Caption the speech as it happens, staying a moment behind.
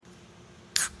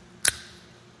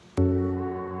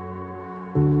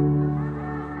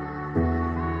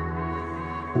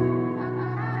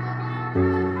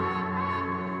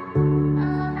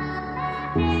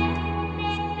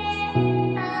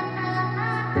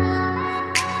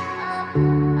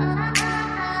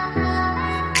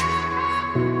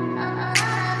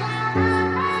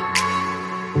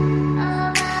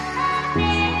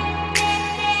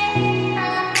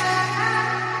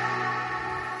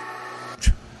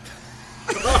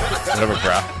Whatever,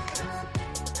 bro.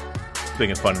 It's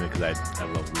making fun of me because I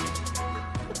love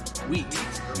wheat.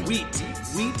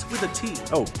 Wheat with a T.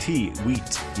 Oh, tea,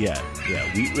 wheat. Yeah,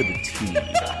 wheat with a T.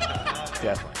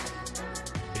 Definitely.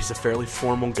 He's a fairly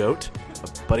formal goat,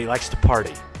 but he likes to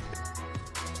party.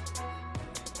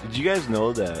 Did you guys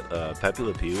know that Pepe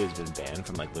Le Pew has been banned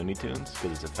from like Looney Tunes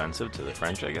because it's offensive to the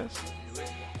French, I guess?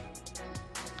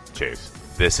 Chase,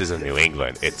 this is in New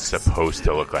England. It's supposed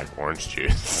to look like orange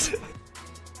juice.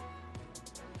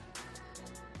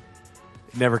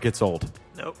 It never gets old.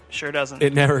 Nope, sure doesn't.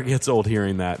 It never gets old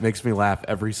hearing that. It makes me laugh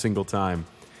every single time.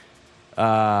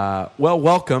 Well,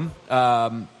 welcome.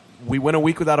 We went a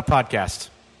week without a podcast.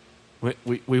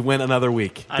 We went another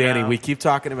week. Danny, we keep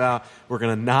talking about we're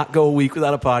going to not go a week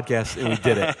without a podcast, and we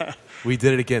did it. We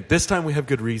did it again. This time we have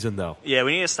good reason, though. Yeah,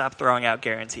 we need to stop throwing out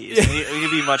guarantees. We need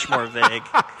to be much more vague.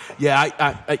 Yeah,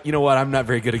 I you know what? I'm not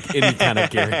very good at any kind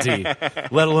of guarantee,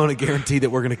 let alone a guarantee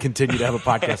that we're going to continue to have a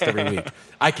podcast every week.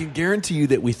 I can guarantee you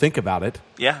that we think about it.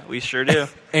 Yeah, we sure do.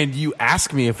 And you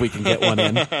ask me if we can get one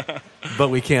in, but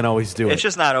we can't always do it. It's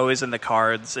just not always in the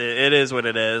cards. It is what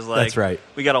it is. Like, that's right.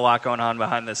 We got a lot going on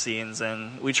behind the scenes,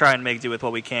 and we try and make do with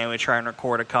what we can. We try and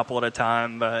record a couple at a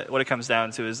time, but what it comes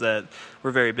down to is that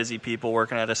we're very busy people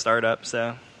working at a startup.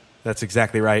 So that's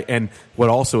exactly right. And what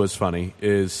also is funny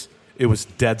is it was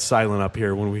dead silent up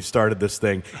here when we started this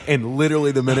thing. And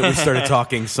literally the minute we started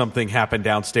talking, something happened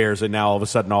downstairs, and now all of a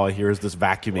sudden all I hear is this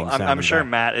vacuuming sound. I'm sure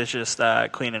Matt is just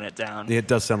cleaning it down. It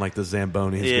does sound like the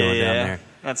Zamboni is going down there.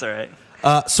 That's all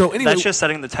right. So anyway, that's just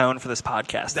setting the tone for this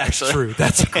podcast. That's actually. True.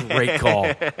 That's a great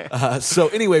call. So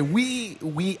anyway,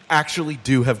 we actually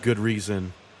do have good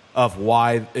reason of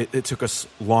why it took us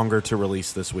longer to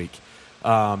release this week.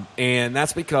 And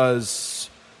that's because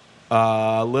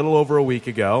a little over a week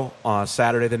ago, on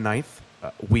Saturday the 9th,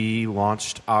 we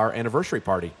launched our anniversary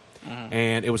party. Mm-hmm.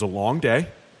 And it was a long day.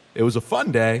 It was a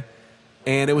fun day.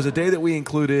 And it was a day that we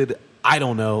included, I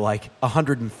don't know, like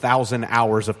 100,000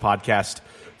 hours of podcast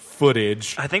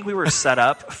footage. I think we were set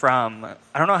up from,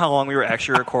 I don't know how long we were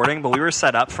actually recording, but we were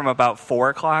set up from about 4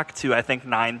 o'clock to I think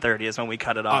 9:30 is when we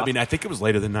cut it off. I mean, I think it was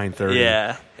later than 9:30.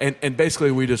 Yeah. And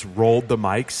basically we just rolled the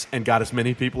mics and got as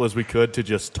many people as we could to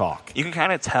just talk. You can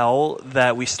kind of tell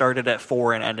that we started at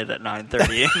 4 and ended at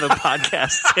 9:30 in the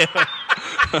podcast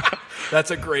too.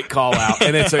 That's a great call out,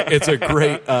 and it's a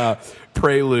great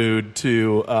prelude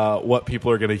to what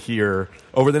people are going to hear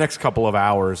over the next couple of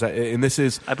hours. And this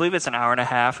is, I believe it's an hour and a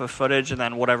half of footage, and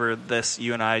then whatever this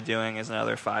you and I doing is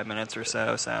another 5 minutes or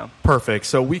so. So perfect.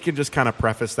 So we can just kind of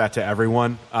preface that to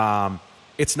everyone.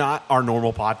 It's not our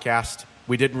normal podcast.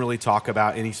 We didn't really talk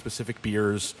about any specific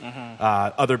beers. Mm-hmm.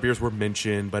 Other beers were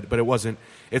mentioned, but it wasn't.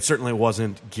 It certainly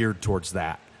wasn't geared towards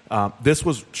that. This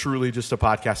was truly just a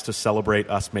podcast to celebrate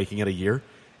us making it a year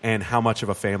and how much of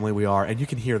a family we are, and you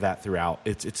can hear that throughout.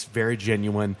 It's very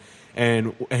genuine,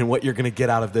 and what you're going to get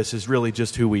out of this is really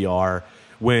just who we are.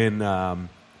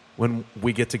 When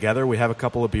we get together, we have a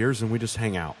couple of beers and we just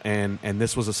hang out, and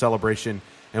this was a celebration.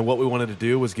 And what we wanted to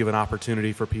do was give an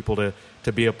opportunity for people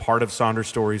to be a part of Sonder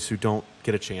Stories who don't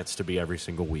get a chance to be every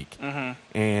single week.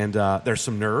 Mm-hmm. And there's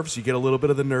some nerves. You get a little bit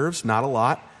of the nerves, not a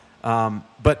lot.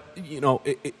 But, you know,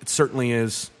 it certainly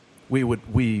is. We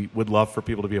would love for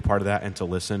people to be a part of that and to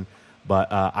listen. But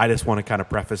I just want to kind of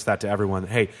preface that to everyone.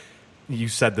 Hey, you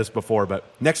said this before, but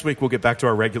next week we'll get back to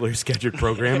our regularly scheduled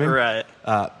programming. Right.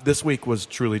 This week was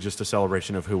truly just a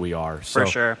celebration of who we are. So, for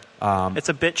sure. It's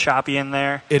a bit choppy in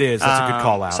there. It is. That's a good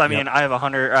call out. So, I mean, I have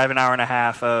an hour and a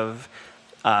half of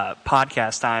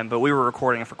podcast time, but we were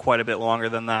recording for quite a bit longer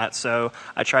than that. So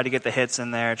I tried to get the hits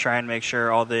in there, try and make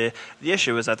sure all the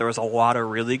issue was that there was a lot of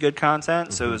really good content,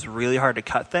 mm-hmm. So it was really hard to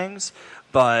cut things.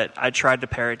 But I tried to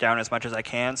pare it down as much as I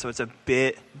can, so it's a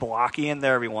bit blocky in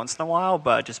there every once in a while,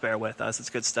 but just bear with us. It's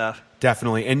good stuff.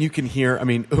 Definitely. And you can hear, I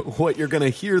mean, what you're going to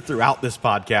hear throughout this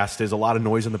podcast is a lot of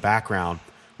noise in the background.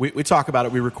 We talk about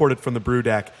it. We recorded from the brew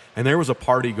deck, and there was a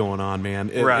party going on, man.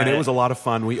 Right. And it was a lot of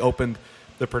fun. We opened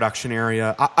the production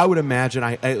area. I would imagine,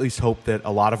 I at least hope that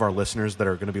a lot of our listeners that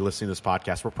are going to be listening to this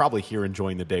podcast were probably here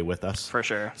enjoying the day with us. For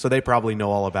sure. So they probably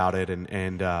know all about it,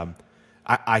 and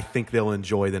I think they'll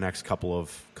enjoy the next couple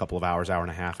of hours, hour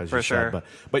and a half, as you said.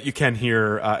 But you can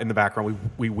hear in the background,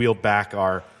 we wheeled back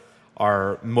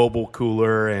our mobile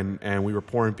cooler, and we were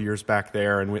pouring beers back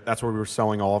there, and that's where we were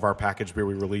selling all of our packaged beer.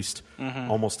 We released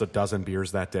almost a dozen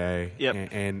beers that day. Yep.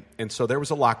 And so there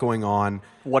was a lot going on.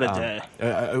 What a day.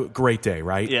 A great day,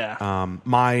 right? Yeah.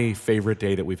 My favorite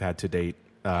day that we've had to date.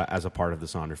 As a part of the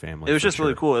Sonder family. It was just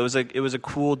really cool. It was a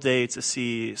cool day to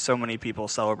see so many people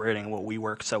celebrating what we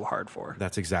worked so hard for.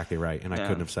 That's exactly right, and I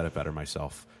couldn't have said it better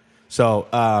myself.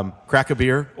 So crack a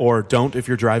beer, or don't if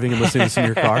you're driving and listening to this in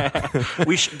your car.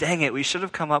 Dang it, we should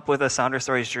have come up with a Sonder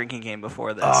Stories drinking game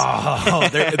before this. Oh,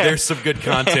 there's some good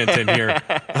content in here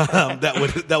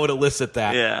that would elicit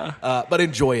that. Yeah. But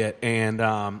enjoy it.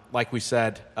 And like we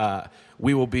said,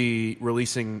 we will be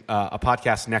releasing a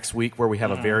podcast next week where we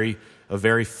have a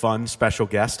very fun special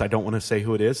guest. I don't want to say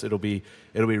who it is. It'll be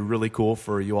really cool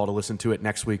for you all to listen to it.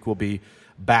 Next week we'll be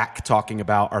back talking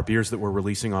about our beers that we're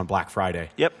releasing on Black Friday.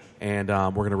 Yep. And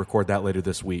we're going to record that later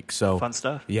this week. So fun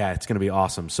stuff. Yeah, it's going to be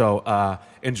awesome. So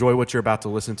enjoy what you're about to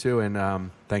listen to,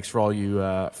 and thanks for all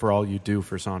you do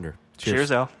for Sonder.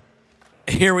 Cheers, Al.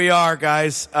 Here we are,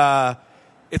 guys.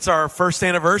 It's our first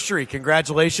anniversary.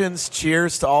 Congratulations.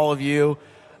 Cheers to all of you.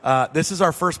 This is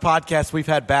our first podcast we've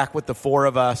had back with the four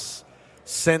of us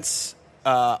since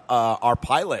our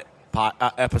pilot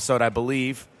episode, I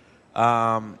believe.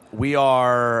 We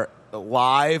are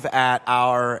live at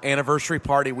our anniversary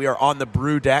party. We are on the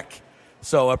brew deck,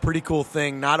 so a pretty cool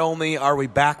thing. Not only are we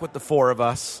back with the four of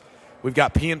us, we've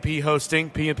got P&P hosting.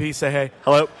 P&P, say hey.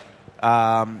 Hello.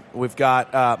 We've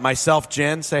got myself,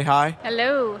 Jen, say hi.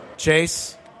 Hello.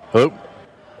 Chase. Hello.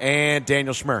 And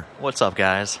Daniel Schmer. What's up,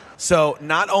 guys? So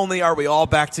not only are we all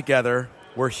back together,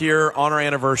 we're here on our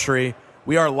anniversary,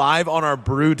 we are live on our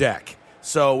brew deck.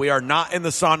 So we are not in the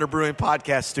Sonder Brewing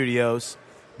Podcast studios,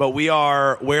 but we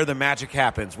are where the magic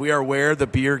happens. We are where the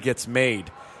beer gets made.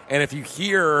 And if you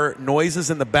hear noises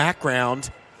in the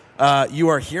background, you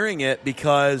are hearing it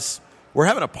because we're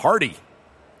having a party.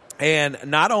 And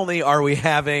not only are we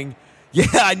having... Yeah,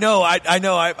 I know.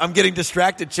 I'm getting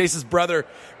distracted. Chase's brother,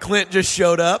 Clint, just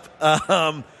showed up.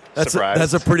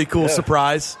 That's a pretty cool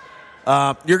surprise.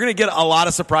 You're going to get a lot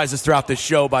of surprises throughout this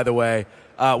show, by the way.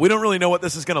 We don't really know what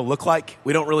this is going to look like.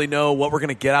 We don't really know what we're going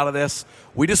to get out of this.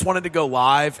 We just wanted to go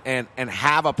live and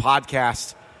have a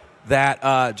podcast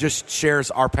that just shares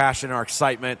our passion, our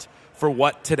excitement for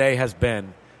what today has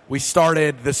been. We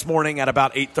started this morning at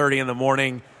about 8:30 in the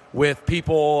morning with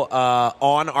people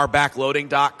on our back loading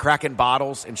dock, cracking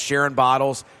bottles and sharing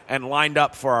bottles, and lined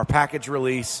up for our package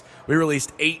release. We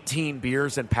released 18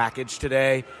 beers in package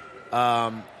today.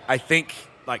 I think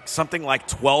something like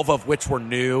 12 of which were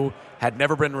new, had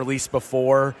never been released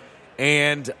before,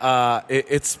 and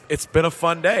it's been a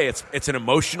fun day. It's an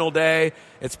emotional day.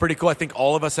 It's pretty cool. I think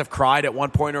all of us have cried at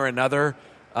one point or another.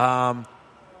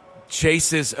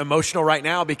 Chase is emotional right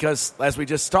now because, as we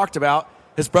just talked about,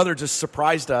 his brother just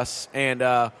surprised us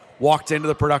and walked into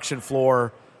the production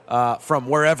floor from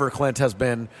wherever Clint has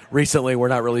been recently. We're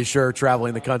not really sure,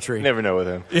 traveling the country. You never know with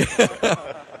him.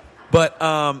 But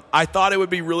I thought it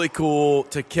would be really cool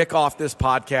to kick off this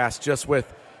podcast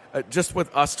just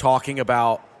with us talking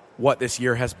about what this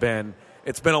year has been.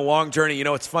 It's been a long journey. You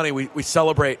know, it's funny. We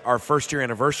celebrate our first-year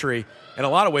anniversary. In a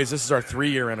lot of ways, this is our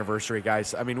 3-year anniversary,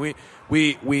 guys. I mean, we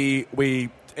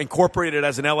incorporated it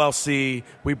as an LLC.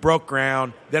 We broke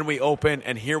ground. Then we opened,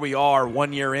 and here we are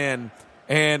 1 year in.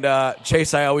 And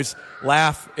Chase, I always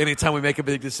laugh anytime we make a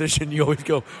big decision. You always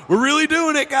go, "We're really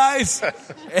doing it, guys!"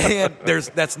 And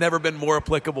that's never been more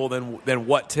applicable than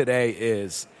what today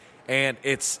is. And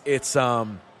it's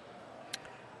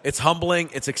humbling,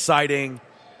 it's exciting,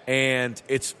 and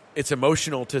it's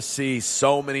emotional to see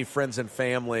so many friends and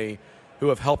family who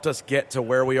have helped us get to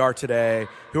where we are today,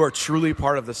 who are truly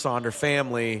part of the Sonder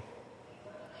family,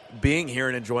 being here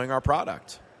and enjoying our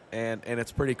product. And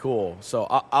it's pretty cool. So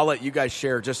I'll let you guys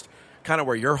share just kind of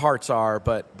where your hearts are,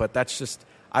 but that's just,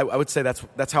 I would say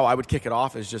that's how I would kick it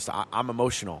off, is just I'm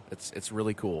emotional. It's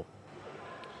really cool.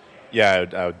 Yeah,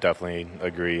 I would definitely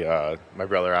agree. My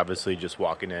brother obviously just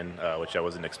walking in, which I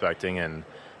wasn't expecting, and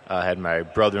had my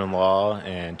brother-in-law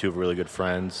and two of really good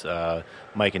friends,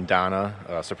 Mike and Donna,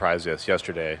 surprised us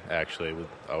yesterday, actually,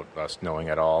 without us knowing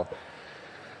at all.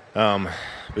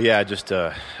 But yeah, I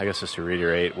guess just to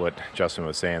reiterate what Justin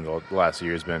was saying, the last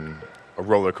year has been a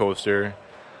roller coaster,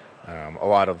 a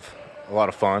lot of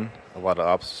fun, a lot of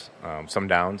ups, some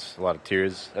downs, a lot of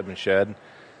tears have been shed.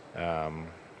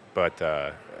 But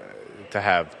to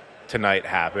have tonight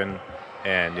happen,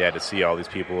 and to see all these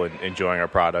people enjoying our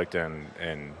product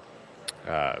and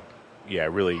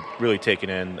really taking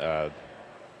in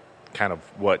kind of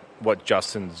what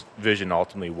Justin's vision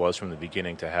ultimately was from the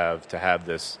beginning, to have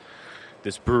this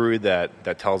brewery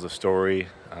that tells a story,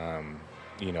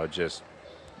 just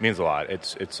means a lot.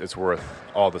 It's worth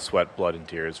all the sweat, blood, and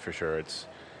tears for sure. It's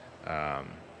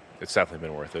definitely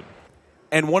been worth it.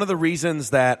 And one of the reasons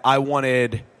that I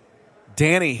wanted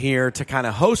Danny here to kind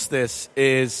of host this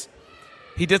is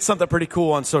he did something pretty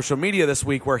cool on social media this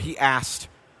week where he asked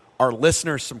our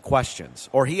listeners some questions,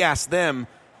 or he asked them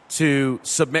to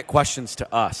submit questions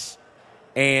to us.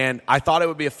 And I thought it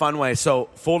would be a fun way. So,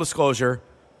 full disclosure,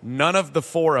 none of the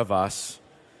four of us,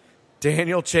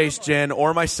 Daniel, Chase, Jen,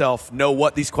 or myself, know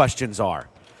what these questions are.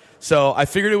 So I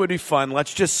figured it would be fun.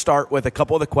 Let's just start with a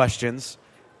couple of the questions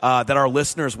that our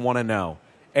listeners want to know.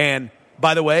 And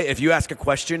by the way, if you ask a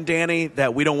question, Danny,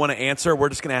 that we don't want to answer, we're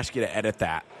just going to ask you to edit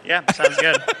that. Yeah, sounds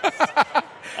good.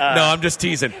 No, I'm just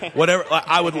teasing. Whatever.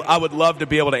 I would love to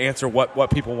be able to answer what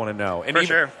people want to know. And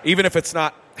even if it's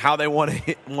not how they want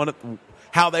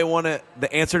the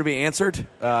answer to be answered,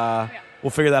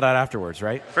 we'll figure that out afterwards,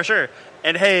 right? For sure.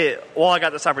 And hey, while I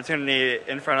got this opportunity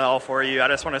in front of all four of you, I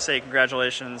just want to say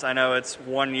congratulations. I know it's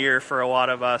 1 year for a lot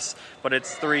of us, but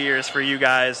it's 3 years for you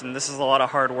guys, and this is a lot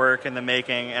of hard work in the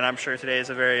making, and I'm sure today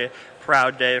is a very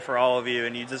proud day for all of you,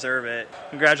 and you deserve it.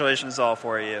 Congratulations to all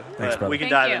four of you. Thanks, but we can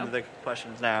dive into the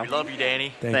questions now. We love you,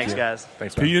 Danny. Thanks, guys.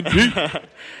 Thanks, man.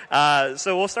 P&P.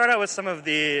 So we'll start out with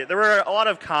there were a lot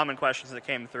of common questions that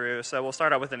came through, so we'll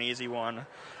start out with an easy one.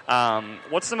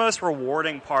 What's the most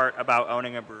rewarding part about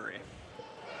owning a brewery?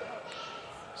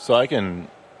 So I can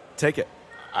Take it.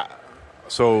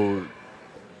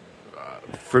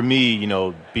 For me,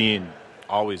 being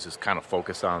always just kind of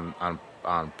focused on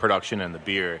production and the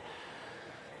beer,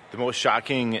 the most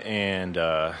shocking and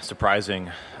surprising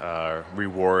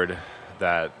reward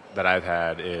that I've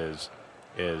had is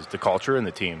the culture and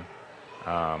the team.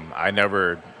 I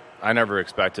never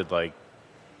expected like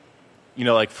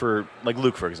Luke,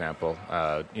 for example.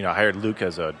 I hired Luke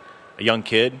as a young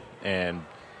kid, and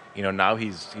now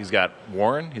he's got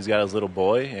Warren, he's got his little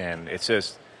boy, and it's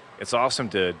awesome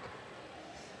to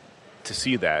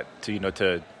see that,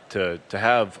 to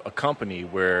have a company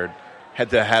where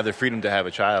had to have the freedom to have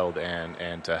a child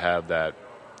and to have that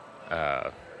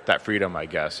freedom, I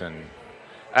guess. And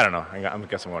I don't know, I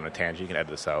guess I'm going on a tangent. You can edit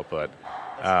this out, but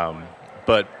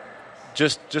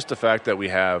just the fact that we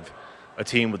have a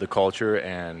team with a culture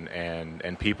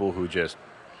and people who just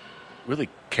really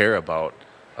care about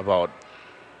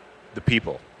the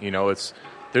people.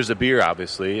 There's a beer,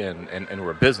 obviously, and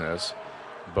we're a business,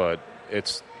 but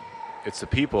it's the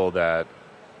people that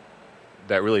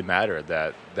really matter,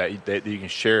 that you can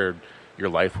share your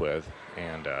life with,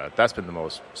 and that's been the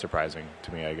most surprising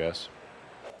to me, I guess.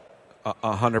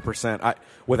 100%.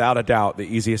 Without a doubt, the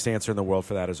easiest answer in the world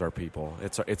for that is our people.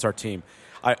 It's our team.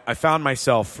 I found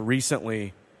myself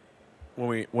recently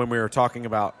when we were talking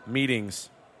about meetings.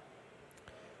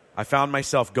 I found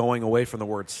myself going away from the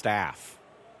word staff.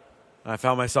 I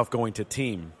found myself going to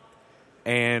team,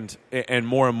 and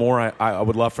more and more, I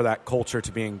would love for that culture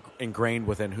to be ingrained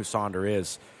within who Sonder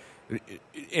is.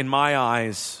 In my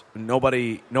eyes,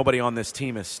 nobody on this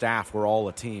team is staff. We're all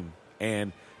a team,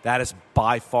 and that is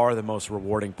by far the most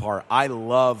rewarding part. I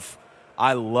love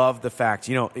the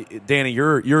fact, Danny,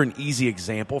 you're an easy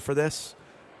example for this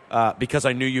because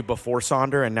I knew you before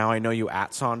Sonder, and now I know you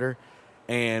at Sonder.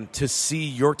 And to see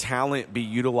your talent be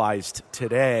utilized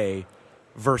today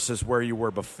versus where you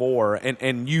were before,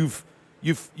 and you've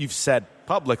said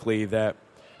publicly that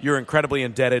you're incredibly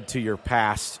indebted to your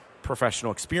past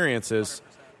professional experiences,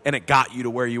 and it got you to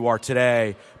where you are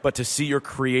today. But to see your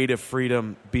creative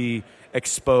freedom be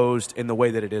exposed in the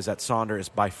way that it is at Sonder is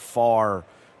by far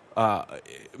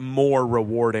more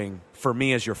rewarding for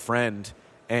me as your friend,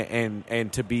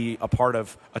 and to be a part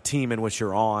of a team in which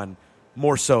you're on.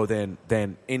 More so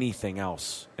than anything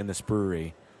else in this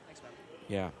brewery. Thanks, man.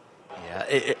 Yeah.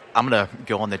 Yeah, I'm going to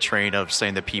go on the train of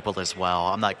saying the people as well.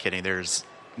 I'm not kidding. There's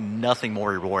nothing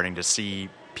more rewarding to see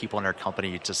people in our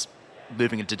company just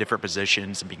moving into different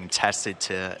positions and being tested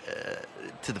to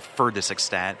the furthest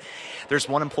extent. There's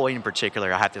one employee in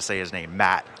particular, I have to say his name,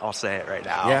 Matt. I'll say it right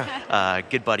now. Yeah.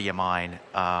 Good buddy of mine.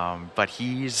 But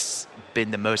he's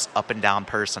been the most up and down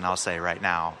person, I'll say right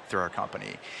now, through our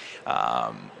company.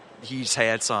 He's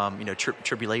had some,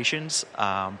 tribulations,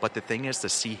 but the thing is to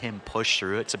see him push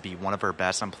through it to be one of our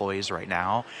best employees right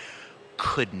now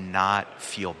could not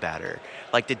feel better.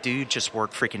 Like the dude just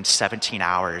worked freaking 17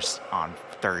 hours on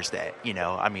Thursday,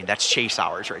 that's chase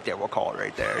hours right there. We'll call it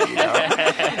right there,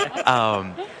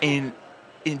 and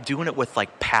in doing it with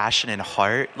like passion and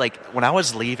heart. Like when I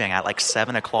was leaving at like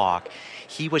 7:00,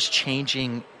 he was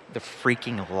changing the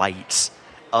freaking lights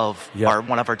of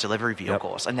one of our delivery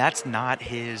vehicles. And that's not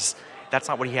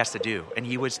what he has to do. And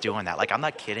he was doing that. Like, I'm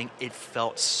not kidding. It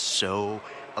felt so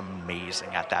amazing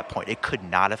at that point. It could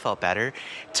not have felt better.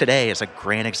 Today is a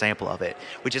grand example of it.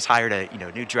 We just hired a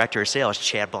new director of sales,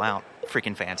 Chad Blount.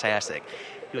 Freaking fantastic.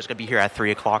 He was going to be here at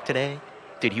 3:00 today.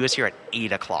 Dude, he was here at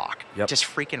 8:00. Yep. Just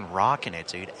freaking rocking it,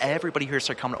 dude. Everybody here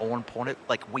started coming on point.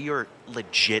 Like, we are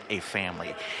legit a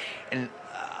family. And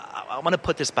I want to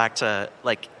put this back to,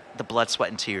 like, the blood, sweat,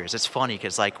 and tears. It's funny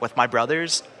because, like, with my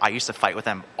brothers, I used to fight with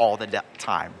them all the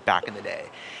time back in the day.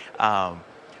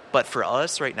 But for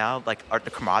us right now, like the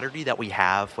camaraderie that we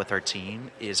have with our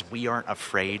team is we aren't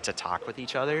afraid to talk with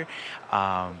each other.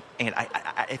 And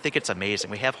I think it's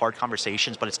amazing. We have hard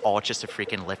conversations, but it's all just to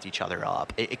freaking lift each other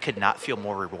up. It could not feel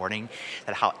more rewarding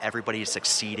than how everybody is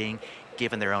succeeding,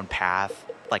 given their own path.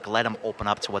 Like, let them open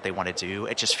up to what they want to do.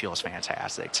 It just feels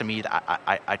fantastic. To me,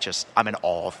 I'm in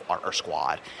awe of our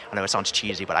squad. I know it sounds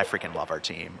cheesy, but I freaking love our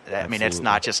team. I mean, it's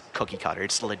not just cookie cutter.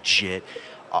 It's legit.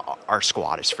 Our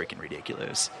squad is freaking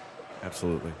ridiculous.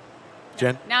 Absolutely.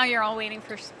 Jen? Now you're all waiting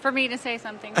for me to say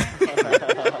something. No,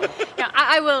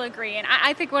 I will agree. And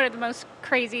I think one of the most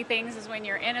crazy things is when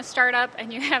you're in a startup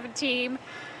and you have a team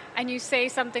and you say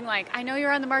something like, I know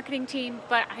you're on the marketing team,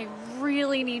 but I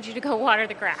really need you to go water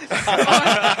the grass.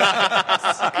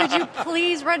 Could you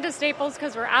please run to Staples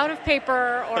because we're out of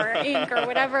paper or ink or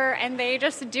whatever? And they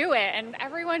just do it. And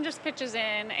everyone just pitches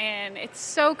in. And it's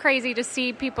so crazy to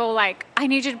see people like, I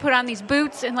need you to put on these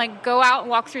boots and like go out and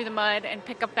walk through the mud and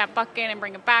pick up that bucket and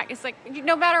bring it back. It's like,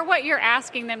 no matter what you're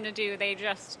asking them to do, they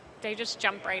just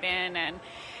jump right in. And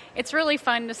it's really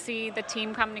fun to see the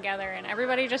team come together and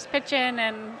everybody just pitch in.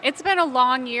 And it's been a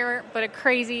long year, but a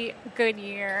crazy good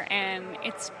year. And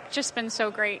it's just been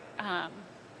so great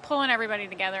pulling everybody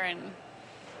together and,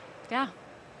 yeah,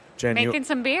 Jen, making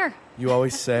some beer. You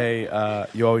always say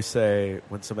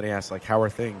when somebody asks, like, how are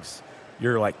things?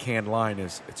 Your, like, canned line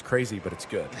is, it's crazy, but it's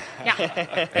good.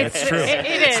 Yeah. It's true. It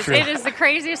is. It's true. It is the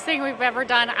craziest thing we've ever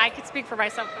done. I could speak for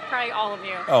myself, but probably all of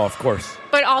you. Oh, of course.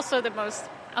 But also the most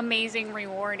amazing,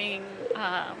 rewarding,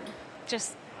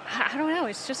 just, I don't know,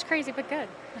 it's just crazy but good.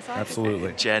 That's all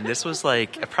Absolutely. Jen, this was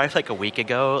like probably like a week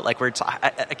ago. Like I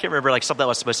can't remember, like something that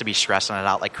was supposed to be stressing it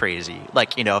out like crazy.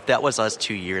 Like, you know, if that was us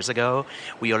 2 years ago,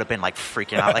 we would have been like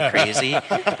freaking out like crazy.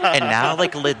 And now,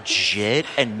 like, legit,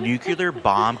 a nuclear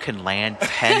bomb can land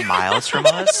 10 miles from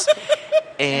us.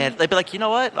 And they'd be like, you know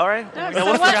what? All right, So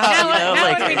we'll what? figure out. Now You know,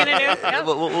 what are we gonna do? Yep.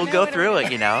 We'll go through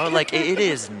it. You know, like it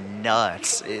is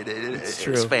nuts. It's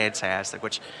true. fantastic.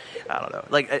 Which I don't know.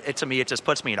 Like to me, it just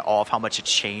puts me in awe of how much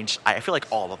it's changed. I feel like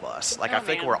all of us. Like I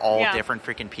feel like we're all different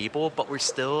freaking people, but we're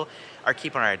still are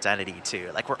keeping our identity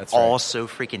too. Like we're all so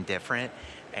freaking different,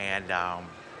 and.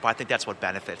 But I think that's what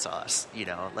benefits us, you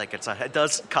know. Like it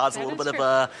does cause a little bit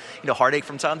of heartache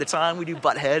from time to time. We do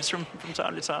butt heads from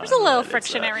time to time. There's a little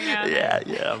friction every now and then.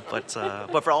 Yeah. But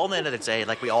for all the end of the day,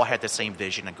 like we all had the same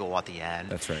vision and goal at the end.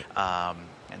 That's right.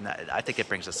 And I think it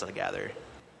brings us together.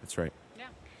 That's right. Yeah.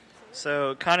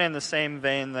 So kind of in the same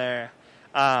vein there,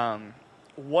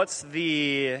 what's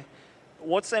an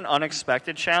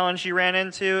unexpected challenge you ran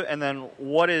into, and then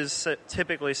what is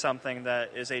typically something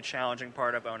that is a challenging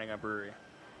part of owning a brewery?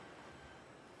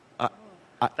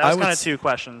 That was kind of two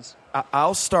questions.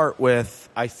 I'll start with,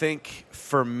 I think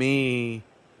for me,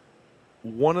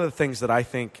 one of the things that I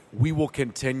think we will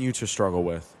continue to struggle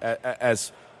with,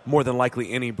 as more than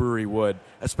likely any brewery would,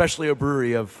 especially a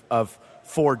brewery of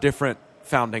 4 different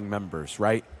founding members,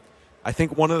 right? I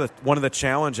think one of the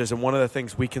challenges and one of the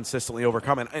things we consistently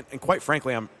overcome, and quite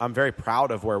frankly, I'm very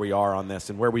proud of where we are on this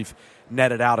and where we've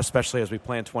netted out, especially as we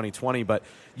plan 2020. But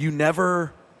you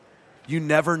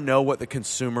never know what the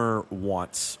consumer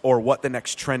wants or what the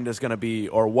next trend is going to be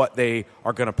or what they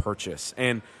are going to purchase.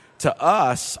 And to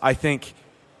us, I think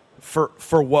for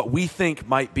what we think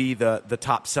might be the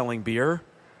top selling beer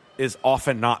is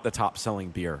often not the top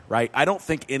selling beer, right? I don't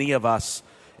think any of us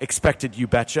expected You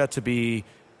Betcha to be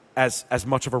as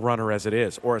much of a runner as it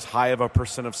is or as high of a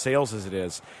 % of sales as it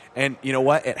is. And you know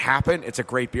what? It happened. It's a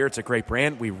great beer. It's a great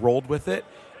brand. We rolled with it.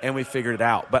 And we figured it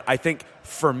out. But I think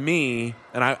for me,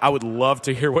 and I would love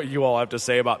to hear what you all have to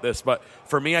say about this, but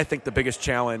for me, I think the biggest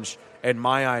challenge in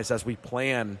my eyes as we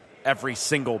plan every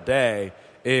single day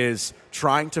is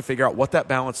trying to figure out what that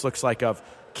balance looks like of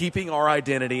keeping our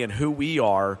identity and who we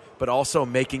are, but also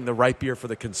making the right beer for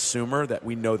the consumer that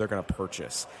we know they're going to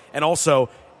purchase. And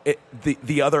also,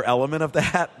 the other element of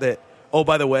that, oh,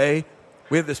 by the way,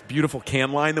 we have this beautiful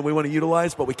can line that we want to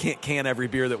utilize, but we can't can every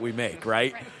beer that we make,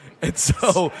 right? And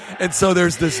so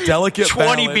there's this delicate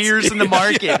 20 balance. beers in the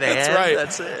market, man. That's right.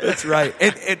 That's it. That's right.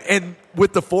 And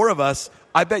with the 4 of us,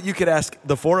 I bet you could ask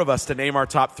the 4 of us to name our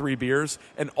top 3 beers,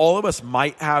 and all of us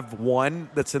might have one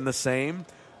that's in the same,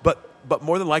 but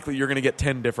more than likely you're going to get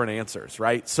 10 different answers,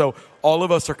 right? So all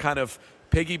of us are kind of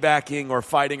piggybacking or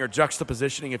fighting or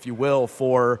juxtapositioning, if you will,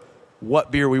 for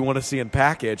what beer we want to see in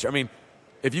package. I mean,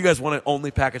 if you guys want to only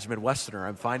package Midwesterner,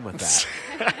 I'm fine with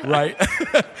that, right?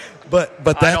 but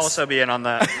that's, I'd also be in on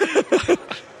that.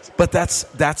 But that's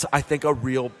I think a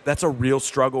real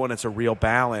struggle, and it's a real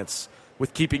balance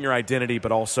with keeping your identity,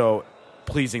 but also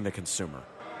pleasing the consumer?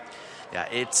 Yeah,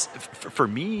 it's for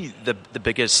me the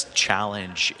biggest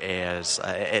challenge is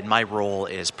in my role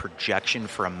is projection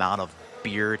for amount of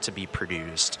beer to be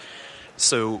produced.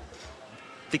 So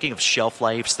thinking of shelf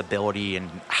life, stability, and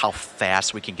how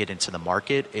fast we can get into the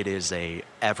market, it is a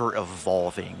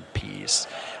ever-evolving piece.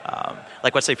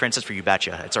 Like let's say, for instance, for You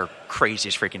Betcha, it's our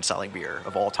craziest freaking selling beer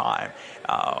of all time.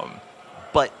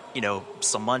 But,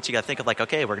 some months you got to think of like,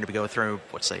 okay, we're going to be going through,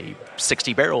 let's say,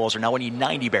 60 barrels, or now we need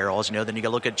 90 barrels. Then you got to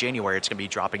look at January, it's going to be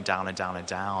dropping down and down and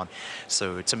down.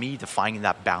 So to me, finding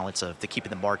that balance of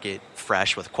keeping the market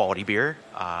fresh with quality beer,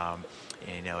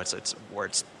 it's where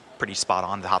it's pretty spot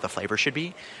on how the flavor should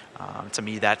be. To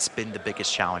me, that's been the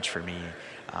biggest challenge for me.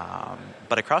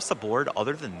 But across the board,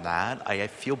 other than that, I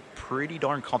feel pretty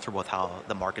darn comfortable with how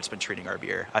the market's been treating our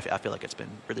beer. I feel like it's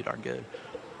been really darn good.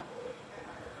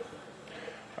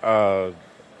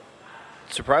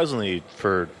 Surprisingly,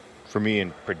 for me in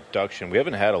production, we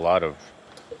haven't had a lot of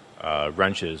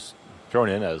wrenches thrown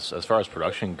in as far as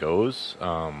production goes.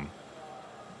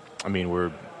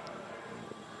 We're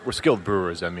skilled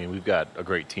brewers. We've got a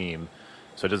great team,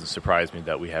 so it doesn't surprise me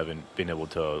that we haven't been able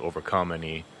to overcome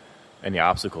any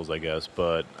obstacles, I guess.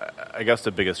 But I guess the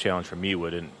biggest challenge for me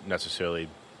wouldn't necessarily.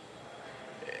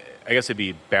 I guess it'd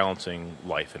be balancing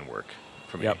life and work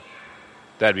for me. Yep.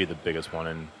 That'd be the biggest one,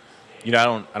 and I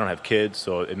don't have kids,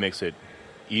 so it makes it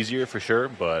easier for sure.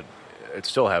 But it's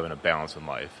still having a balance in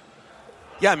life.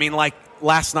 Yeah, like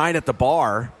last night at the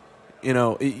bar,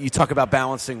 you talk about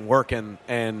balancing work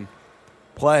and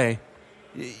play.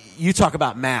 You talk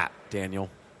about Matt, Daniel,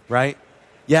 right?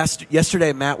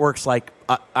 Yesterday, Matt works like,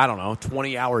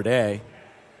 20-hour day,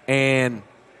 and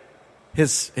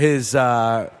his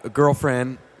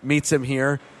girlfriend meets him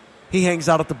here. He hangs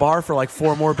out at the bar for like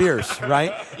 4 more beers,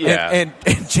 right? Yeah. And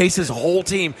Chase's whole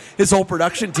team, his whole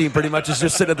production team pretty much is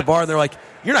just sitting at the bar, and they're like,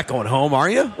 you're not going home, are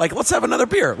you? Like, let's have another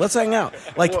beer. Let's hang out.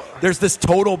 There's this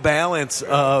total balance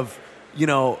of,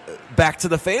 back to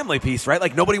the family piece, right?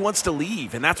 Like, nobody wants to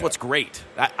leave, and that's what's great.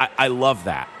 I love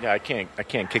that. Yeah, I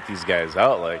can't kick these guys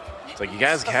out. It's like, you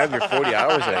guys have your 40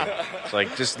 hours in. It's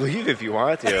like, just leave if you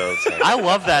want to. I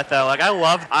love that, though.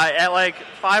 At like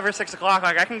 5 or 6 o'clock,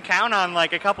 I can count on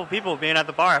like a couple people being at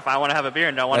the bar if I want to have a beer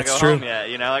and don't want to go home yet.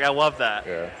 I love that.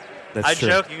 Yeah. That's true.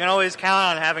 Joke, you can always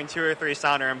count on having 2 or 3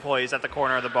 Sounder employees at the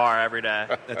corner of the bar every day.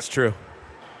 That's true.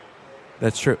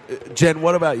 That's true. Jen,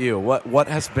 what about you? What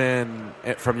has been,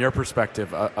 from your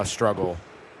perspective, a struggle?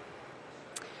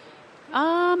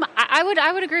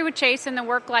 I would agree with Chase in the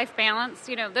work-life balance.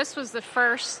 This was the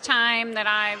first time that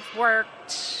I've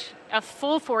worked a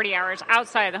full 40 hours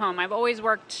outside of the home. I've always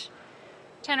worked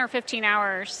 10 or 15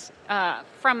 hours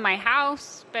from my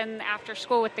house, been after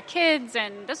school with the kids,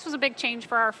 and this was a big change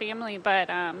for our family. But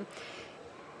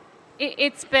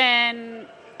it's been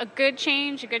a good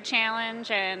change, a good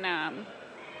challenge, and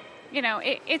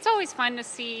it's always fun to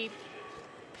see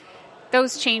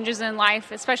those changes in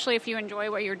life, especially if you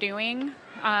enjoy what you're doing.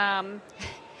 I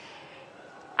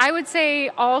would say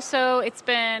also it's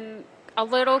been a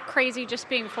little crazy just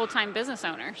being full-time business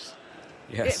owners.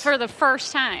 Yes. For the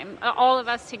first time, all of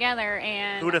us together.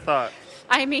 And who'd have thought?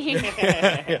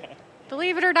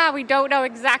 Believe it or not, we don't know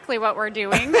exactly what we're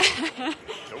doing.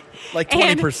 Like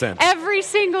 20%. And every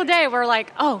single day we're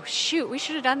like, oh, shoot, we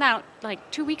should have done that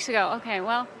like 2 weeks ago. Okay,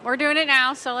 well, we're doing it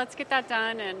now, so let's get that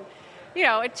done. And,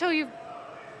 until you've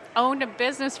owned a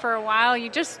business for a while, you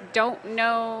just don't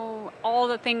know all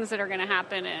the things that are going to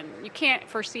happen, and you can't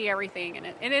foresee everything.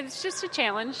 And it's just a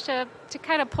challenge to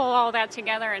kind of pull all that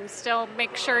together and still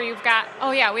make sure you've got,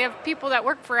 we have people that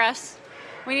work for us.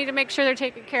 We need to make sure they're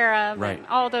taken care of, right, and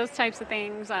all those types of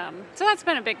things. So that's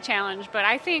been a big challenge. But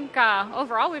I think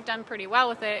overall we've done pretty well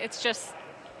with it. It's just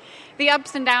the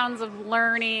ups and downs of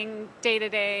learning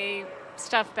day-to-day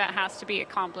stuff that has to be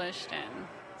accomplished. And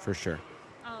for sure.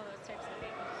 All those types of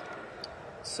things.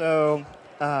 So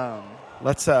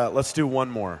let's do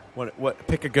one more. What?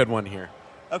 Pick a good one here.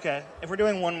 Okay. If we're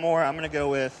doing one more, I'm going to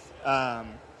go with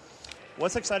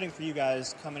what's exciting for you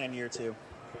guys coming in year 2?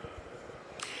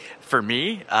 For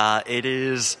me, it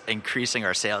is increasing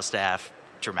our sales staff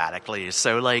dramatically.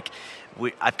 So,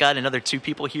 I've got another 2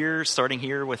 people here, starting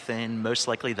here within most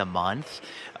likely the month.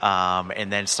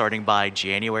 And then starting by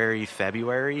January,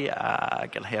 February, I'm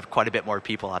going to have quite a bit more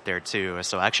people out there, too.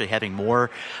 So actually having more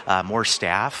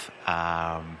staff,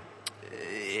 to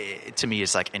me,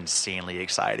 is insanely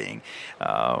exciting.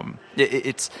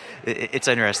 It's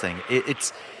interesting.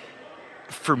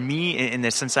 for me, in the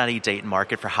Cincinnati-Dayton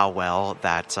market, for how well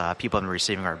that people have been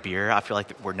receiving our beer, I feel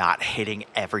like we're not hitting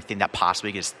everything that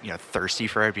possibly is thirsty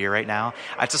for our beer right now.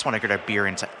 I just want to get our beer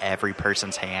into every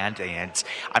person's hand, and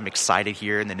I'm excited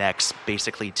here in the next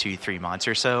basically 2-3 months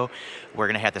or so. We're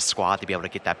going to have the squad to be able to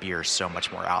get that beer so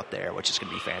much more out there, which is going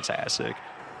to be fantastic.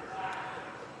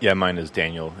 Yeah, mine is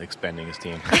Daniel expanding his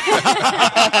team. Yeah,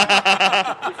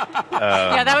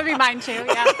 that would be mine too.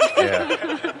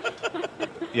 Yeah.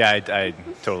 Yeah, I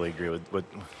totally agree with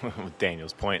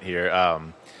Daniel's point here.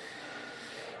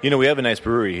 We have a nice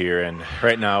brewery here, and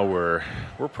right now we're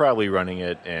probably running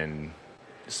it in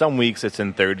some weeks it's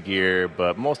in third gear,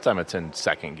 but most of the time it's in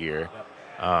second gear.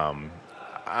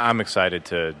 I'm excited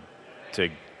to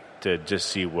just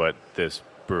see what this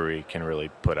brewery can really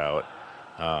put out.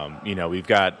 We've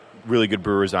got really good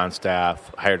brewers on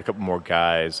staff, hired a couple more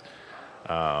guys.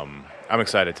 I'm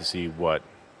excited to see what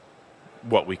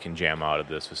we can jam out of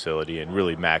this facility and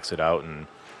really max it out and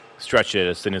stretch it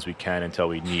as thin as we can until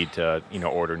we need to,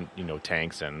 order,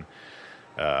 tanks. And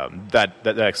that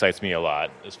excites me a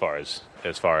lot as far as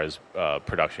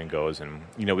production goes. And,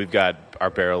 we've got our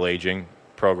barrel aging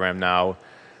program now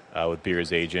with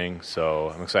beers aging. So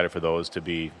I'm excited for those to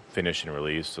be finished and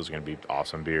released. Those are going to be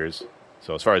awesome beers.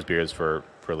 So as far as beers for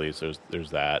release, there's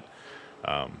that.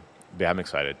 I'm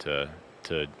excited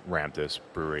to ramp this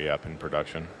brewery up in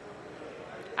production.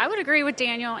 I would agree with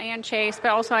Daniel and Chase, but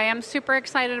also I am super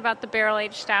excited about the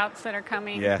barrel-aged stouts that are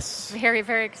coming. Yes. Very,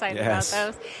 very excited about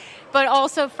those. But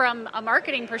also from a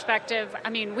marketing perspective,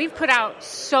 we've put out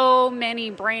so many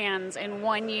brands in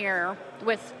 1 year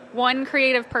with one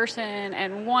creative person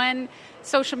and one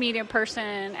social media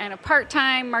person and a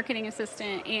part-time marketing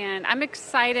assistant. And I'm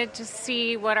excited to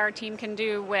see what our team can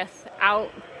do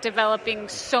without developing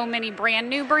so many brand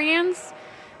new brands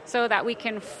so that we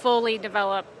can fully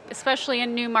develop, especially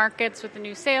in new markets with the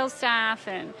new sales staff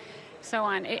and so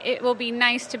on. It will be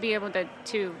nice to be able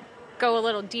to go a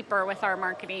little deeper with our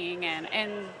marketing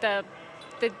and the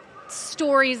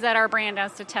stories that our brand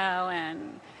has to tell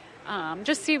and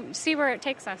just see where it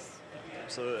takes us.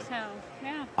 Absolutely. So,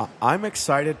 yeah. I'm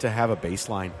excited to have a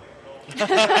baseline.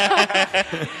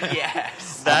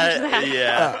 Yes.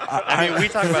 We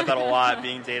talk about that a lot,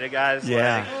 being data guys.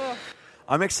 Yeah.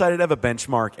 I'm excited to have a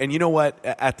benchmark. And you know what?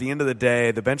 At the end of the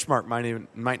day, the benchmark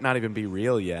might not even be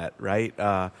real yet, right?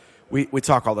 We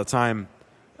talk all the time.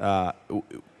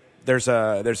 There's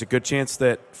a good chance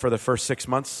that for the first 6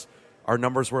 months, our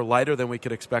numbers were lighter than we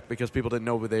could expect because people didn't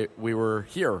know we were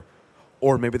here.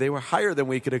 Or maybe they were higher than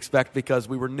we could expect because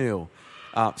we were new.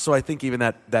 So I think even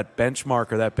that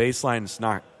benchmark or that baseline is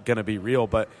not going to be real.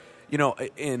 But,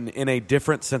 in a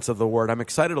different sense of the word, I'm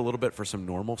excited a little bit for some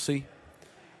normalcy.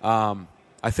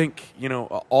 I think,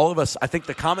 all of us, I think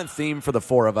the common theme for the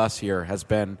four of us here has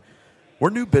been we're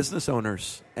new business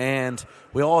owners, and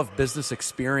we all have business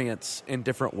experience in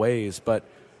different ways, but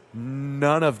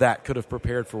none of that could have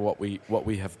prepared for what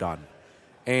we have done.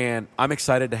 And I'm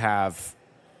excited to have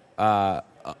a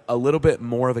little bit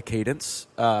more of a cadence.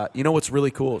 What's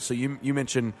really cool? So you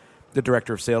mentioned the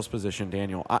director of sales position,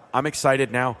 Daniel. I'm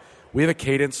excited now. We have a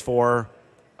cadence for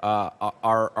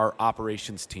our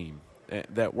operations team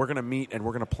that we're going to meet and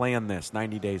we're going to plan this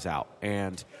 90 days out.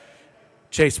 And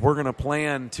Chase, we're going to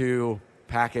plan to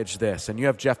package this. And you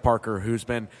have Jeff Parker, who's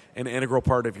been an integral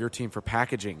part of your team for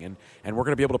packaging. And we're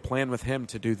going to be able to plan with him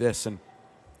to do this. And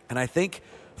I think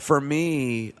for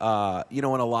me, in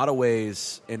a lot of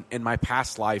ways in my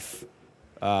past life,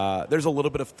 there's a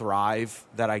little bit of thrive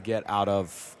that I get out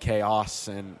of chaos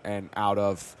and out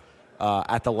of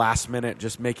at the last minute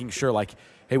just making sure like,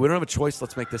 hey, we don't have a choice.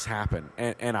 Let's make this happen.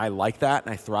 And I like that,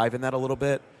 and I thrive in that a little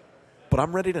bit. But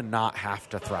I'm ready to not have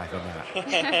to thrive in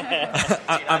that.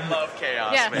 I love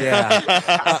chaos, man.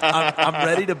 Yeah. I'm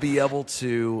ready to be able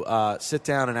to sit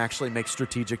down and actually make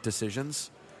strategic decisions.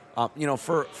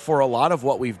 For a lot of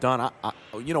what we've done,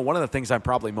 one of the things I'm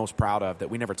probably most proud of that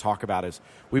we never talk about is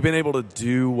we've been able to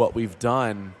do what we've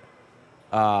done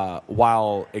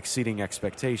while exceeding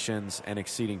expectations and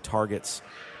exceeding targets.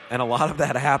 And a lot of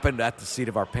that happened at the seat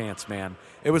of our pants, man.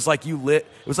 It was like you lit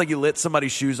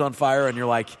somebody's shoes on fire, and you're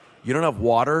like, you don't have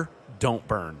water, don't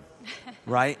burn,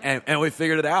 right? And we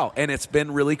figured it out, and it's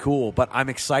been really cool. But I'm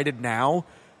excited now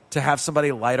to have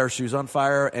somebody light our shoes on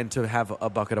fire and to have a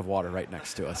bucket of water right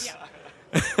next to us.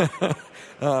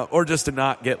 Yeah. Or just to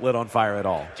not get lit on fire at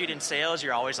all. Dude, in sales,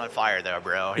 you're always on fire, though,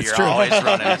 bro. It's you're true. always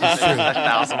running. It's true.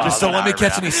 Just don't let me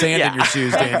catch any sand in your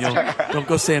shoes, Daniel. Don't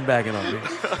go sandbagging on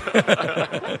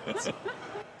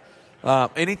me.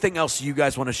 Anything else you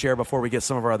guys want to share before we get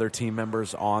some of our other team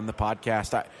members on the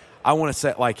podcast? I want to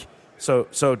say,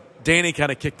 so Danny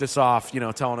kind of kicked us off,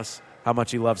 telling us how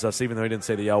much he loves us, even though he didn't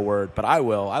say the L word. But I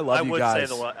will. I love you guys. I would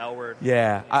say the L word.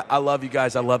 Yeah, I love you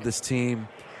guys. I love this team.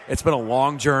 It's been a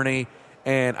long journey,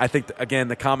 and I think, again,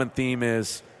 the common theme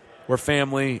is we're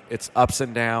family. It's ups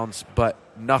and downs, but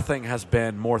nothing has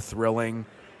been more thrilling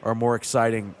or more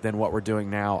exciting than what we're doing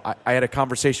now. I had a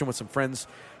conversation with some friends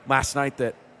last night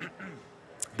that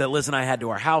Liz and I had to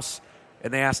our house,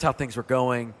 and they asked how things were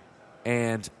going,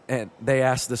 and they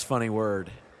asked this funny word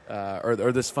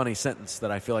or this funny sentence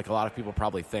that I feel like a lot of people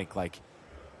probably think, like,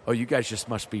 oh, you guys just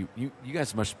must be you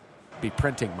guys must be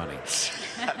printing money.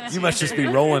 You must just be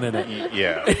rolling in it.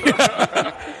 Yeah.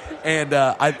 And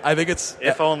I think it's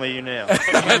if only you knew.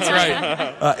 That's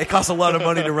right. It costs a lot of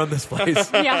money to run this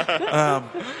place. Yeah.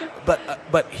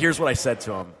 But here's what I said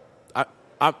to him.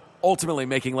 I'm ultimately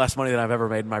making less money than I've ever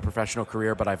made in my professional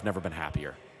career, but I've never been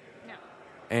happier. No.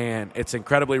 And it's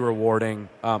incredibly rewarding.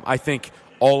 I think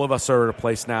all of us are at a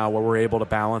place now where we're able to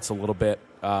balance a little bit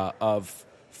of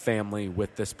family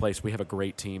with this place. We have a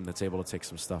great team that's able to take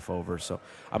some stuff over. So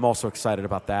I'm also excited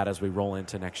about that as we roll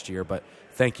into next year. But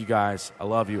thank you guys. I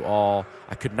love you all.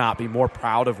 I could not be more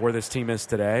proud of where this team is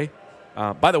today.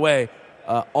 By the way,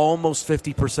 almost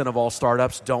 50% of all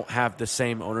startups don't have the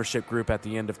same ownership group at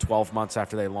the end of 12 months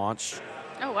after they launch.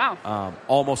 Oh, wow.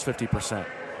 Almost 50%.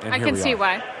 And I can see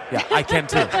why. Yeah, I can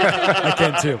too. I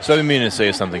can too. So I've been meaning to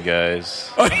say something,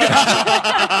 guys.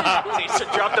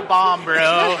 Drop the bomb,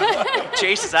 bro.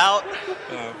 Chase is out.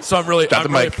 So I'm really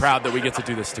mic. proud that we get to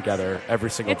do this together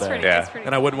every single It's day. pretty, Yeah. it's pretty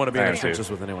And I wouldn't want to be in I the am too.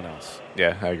 trenches with anyone else.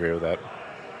 Yeah, I agree with that.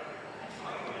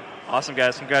 Awesome,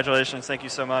 guys. Congratulations. Thank you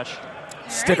so much.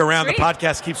 Stick right, around. great. The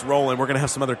podcast keeps rolling. We're going to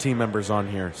have some other team members on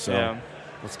here. So Yeah.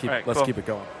 let's keep All right, let's cool. keep it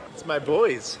going. It's my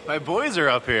boys. My boys are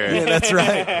up here. Yeah, that's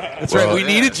right. That's Well, right. We yeah.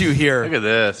 needed you here. Look at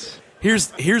this.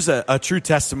 Here's a true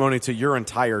testimony to your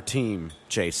entire team,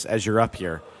 Chase, as you're up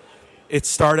here. It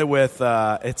started with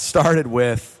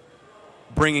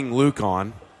bringing Luke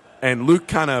on, and Luke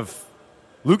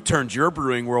turned your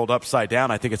brewing world upside down.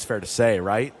 I think it's fair to say,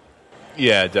 right?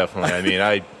 Yeah, definitely. I mean,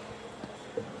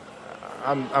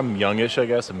 I'm youngish, I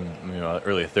guess. I'm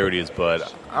early 30s,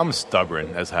 but I'm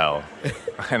stubborn as hell,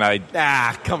 and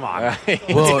Come on.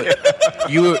 Well,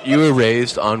 you were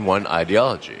raised on one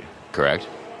ideology, correct?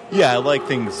 Yeah, I like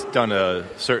things done a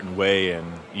certain way, and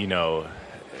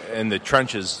in the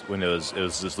trenches when it was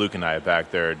just Luke and I back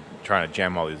there trying to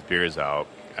jam all these beers out.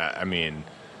 I mean,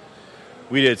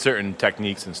 we did certain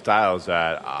techniques and styles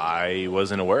that I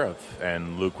wasn't aware of,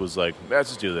 and Luke was like, "Let's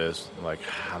just do this." I'm like,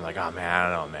 "Oh man, I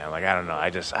don't know, man. Like, I don't know. I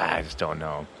just don't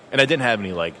know." And I didn't have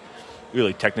any like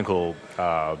really technical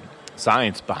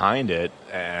science behind it,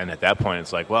 and at that point,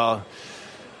 it's like, well.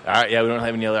 All right, yeah, we don't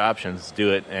have any other options. Let's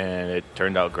do it, and it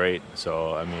turned out great.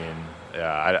 So, I mean,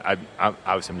 yeah, I'm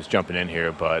obviously I'm just jumping in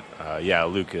here, but yeah,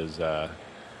 Luke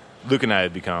and I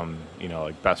have become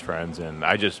like best friends, and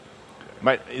I just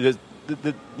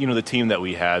the team that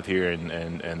we have here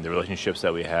and the relationships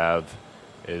that we have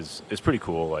is pretty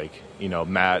cool. Like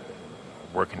Matt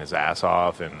working his ass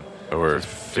off and Over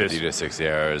 50 to 60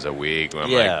 hours a week. When I'm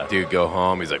Yeah. like, dude, go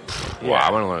home. He's like, wow, Yeah.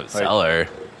 I want to learn to sell her.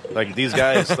 like these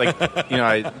guys, like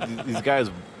these guys,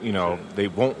 they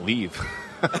won't leave.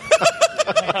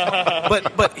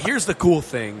 But here's the cool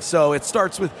thing. So it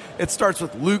starts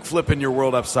with Luke flipping your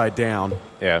world upside down.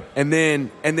 Yeah. And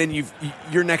then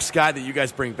your next guy that you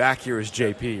guys bring back here is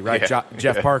JP, right? Yeah.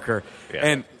 Jeff Yeah. Parker.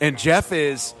 Yeah. And Jeff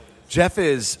is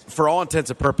for all intents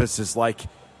and purposes like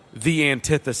the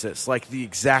antithesis, like the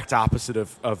exact opposite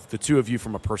of the two of you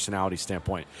from a personality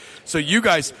standpoint. So you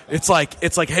guys, it's like,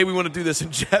 hey, we want to do this,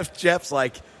 and Jeff's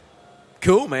like,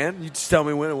 cool, man. You just tell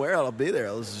me when and where, I'll be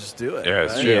there. Let's just do it. Yeah,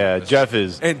 it's right? true. Yeah, Jeff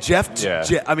is. And Jeff, Yeah.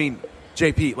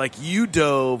 JP, like you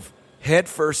dove head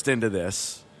first into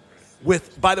this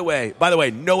with, by the way,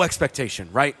 no expectation,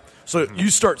 right? So you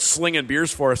start slinging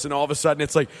beers for us, and all of a sudden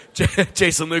it's like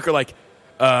Jason and Luke are like,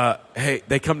 hey,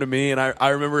 they come to me, and I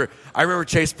remember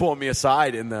Chase pulling me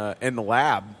aside in the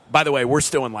lab. By the way, we're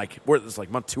still in it's like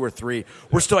month 2 or 3.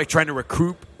 We're still like trying to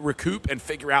recoup and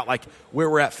figure out like where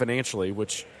we're at financially,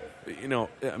 which,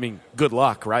 I mean, good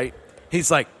luck, right? He's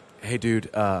like, hey,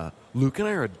 dude, Luke and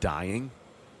I are dying.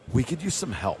 We could use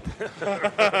some help.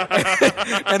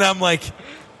 And I'm like,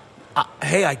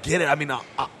 hey, I get it. I mean,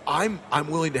 I'm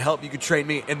willing to help. You could train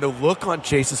me. And the look on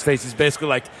Chase's face is basically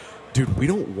like, dude, we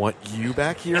don't want you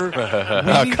back here.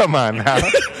 Come on now.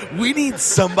 We need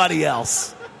somebody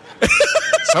else.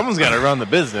 Someone's got to run the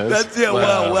business.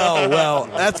 Well,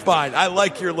 that's fine. I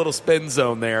like your little spin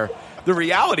zone there. The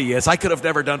reality is I could have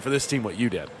never done for this team what you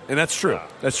did. And that's true.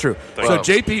 That's true. So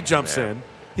JP jumps in.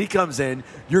 He comes in.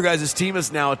 Your guys' team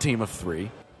is now a team of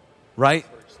 3, right?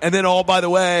 And then, oh, by the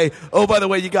way,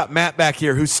 you got Matt back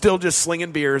here who's still just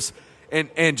slinging beers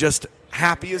and just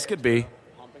happy as could be.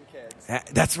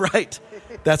 That's right.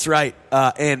 That's right.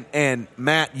 And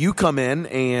Matt, you come in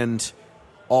and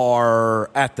are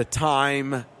at the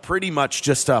time pretty much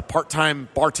just a part-time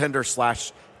bartender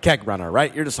 / keg runner,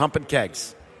 right? You're just humping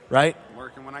kegs, right?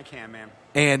 Working when I can, man.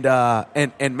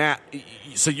 And Matt,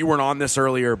 so you weren't on this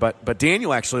earlier, but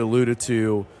Daniel actually alluded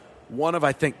to one of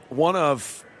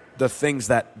the things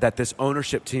that this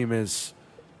ownership team is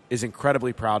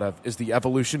incredibly proud of is the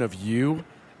evolution of you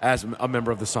as a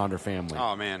member of the Sonder family.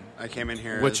 Oh man, I came in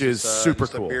here, which is super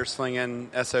cool. A beer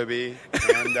slinging SOB,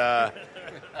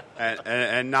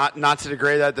 and not to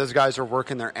degrade that, those guys are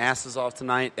working their asses off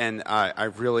tonight, and I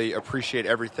really appreciate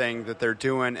everything that they're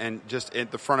doing, and just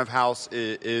the front of house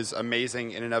is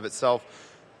amazing in and of itself.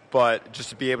 But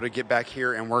just to be able to get back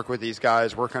here and work with these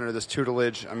guys, work under this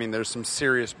tutelage, I mean, there's some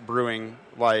serious brewing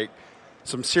knowledge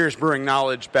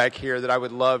back here that I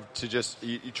would love to just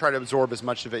you try to absorb as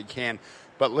much of it you can.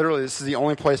 But literally, this is the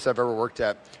only place I've ever worked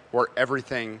at where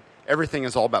everything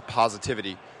is all about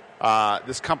positivity.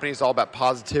 This company is all about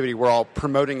positivity. We're all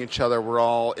promoting each other. We're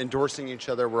all endorsing each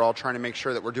other. We're all trying to make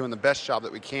sure that we're doing the best job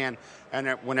that we can. And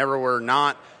whenever we're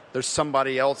not, there's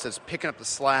somebody else that's picking up the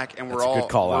slack. And that's a good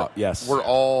call out. Yes, we're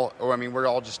all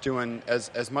just doing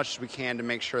as much as we can to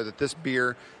make sure that this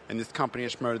beer and this company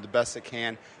is promoted the best it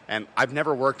can. And I've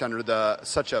never worked under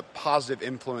such a positive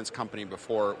influence company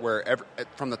before, where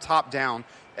from the top down,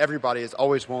 everybody is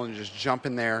always willing to just jump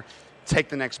in there, take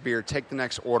the next beer, take the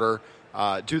next order,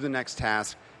 do the next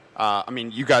task. I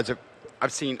mean, you guys have.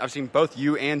 I've seen both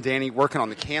you and Danny working on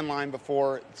the can line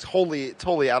before. It's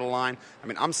totally out of line. I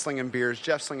mean, I'm slinging beers,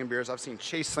 Jeff's slinging beers. I've seen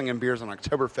Chase slinging beers on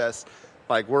Oktoberfest.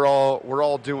 Like we're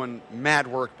all doing mad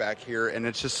work back here, and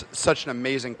it's just such an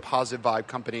amazing positive vibe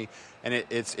company. And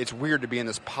it's weird to be in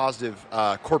this positive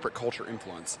corporate culture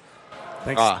influence.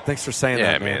 Thanks for saying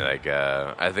that. Yeah, I mean,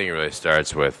 I think it really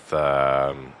starts with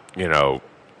I'll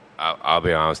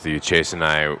be honest with you. Chase and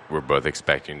I were both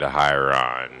expecting to hire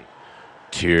on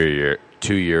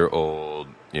 2-year-old,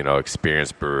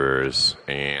 experienced brewers,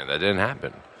 and that didn't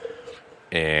happen.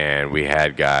 And we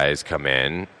had guys come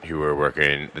in who were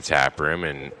working the tap room,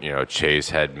 and Chase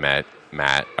had met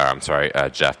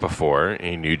Jeff before.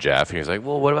 He knew Jeff. He was like,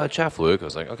 "Well, what about Jeff, Luke?" I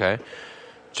was like, "Okay."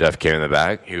 Jeff came in the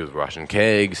back. He was washing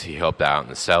kegs. He helped out in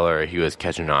the cellar. He was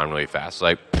catching on really fast.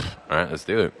 Like, all right, let's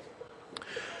do it.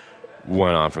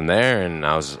 Went on from there, and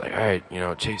I was just like, all right,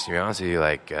 Chase, to be honest with you,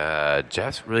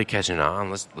 Jeff's really catching on.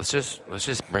 Let's just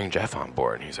bring Jeff on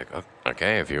board. And he's like, oh,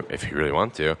 okay, if you really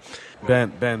want to.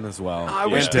 Ben as well. I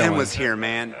wish Ben was here,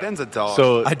 man. Ben's a dog.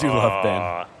 So I do love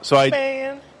Ben. So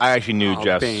I actually knew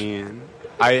Jeff. Ben.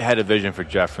 I had a vision for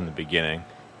Jeff from the beginning,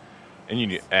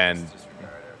 and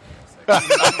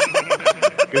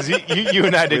because you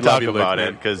and I did talk about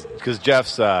it, because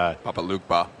Jeff's Papa Luke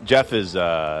Ba. Jeff is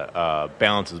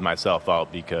balances myself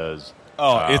out because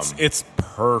it's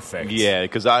perfect. Yeah,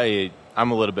 because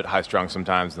I'm a little bit high strung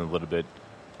sometimes and a little bit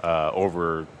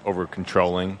over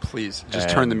controlling. Please just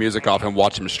turn the music off and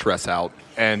watch him stress out.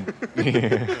 And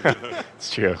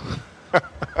it's true. I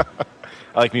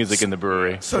like music in the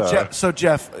brewery. So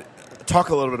Jeff, talk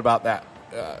a little bit about that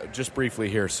just briefly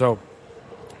here. So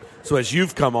as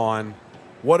you've come on,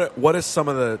 what is some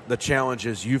of the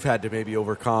challenges you've had to maybe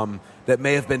overcome that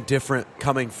may have been different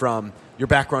coming from your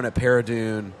background at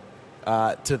Paradune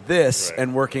to this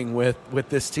and working with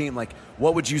this team? Like,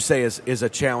 what would you say is a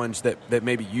challenge that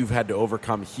maybe you've had to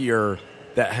overcome here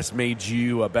that has made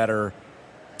you a better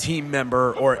team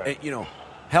member? Or,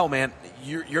 hell, man,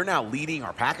 you're now leading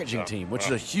our packaging team, which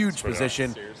is a huge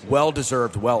position,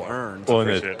 well-deserved, well-earned. Well,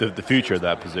 and the future of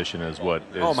that position is what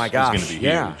is, oh my gosh, is going to be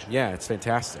huge. Yeah, it's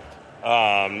fantastic.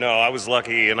 No, I was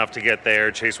lucky enough to get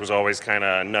there. Chase was always kind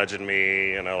of nudging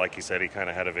me, like he said, he kind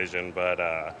of had a vision. But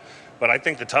I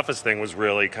think the toughest thing was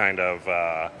really kind of,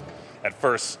 at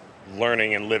first,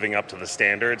 learning and living up to the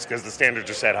standards, because the standards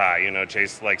are set high.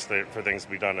 Chase likes for things to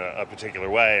be done a particular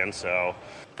way, and so.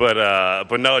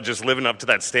 But no, just living up to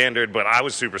that standard. But I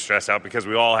was super stressed out because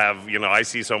we all have, I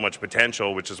see so much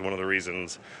potential, which is one of the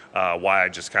reasons why I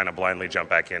just kind of blindly jump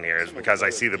back in here, is because I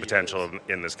see the potential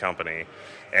in this company,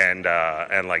 and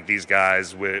like these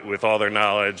guys with all their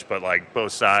knowledge, but like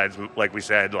both sides, like we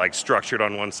said, like structured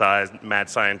on one side, mad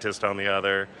scientist on the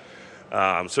other.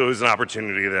 So it was an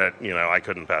opportunity that I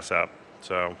couldn't pass up.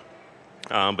 So.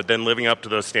 But then living up to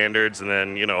those standards and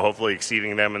then, hopefully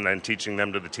exceeding them and then teaching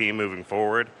them to the team moving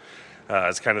forward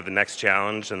is kind of the next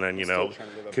challenge. And then,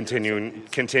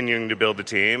 continuing to build the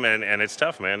team. And it's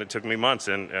tough, man. It took me months.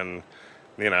 And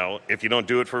if you don't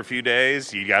do it for a few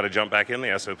days, you got to jump back in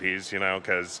the SOPs,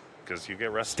 because because you get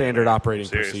arrested. Standard operating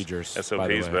Serious. procedures, SOPs, by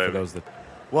the way, baby. for those that.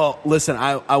 Well, listen,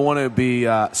 I want to be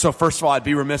so. First of all, I'd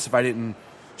be remiss if I didn't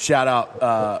shout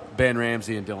out Ben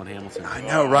Ramsey and Dylan Hamilton. I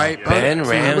know, right? Ben Both-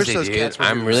 I wish Ramsey, those dude. cats were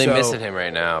I'm here. really So- missing him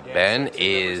right now. Ben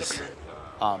is.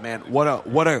 Oh man, what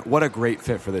a great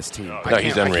fit for this team. No,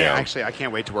 he's unreal. I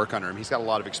can't wait to work under him. He's got a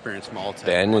lot of experience from Alltech.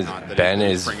 Ben and is- whatnot that Ben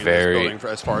he's is bringing to this very- building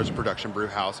as far as a production brew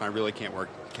house, and I really can't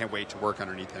wait to work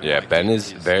underneath him. Yeah, Like, Ben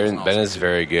he's is an awesome Ben is dude.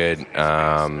 very good.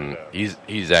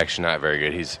 He's actually not very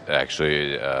good. He's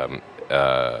actually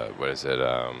what is it?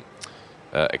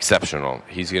 Exceptional.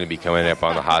 He's going to be coming up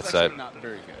on the hot side. Not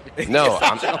very good. No,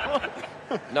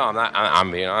 I'm not. I'm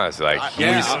being honest. Like he's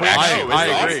actually.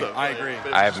 I agree.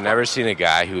 I've never seen a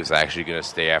guy who's actually going to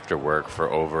stay after work for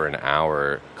over an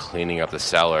hour cleaning up the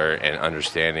cellar and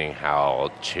understanding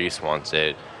how Chase wants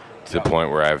it to the point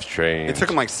where I've trained. It took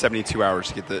him like 72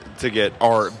 hours to get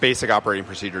our basic operating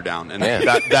procedure down, and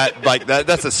Yeah.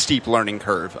 that's a steep learning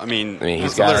curve. I mean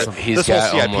he's this got whole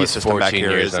CIP almost system back 14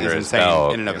 here years is under his insane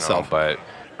belt in and of you know, itself. But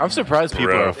I'm surprised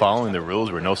people Bro. are following the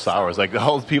rules with no sours. Like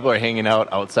all the people are hanging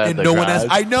out outside And the no one garage. has.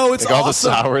 I know it's like, all the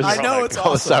awesome. sours. I know it's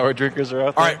all awesome. the sour drinkers are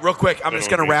out All there. right, real quick, I'm just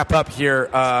going to wrap up here.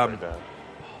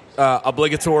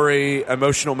 Obligatory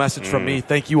emotional message from me.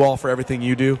 Thank you all for everything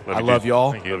you do. I love you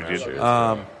all. Thank you,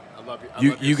 man.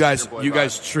 You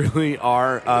guys truly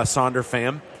are Sonder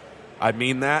fam. I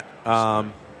mean that.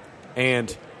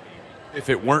 And if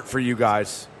it weren't for you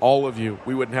guys, all of you,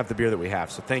 we wouldn't have the beer that we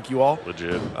have. So thank you all.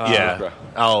 Legit. Yeah,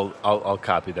 I'll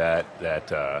copy that.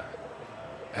 That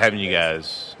having you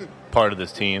guys part of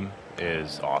this team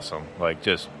is awesome. Like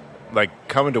just like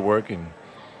coming to work and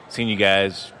seeing you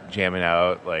guys jamming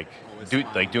out,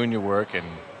 doing your work and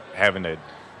having a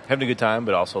good time,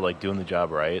 but also like doing the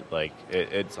job right. Like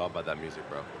it's all about that music,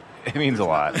 bro. It means a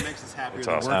lot. It makes us happier It's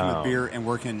than awesome. working with beer and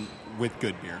working with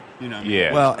good beer. You know what I mean?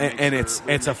 Yeah. Well, Make and sure it's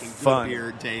we're a making fun. good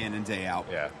beer day in and day out.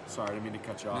 Yeah. Sorry, I didn't mean to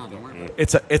cut you off. No, don't worry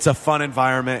about It's a fun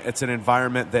environment. It's an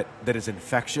environment that is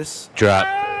infectious. drop.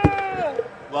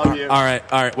 Love you. All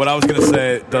right. What I was going to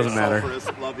say doesn't matter.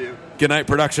 Love you. Good night,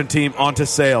 production team. On to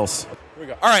sales. Here we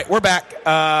go. All right, we're back.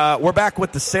 We're back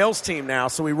with the sales team now.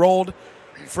 So we rolled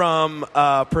from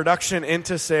production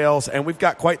into sales, and we've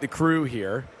got quite the crew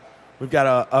here. We've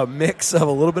got a mix of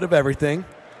a little bit of everything.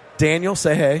 Daniel,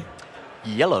 say hey.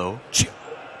 Yellow.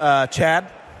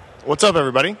 Chad, What's up,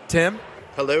 everybody? Tim,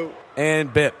 Hello.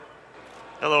 and Bip.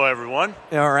 Hello, everyone.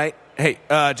 All right. Hey,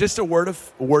 just a word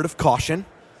of caution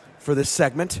for this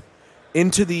segment.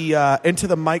 Into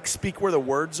the mic, speak where the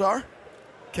words are.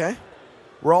 Okay?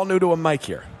 We're all new to a mic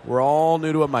here.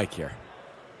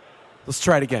 Let's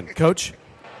try it again. Coach?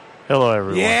 Hello,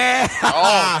 everyone. Yeah!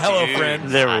 Hello, friend.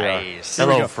 There we Nice. are. Here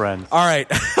we Hello, go. friends. All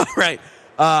right. All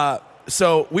right.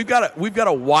 So we've got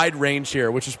a wide range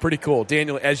here, which is pretty cool.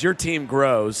 Daniel, as your team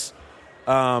grows,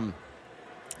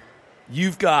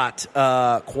 you've got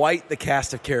quite the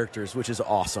cast of characters, which is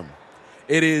awesome.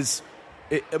 It is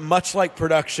much like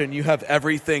production. You have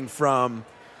everything from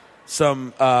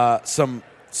some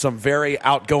very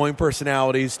outgoing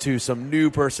personalities to some new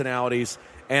personalities,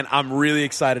 and I'm really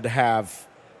excited to have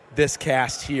this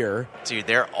cast here. Dude,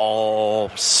 they're all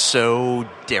so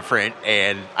different,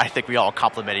 and I think we all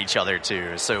complement each other,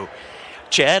 too. So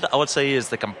Chad, I would say, is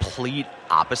the complete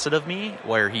opposite of me,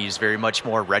 where he's very much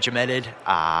more regimented,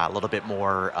 a little bit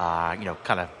more,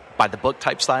 kind of by-the-book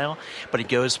type style, but he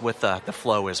goes with the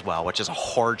flow as well, which is a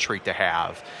hard trait to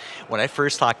have. When I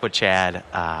first talked with Chad,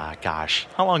 how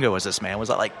long ago was this, man? Was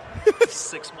that like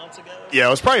 6 months ago? Yeah, it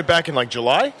was probably back in like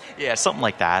July. Yeah, something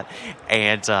like that.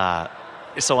 And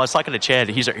so I was talking to Chad.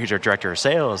 He's our director of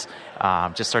sales.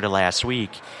 Just started last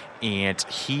week, and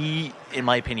he, in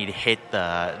my opinion, hit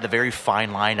the very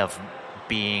fine line of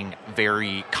being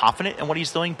very confident in what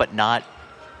he's doing, but not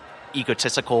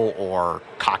egotistical or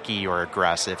cocky or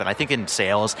aggressive. And I think in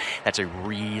sales, that's a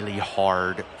really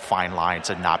hard fine line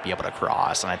to not be able to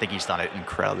cross. And I think he's done it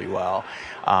incredibly well.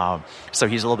 So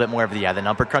he's a little bit more of the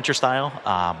number cruncher style.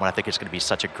 But I think it's going to be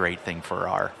such a great thing for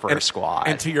our squad.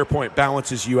 And to your point,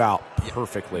 balances you out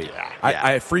perfectly. Yeah.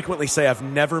 I frequently say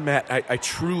I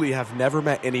truly have never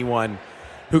met anyone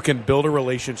who can build a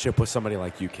relationship with somebody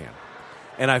like you can.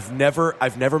 And I've never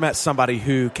met somebody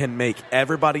who can make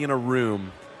everybody in a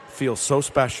room feel so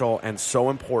special and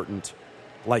so important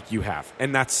like you have.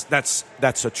 And that's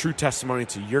a true testimony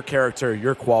to your character,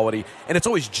 your quality, and it's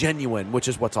always genuine, which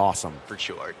is what's awesome. For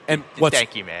sure. And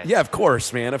thank you, man. Yeah, of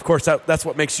course, man. Of course, that's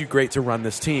what makes you great to run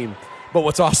this team. But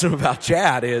what's awesome about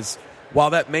Chad is,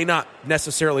 while that may not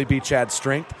necessarily be Chad's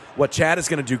strength, what Chad is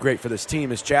going to do great for this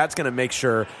team is Chad's going to make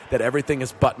sure that everything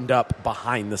is buttoned up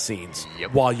behind the scenes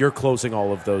while you're closing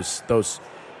all of those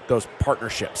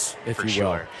partnerships, if For you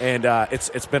will. sure. And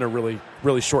it's been a really,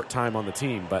 really short time on the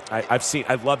team, but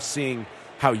I love seeing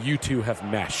how you two have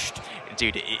meshed.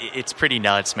 Dude, it's pretty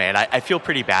nuts, man. I feel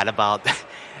pretty bad about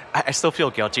I still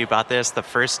feel guilty about this. The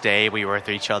first day we were with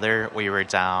each other, we were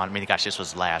down. I mean, gosh, this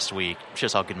was last week.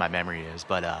 Just how good my memory is.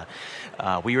 But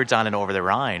we were down in Over the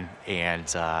Rhine,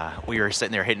 and we were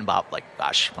sitting there hitting about, like,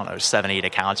 gosh, I don't know, 7, 8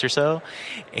 accounts or so.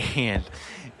 And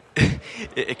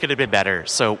it could have been better.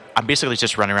 So I'm basically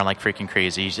just running around like freaking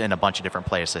crazy in a bunch of different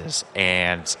places.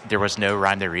 And there was no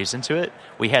rhyme or reason to it.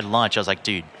 We had lunch. I was like,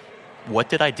 dude, what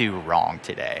did I do wrong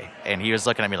today? And he was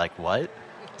looking at me like, what?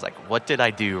 I was like, what did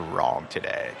I do wrong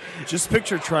today? Just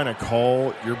picture trying to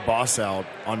call your boss out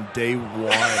on day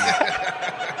one.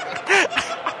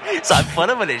 So I put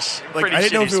him in a pretty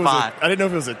shitty spot. I didn't know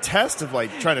if it was a test of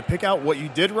like trying to pick out what you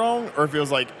did wrong, or if it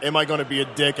was like, am I going to be a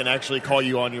dick and actually call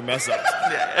you on your mess ups?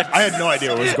 I had no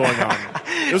idea what was going on.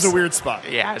 It was a weird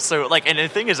spot. Yeah, so like, and the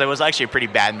thing is, it was actually a pretty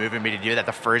bad move of me to do that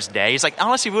the first day. He's like,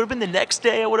 honestly, if it would have been the next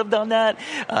day, I would have done that.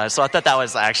 So I thought that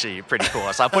was actually pretty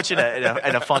cool. So I put you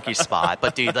in a funky spot.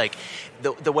 But dude, like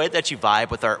the way that you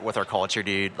vibe with our culture,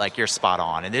 dude, like you're spot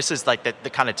on. And this is like the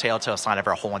kind of telltale sign of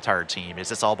our whole entire team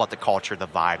is it's all about the culture, the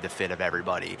vibe, the fit of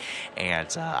everybody. And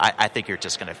I think you're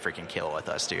just going to freaking kill with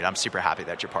us, dude. I'm super happy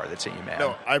that you're part of the team, man.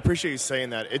 No, I appreciate you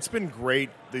saying that. It's been great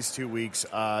these 2 weeks,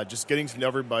 just getting to know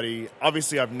everybody.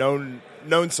 Obviously, I've known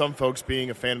some folks being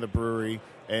a fan of the brewery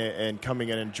and coming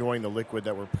in and enjoying the liquid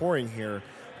that we're pouring here.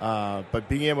 But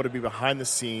being able to be behind the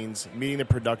scenes, meeting the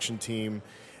production team,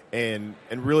 and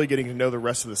really getting to know the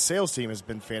rest of the sales team has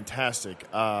been fantastic.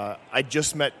 I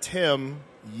just met Tim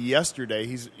yesterday.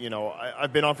 He's,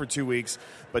 I've been on for 2 weeks,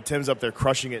 but Tim's up there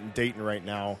crushing it in Dayton right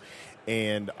now.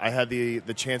 And I had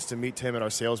the chance to meet Tim at our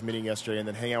sales meeting yesterday and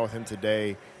then hang out with him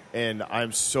today. And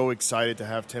I'm so excited to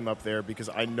have Tim up there because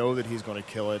I know that he's going to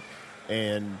kill it.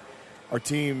 And our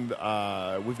team,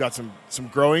 we've got some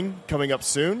growing coming up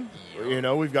soon.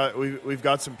 We've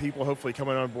got some people hopefully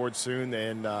coming on board soon.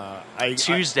 And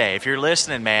Tuesday, if you're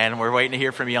listening, man, we're waiting to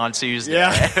hear from you on Tuesday.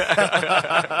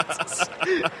 Yeah.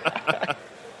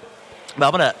 But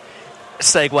I'm gonna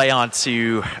segue on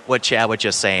to what Chad was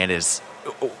just saying is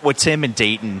with Tim and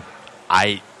Dayton,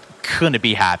 I couldn't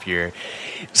be happier.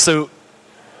 So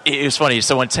it was funny.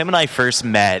 So when Tim and I first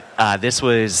met, this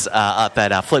was up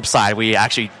at Flipside. We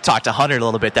actually talked to Hunter a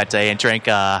little bit that day and drank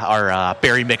our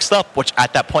berry mixed up, which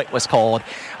at that point was called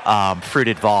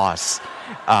Fruited Voss.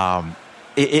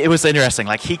 It was interesting.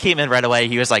 Like, he came in right away.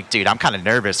 He was like, dude, I'm kind of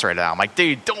nervous right now. I'm like,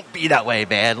 dude, don't be that way,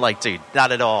 man. Like, dude,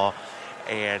 not at all.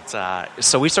 And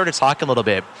so we started talking a little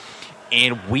bit.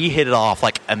 And we hit it off,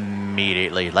 like,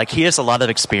 immediately. Like, he has a lot of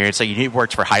experience. So he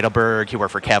worked for Heidelberg. He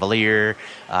worked for Cavalier,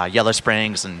 Yellow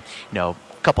Springs, and, a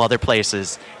couple other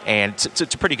places, and to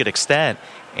a pretty good extent.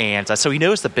 And so he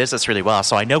knows the business really well.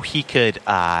 So I know he could,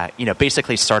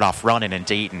 basically start off running in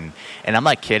Dayton. And I'm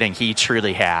not kidding. He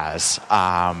truly has.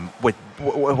 With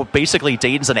basically,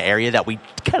 Dayton's an area that we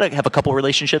kind of have a couple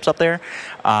relationships up there.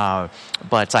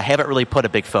 But I haven't really put a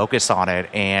big focus on it.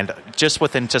 And just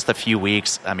within just a few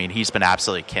weeks, I mean, he's been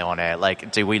absolutely killing it.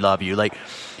 Like, dude, we love you. Like,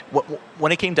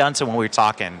 when it came down to when we were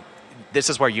talking, this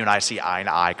is where you and I see eye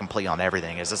to eye completely on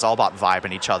everything. It's all about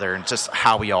vibing each other and just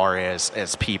how we are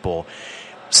as people.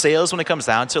 Sales, when it comes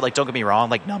down to it, like, don't get me wrong,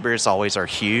 like, numbers always are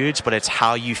huge, but it's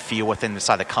how you feel within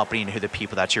inside the company and who the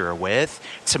people that you're with,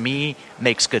 to me,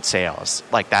 makes good sales.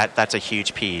 Like, that's a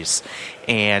huge piece.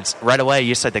 And right away,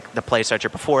 you said the place that you're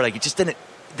before, like, it just didn't,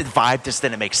 the vibe just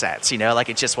didn't make sense, like,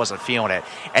 it just wasn't feeling it.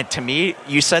 And to me,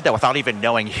 you said that without even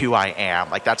knowing who I am.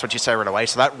 Like, that's what you said right away.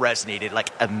 So that resonated, like,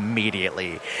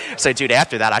 immediately. So, dude,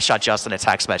 after that, I shot Justin a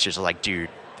text message like, dude,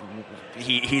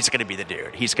 he's going to be the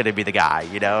dude. He's going to be the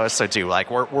guy, So, dude,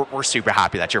 like, we're super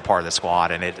happy that you're part of the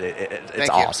squad, and it's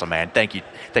awesome, man. Thank you,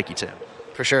 Tim.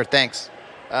 For sure, thanks.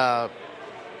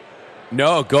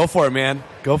 No, go for it, man.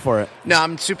 Go for it. No,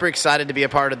 I'm super excited to be a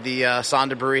part of the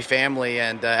Sonder Brewery family,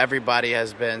 and everybody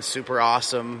has been super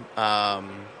awesome.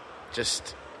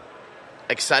 Just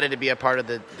excited to be a part of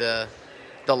the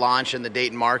launch in the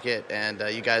Dayton market, and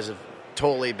you guys have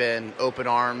totally been open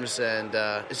arms, and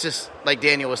it's just like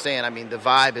Daniel was saying. I mean, the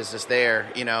vibe is just there.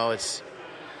 It's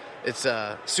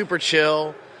super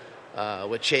chill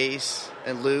with Chase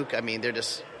and Luke. I mean, they're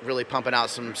just really pumping out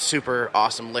some super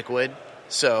awesome liquid.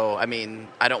 So, I mean,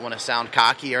 I don't want to sound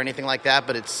cocky or anything like that,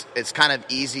 but it's kind of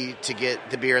easy to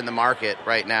get the beer in the market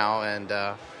right now. And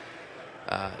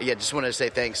just wanted to say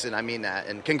thanks, and I mean that,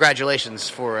 and congratulations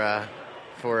for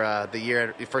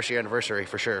the first year anniversary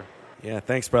for sure. Yeah,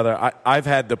 thanks, brother. I've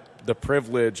had the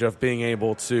privilege of being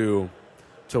able to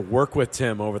work with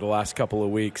Tim over the last couple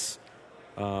of weeks.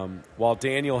 While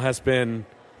Daniel has been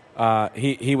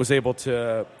he was able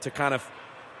to kind of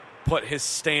put his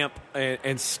stamp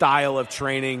and style of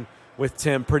training with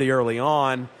Tim pretty early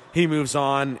on. He moves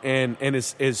on and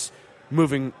is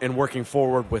moving and working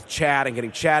forward with Chad and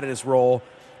getting Chad in his role.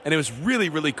 And it was really,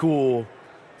 really cool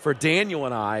for Daniel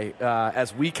and I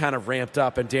as we kind of ramped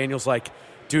up. And Daniel's like,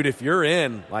 dude, if you're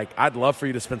in, like, I'd love for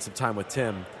you to spend some time with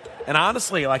Tim. And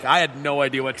honestly, like, I had no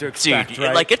idea what to expect. Dude,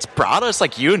 right? like, it's brought us,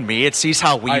 like, you and me. It sees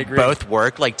how we both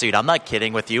work. Like, dude, I'm not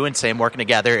kidding. With you and Sam working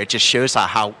together, it just shows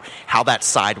how that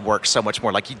side works so much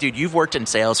more. Like, dude, you've worked in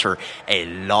sales for a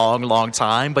long, long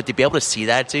time, but to be able to see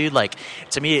that, dude, like,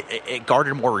 to me, it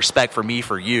garnered more respect for me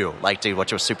for you. Like, dude,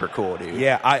 which was super cool, dude.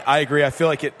 Yeah, I agree. I feel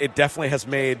like it definitely has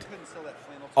made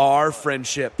our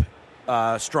friendship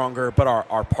stronger, but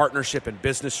our partnership in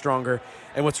business stronger.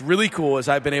 And what's really cool is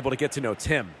I've been able to get to know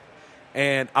Tim.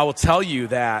 And I will tell you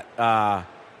that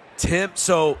Tim.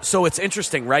 So it's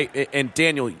interesting, right? And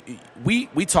Daniel,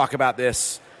 we talk about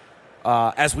this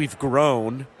as we've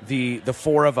grown. The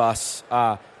four of us,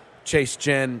 Chase,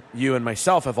 Jen, you, and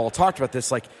myself, have all talked about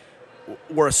this. Like,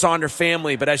 we're a Sonder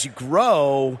family, but as you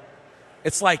grow,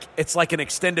 it's like an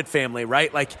extended family,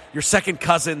 right? Like, your second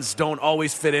cousins don't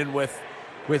always fit in with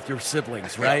your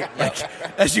siblings, right?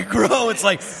 Like, as you grow, it's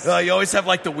like you always have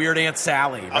like the weird Aunt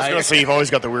Sally, right? I was going to say you've always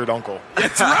got the weird uncle.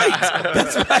 That's right.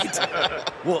 That's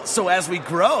right. Well, so as we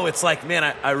grow, it's like, man,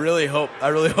 I really hope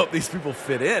these people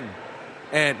fit in.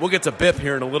 And we'll get to Bip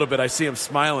here in a little bit. I see him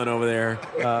smiling over there.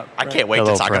 I can't wait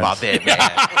to talk about Bip, man.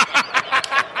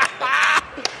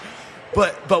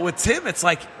 But with Tim, it's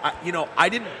like, I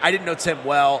didn't know Tim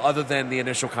well other than the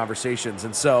initial conversations,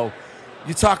 and so.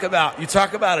 You talk about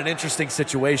an interesting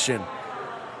situation.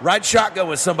 Ride shotgun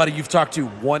with somebody you've talked to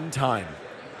one time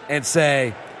and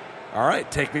say, all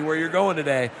right, take me where you're going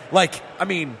today. Like, I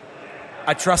mean,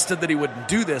 I trusted that he wouldn't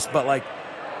do this, but like,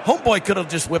 homeboy could have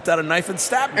just whipped out a knife and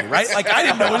stabbed me, right? Like, I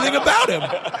didn't know anything about him,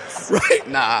 right?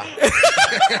 Nah.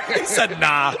 He said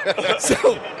nah.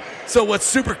 So what's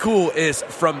super cool is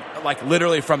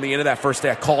literally from the end of that first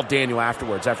day, I called Daniel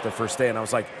afterwards after the first day, and I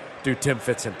was like, dude, Tim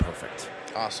fits in perfect.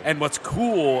 Awesome. And what's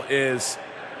cool is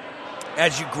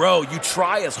as you grow, you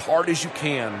try as hard as you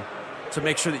can to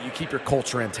make sure that you keep your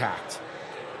culture intact.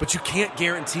 But you can't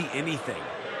guarantee anything.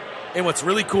 And what's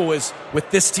really cool is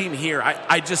with this team here,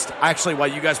 I just actually, while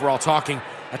you guys were all talking,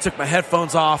 I took my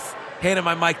headphones off, handed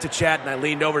my mic to Chad, and I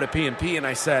leaned over to P&P and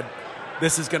I said,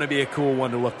 this is going to be a cool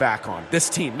one to look back on. This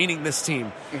team, meaning this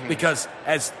team. Mm-hmm. Because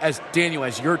as Daniel,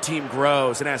 as your team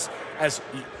grows and as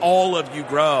all of you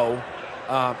grow,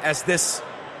 as this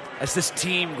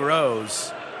team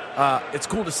grows, it's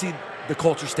cool to see the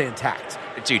culture stay intact.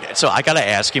 Dude, so I got to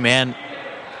ask you, man,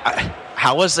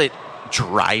 how was it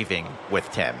driving with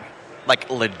Tim? Like,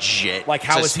 legit. Like,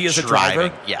 how was he as a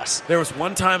driver? Yes. There was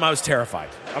one time I was terrified.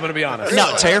 I'm going to be honest.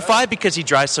 No, terrified because he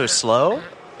drives so slow?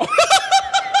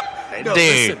 No,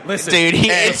 dude, listen. Dude,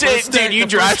 you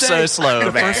drive so slow,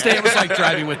 man. The first day it was like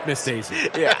driving with Miss Daisy.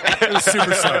 Yeah. It was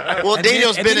super slow. Well, And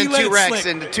Daniel's then been in he 2 let it wrecks slip.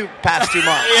 in the past 2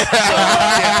 months.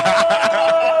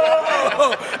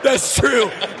 Oh, that's true.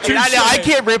 Dude, I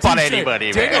can't rip on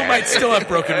anybody, man. Daniel might still have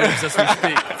broken ribs as we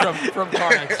speak from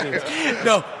car accidents.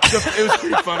 No, it was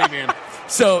pretty funny, man.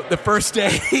 So the first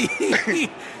day,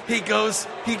 he goes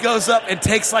up and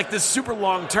takes like this super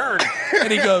long turn,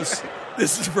 and he goes,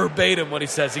 this is verbatim what he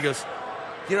says. He goes,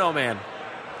 man,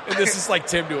 and this is like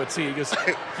Tim to a T. He goes,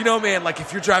 man, like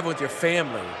if you're driving with your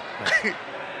family, like,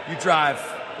 you drive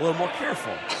a little more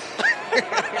careful.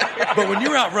 But when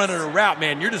you're out running a route,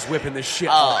 man, you're just whipping this shit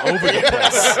all over the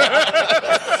place.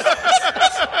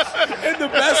 And the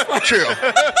best part,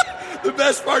 the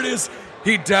best part is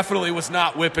he definitely was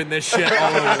not whipping this shit all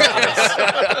over the place.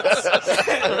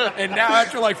 And now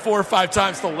after like 4 or 5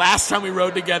 times, the last time we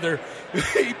rode together,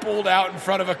 he pulled out in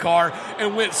front of a car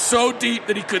and went so deep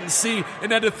that he couldn't see and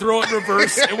had to throw it in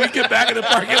reverse. And we get back in the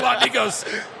parking lot and he goes,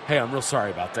 hey, I'm real sorry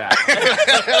about that.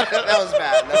 That was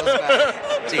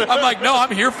bad. Dude, I'm like, no,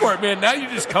 I'm here for it, man. Now you're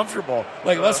just comfortable.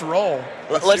 Like, let's roll.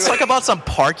 Let's talk about some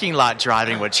parking lot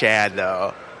driving with Chad,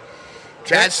 though.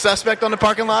 Chad's suspect on the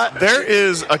parking lot? There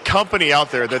is a company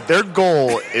out there that their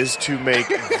goal is to make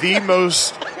the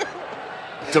most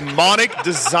demonic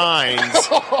designs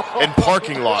in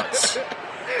parking lots.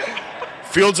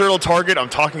 Fields Earl Target, I'm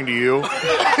talking to you.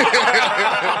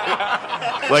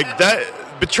 Like that,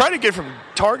 but trying to get from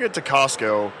Target to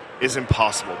Costco is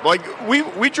impossible. Like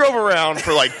we drove around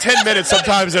for like 10 minutes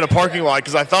sometimes in a parking lot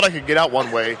because I thought I could get out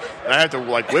one way and I had to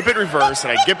like whip it reverse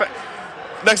and I get back.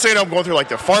 Next thing you know, I'm going through like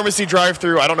the pharmacy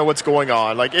drive-through. I don't know what's going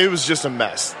on. Like it was just a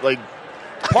mess. Like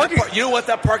You know what?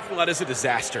 That parking lot is a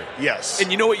disaster. Yes.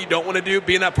 And you know what you don't want to do?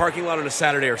 Be in that parking lot on a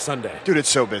Saturday or Sunday. Dude, it's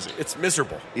so busy. It's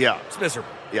miserable. Yeah. It's miserable.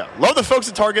 Yeah. Love the folks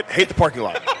at Target, hate the parking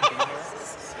lot.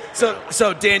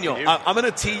 So Daniel, I'm going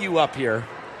to tee you up here,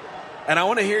 and I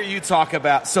want to hear you talk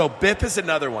about. So BIP is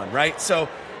another one, right? So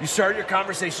you started your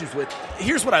conversations with.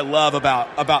 Here's what I love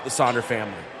about the Sonder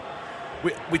family.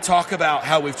 We talk about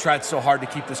how we've tried so hard to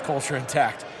keep this culture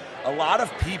intact. A lot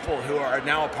of people who are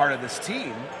now a part of this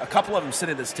team, a couple of them sit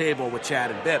at this table with Chad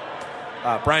and Bip,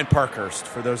 Brian Parkhurst,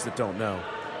 for those that don't know,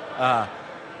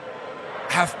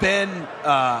 have been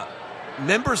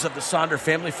members of the Sonder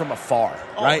family from afar,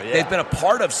 right? Yeah. They've been a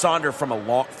part of Sonder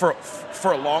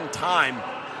for a long time,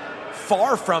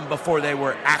 far from before they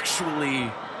were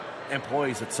actually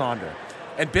employees at Sonder.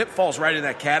 And Bip falls right in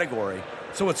that category.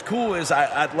 So what's cool is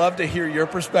I'd love to hear your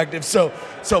perspective. So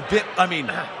Bip, I mean,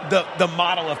 the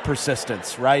model of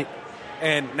persistence, right?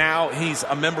 And now he's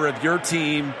a member of your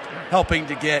team, helping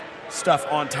to get stuff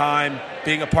on time,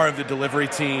 being a part of the delivery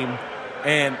team,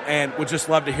 and would just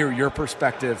love to hear your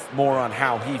perspective more on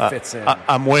how he fits in.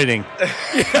 I'm waiting.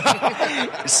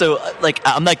 So,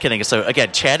 I'm not kidding. So,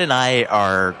 again, Chad and I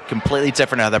are completely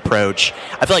different on the approach.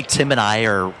 I feel like Tim and I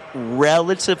are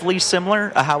relatively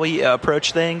similar how we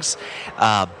approach things.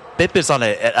 BIP is on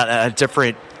a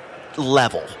different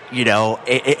level. You know,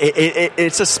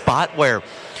 it's a spot where,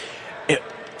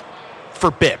 for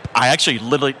BIP, I actually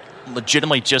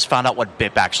legitimately just found out what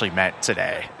BIP actually meant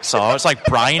today. So I was like,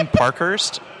 Brian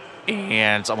Parkhurst,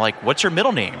 and I'm like, what's your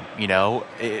middle name? You know,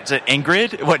 is it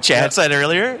Ingrid? What Chad said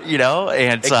earlier, you know?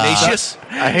 And Ignatius?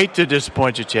 I hate to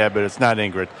disappoint you, Chad, but it's not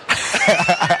Ingrid.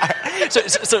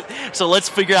 So let's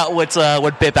figure out what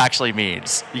BIP actually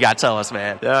means. You got to tell us,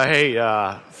 man. Hey,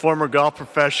 former golf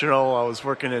professional. I was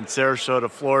working in Sarasota,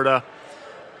 Florida,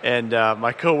 and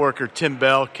my coworker Tim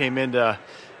Bell came in to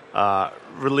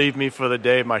relieve me for the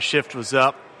day. My shift was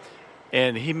up,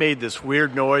 and he made this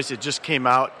weird noise. It just came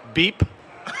out, beep,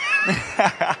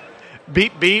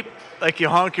 beep, beep, like you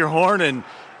honk your horn, and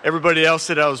everybody else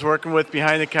that I was working with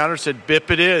behind the counter said, "Bip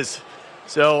it is."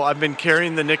 So I've been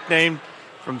carrying the nickname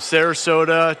from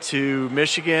Sarasota to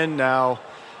Michigan, now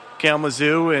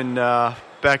Kalamazoo, and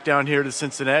back down here to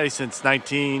Cincinnati since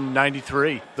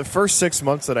 1993. The first 6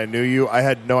 months that I knew you, I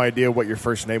had no idea what your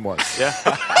first name was. Yeah.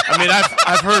 I mean,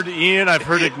 I've heard Ian, I've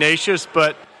heard Ignatius,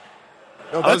 but...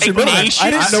 No, that's your middle name.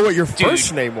 I didn't know what your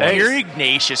first name was. Hey, you're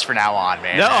Ignatius from now on,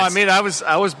 man. No, I mean, I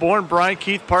was born Brian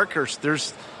Keith Parkhurst.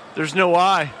 There's no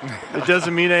I. It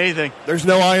doesn't mean anything. There's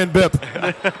no I in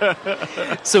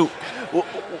BIP. So,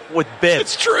 with BIP,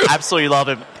 it's true. Absolutely love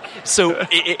him. So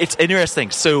it's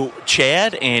interesting. So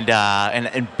Chad and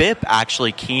BIP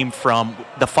actually came from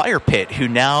the Fire Pit, who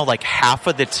now like half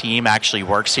of the team actually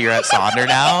works here at Sonder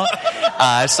now.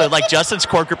 So like Justin's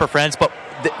core group of friends, but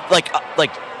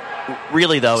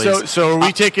really though. So are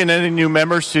we taking any new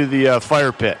members to the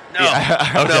Fire Pit? No,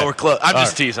 Okay. no, we're close. I'm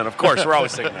just right. teasing. Of course, we're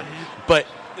always thinking that. But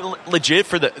legit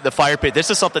for the Fire Pit,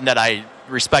 this is something that I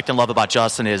respect and love about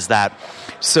Justin is that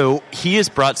so he has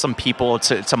brought some people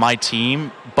to my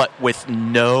team, but with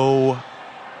no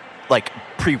like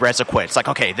prerequisites. Like,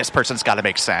 okay, this person's got to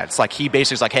make sense. Like he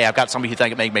basically is like, hey, I've got somebody who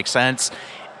think it makes sense.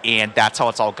 And that's how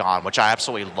it's all gone, which I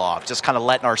absolutely love. Just kind of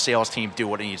letting our sales team do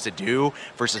what it needs to do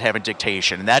versus having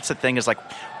dictation. And that's the thing is like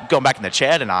going back in the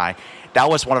Chad and I, that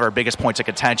was one of our biggest points of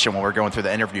contention when we were going through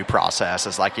the interview process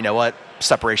is like, you know what?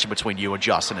 Separation between you and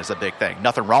Justin is a big thing.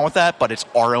 Nothing wrong with that, but it's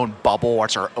our own bubble.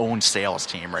 It's our own sales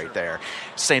team right there.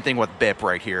 Same thing with BIP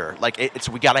right here. Like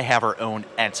we got to have our own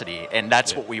entity, and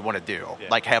that's what we want to do.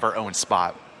 Like have our own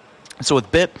spot. So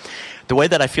with BIP, the way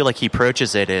that I feel like he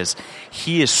approaches it is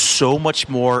he is so much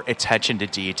more attention to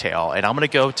detail. And I'm going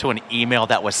to go to an email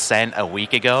that was sent a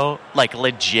week ago. Like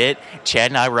legit,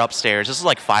 Chad and I were upstairs. This is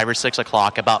like 5 or 6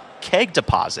 o'clock about keg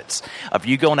deposits. Of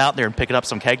you going out there and picking up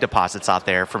some keg deposits out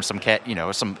there from some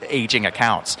some aging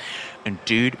accounts. And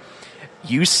dude,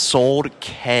 you sold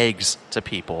kegs to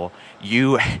people.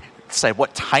 You said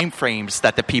what time frames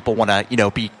that the people want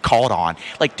to be called on.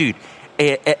 Like dude,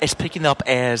 it's picking up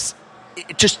as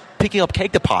just picking up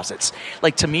keg deposits.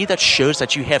 Like to me, that shows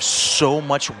that you have so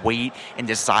much weight and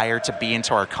desire to be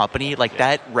into our company. Like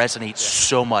that resonates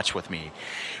so much with me.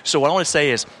 So what I want to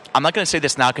say is, I'm not going to say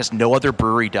this now because no other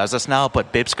brewery does this now,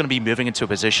 but BIP's going to be moving into a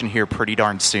position here pretty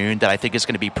darn soon that I think is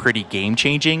going to be pretty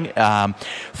game-changing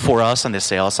for us on the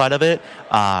sales side of it.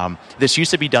 This used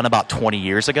to be done about 20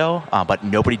 years ago, but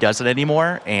nobody does it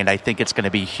anymore, and I think it's going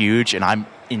to be huge, and I'm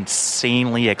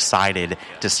insanely excited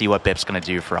to see what BIP's going to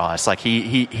do for us. Like,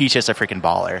 he's just a freaking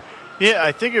baller. Yeah,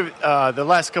 I think the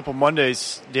last couple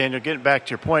Mondays, Daniel, getting back to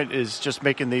your point, is just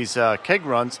making these keg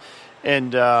runs.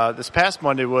 And this past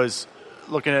Monday was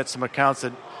looking at some accounts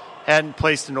that hadn't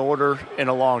placed an order in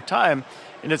a long time,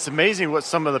 and it's amazing what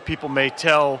some of the people may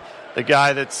tell the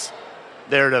guy that's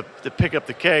there to pick up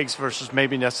the kegs versus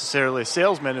maybe necessarily a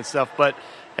salesman and stuff. But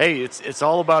hey, it's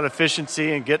all about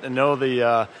efficiency and getting to know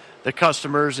the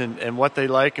customers and what they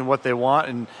like and what they want,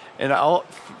 and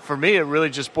for me, it really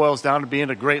just boils down to being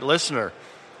a great listener.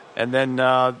 And then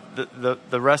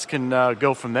the rest can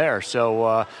go from there.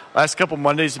 So last couple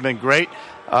Mondays have been great.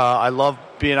 I love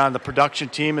being on the production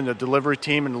team and the delivery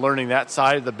team and learning that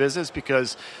side of the business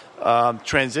because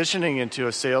transitioning into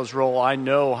a sales role, I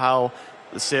know how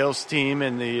the sales team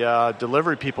and the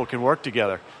delivery people can work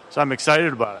together. So I'm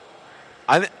excited about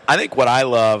it. I think what I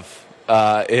love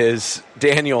is,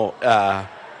 Daniel, I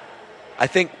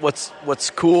think what's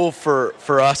cool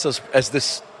for us as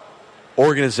this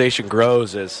organization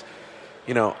grows is,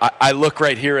 I look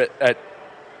right here at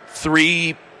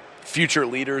 3 future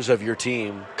leaders of your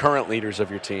team, current leaders of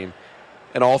your team,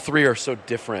 and all 3 are so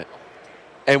different.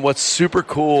 And what's super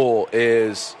cool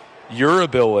is your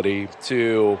ability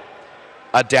to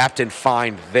adapt and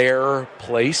find their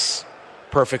place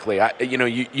perfectly.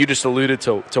 You just alluded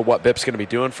to what BIP's going to be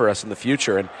doing for us in the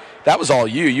future, and that was all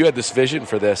you. You had this vision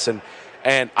for this, and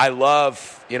I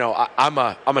love. I'm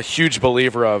a huge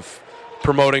believer of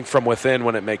promoting from within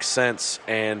when it makes sense,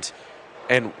 and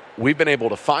we've been able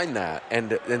to find that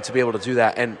and to be able to do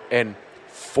that, and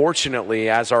fortunately,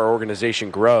 as our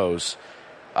organization grows,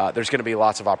 there's going to be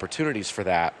lots of opportunities for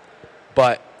that,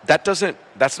 but that's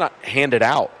not handed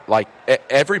out. Like,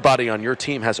 everybody on your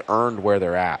team has earned where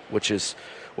they're at, which is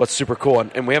what's super cool.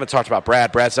 And we haven't talked about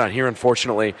Brad. Brad's not here,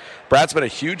 unfortunately. Brad's been a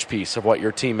huge piece of what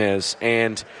your team is,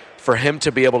 and for him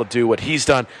to be able to do what he's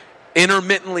done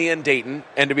intermittently in Dayton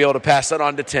and to be able to pass that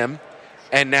on to Tim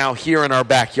and now here in our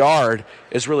backyard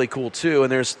is really cool too.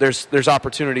 And there's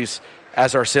opportunities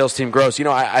as our sales team grows.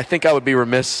 I think I would be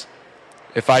remiss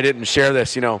if I didn't share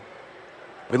this. We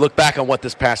look back on what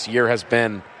this past year has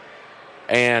been,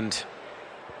 and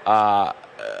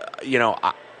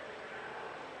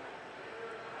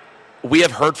we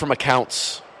have heard from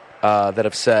accounts that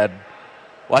have said,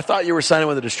 well, I thought you were signing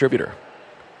with a distributor,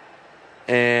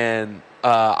 and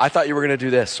I thought you were going to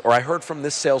do this, or I heard from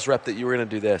this sales rep that you were going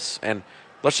to do this. And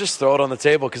let's just throw it on the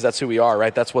table because that's who we are,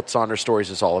 right? That's what Sonder Stories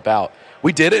is all about.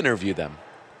 We did interview them.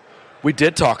 We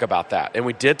did talk about that, and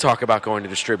we did talk about going to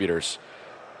distributors.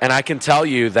 And I can tell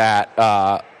you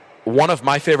that one of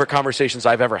my favorite conversations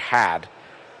I've ever had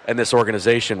in this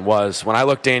organization was when I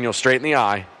looked Daniel straight in the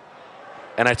eye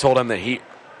and I told him that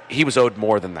he was owed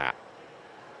more than that.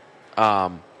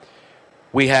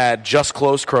 We had just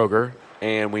closed Kroger,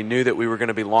 and we knew that we were going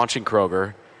to be launching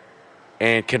Kroger.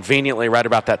 And conveniently, right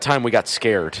about that time, we got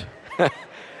scared.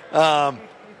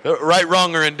 Right,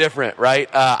 wrong, or indifferent, right?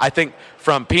 I think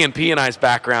from P&P and I's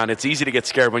background, it's easy to get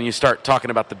scared when you start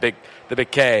talking about the big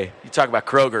K. You talk about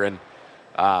Kroger,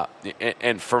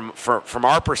 and from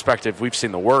our perspective, we've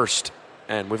seen the worst,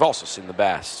 and we've also seen the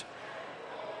best.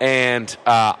 And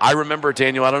I remember,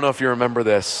 Daniel, I don't know if you remember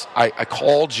this. I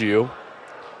called you,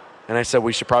 and I said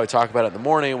we should probably talk about it in the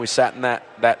morning. And we sat in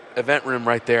that event room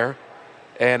right there.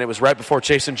 And it was right before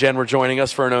Chase and Jen were joining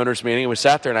us for an owners meeting. And we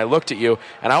sat there, and I looked at you,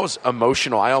 and I was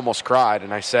emotional. I almost cried.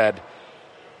 And I said,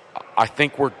 I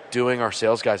think we're doing our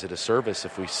sales guys a disservice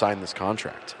if we sign this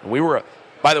contract. And we were,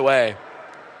 by the way,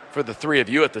 for the 3 of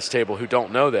you at this table who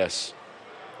don't know this,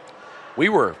 we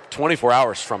were 24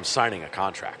 hours from signing a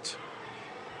contract.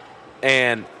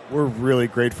 And we're really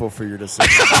grateful for your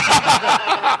decision.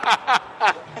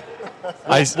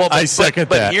 I second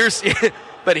that.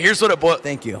 But here's what it boils.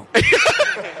 Thank you.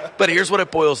 But here's what it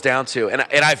boils down to, and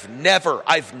I've never,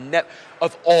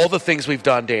 of all the things we've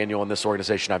done, Daniel, in this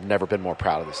organization, I've never been more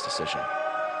proud of this decision.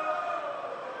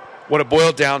 What it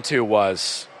boiled down to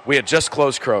was we had just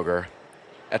closed Kroger.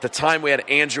 At the time, we had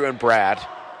Andrew and Brad,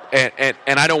 and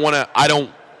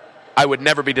I would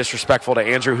never be disrespectful to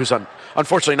Andrew, who's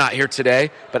unfortunately not here today,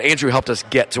 but Andrew helped us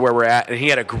get to where we're at, and he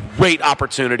had a great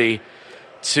opportunity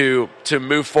to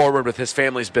move forward with his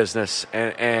family's business,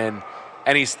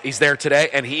 and he's there today,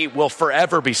 and he will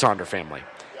forever be Sonder family.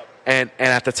 And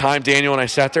at the time, Daniel and I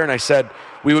sat there and I said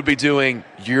we would be doing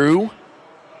you,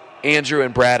 Andrew,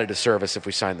 and Brad a disservice if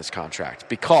we signed this contract,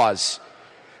 because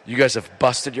you guys have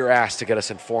busted your ass to get us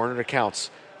in 400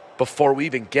 accounts before we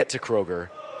even get to Kroger,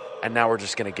 and now we're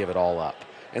just going to give it all up.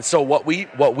 And so what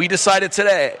we decided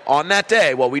today, on that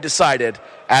day, what we decided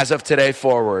as of today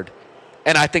forward,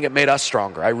 and I think it made us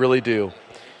stronger. I really do.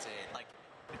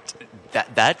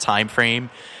 That time frame,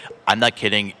 I'm not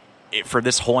kidding. For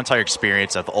this whole entire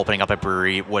experience of opening up a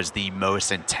brewery was the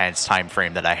most intense time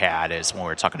frame that I had is when we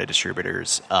were talking to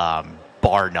distributors,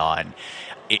 bar none.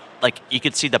 like you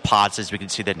could see the positives, we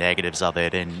could see the negatives of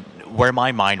it, and where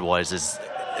my mind was is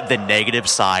the negative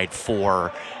side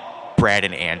for Brad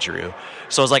and Andrew.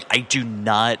 So I was like, I do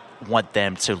not want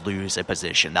them to lose a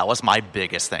position. That was my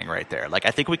biggest thing right there. Like,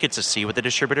 I think we could succeed with the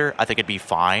distributor. I think it'd be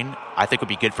fine. I think it would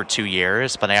be good for 2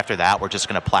 years. But after that, we're just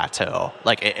going to plateau.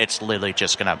 Like, it's literally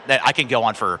just going to... I can go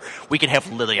on for... We can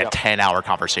have literally a 10-hour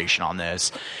conversation on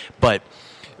this. But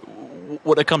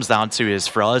what it comes down to is,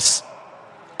 for us,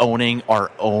 owning our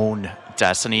own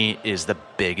destiny is the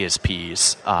biggest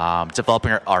piece.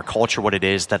 Developing our culture, what it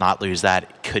is, to not lose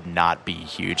that could not be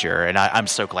huger. And I'm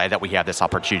so glad that we have this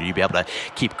opportunity to be able to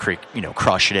keep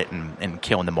crushing it and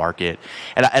killing the market.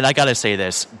 And I got to say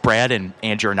this, Brad and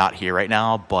Andrew are not here right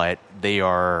now, but they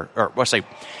are, or let's say,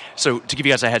 so to give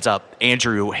you guys a heads up,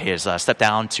 Andrew has stepped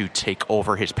down to take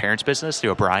over his parents' business, the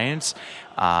O'Briens.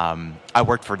 I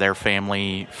worked for their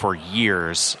family for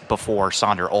years before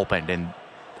Sonder opened, and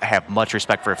I have much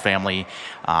respect for a family.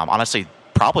 Honestly,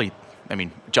 probably, I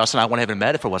mean, Justin and I wouldn't have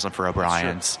met if it wasn't for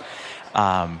O'Brien's.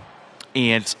 Sure.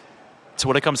 And so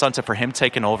what it comes down to, for him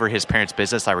taking over his parents'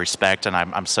 business, I respect, and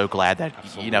I'm so glad that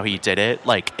he did it.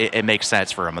 Like, it makes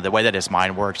sense for him. The way that his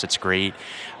mind works, it's great.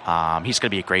 He's going to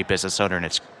be a great business owner, and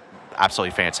it's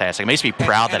absolutely fantastic. It makes me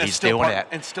proud that he's doing it.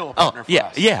 And still a partner for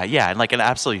us. Yeah, and like an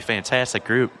absolutely fantastic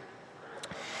group.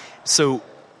 So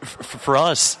for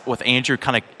us, with Andrew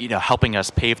kind of helping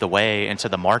us pave the way into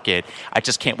the market, I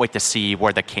just can't wait to see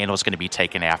where the candle is going to be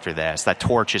taken after this. That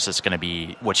torch is just going to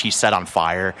be, which he set on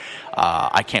fire.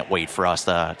 I can't wait for us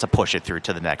to push it through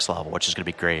to the next level, which is going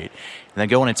to be great. And then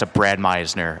going into Brad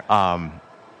Meisner, I'm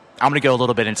going to go a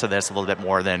little bit into this a little bit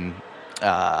more than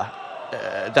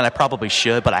I probably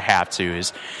should, but I have to.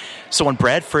 So when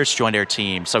Brad first joined our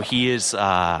team, so he is,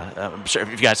 I'm sure if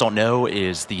you guys don't know,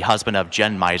 is the husband of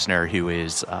Jen Meisner, who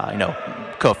is,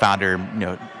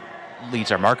 co-founder,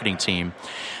 leads our marketing team.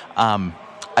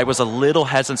 I was a little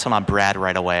hesitant on Brad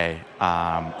right away.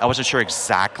 I wasn't sure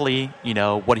exactly,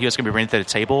 what he was going to be bringing to the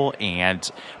table,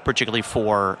 and particularly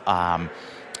for,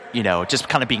 just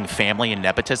kind of being family and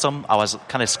nepotism, I was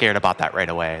kind of scared about that right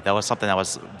away. That was something that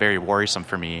was very worrisome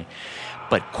for me.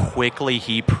 But quickly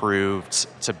he proved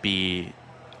to be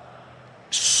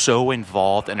so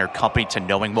involved in our company, to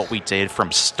knowing what we did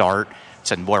from start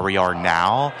to where we are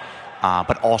now,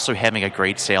 but also having a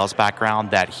great sales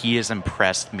background, that he has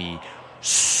impressed me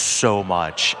so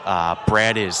much.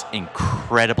 Brad is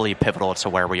incredibly pivotal to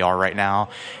where we are right now,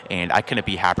 and I couldn't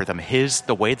be happier with him.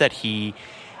 The way that he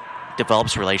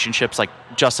develops relationships, like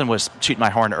Justin was tooting my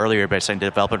horn earlier by saying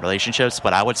developing relationships,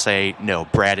 but I would say no,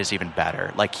 Brad is even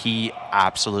better. Like, he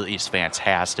absolutely is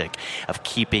fantastic of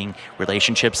keeping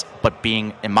relationships, but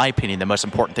being, in my opinion, the most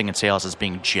important thing in sales is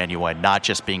being genuine, not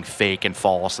just being fake and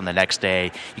false, and the next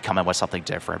day you come in with something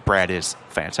different. Brad is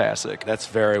fantastic. That's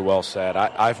very well said.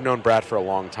 I've known Brad for a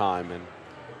long time, and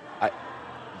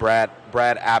Brad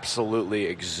absolutely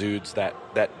exudes that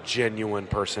genuine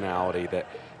personality that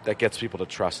gets people to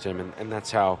trust him, and that's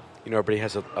how everybody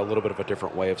has a little bit of a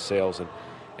different way of sales,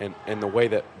 and the way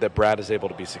that Brad is able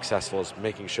to be successful is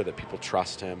making sure that people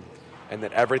trust him, and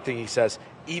that everything he says,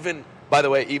 even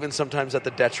sometimes at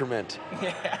the detriment,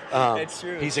 it's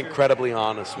true. He's incredibly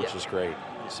honest, which is great.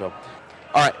 So,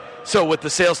 all right. So with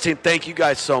the sales team, thank you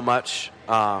guys so much.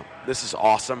 This is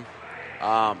awesome.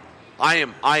 I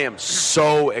am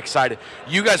so excited.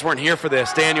 You guys weren't here for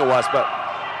this. Daniel was, but.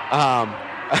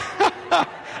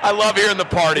 I love hearing the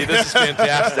party. This is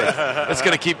fantastic. It's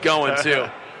going to keep going, too.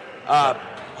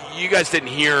 You guys didn't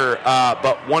hear,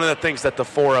 but one of the things that the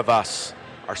four of us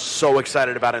are so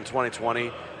excited about in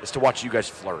 2020 is to watch you guys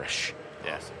flourish.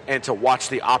 Yes. And to watch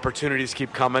the opportunities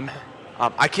keep coming.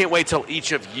 I can't wait till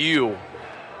each of you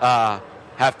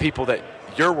have people that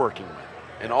you're working with,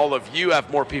 and all of you have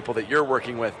more people that you're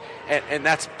working with. And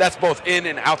that's both in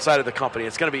and outside of the company.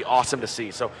 It's going to be awesome to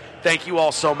see. So thank you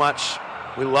all so much.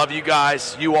 We love you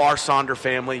guys. You are Sonder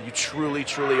family. You truly,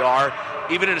 truly are.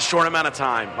 Even in a short amount of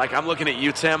time. Like, I'm looking at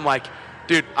you, Tim. Like,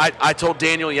 dude, I told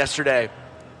Daniel yesterday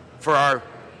for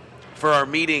our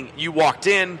meeting, you walked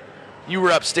in, you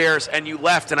were upstairs, and you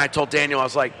left. And I told Daniel, I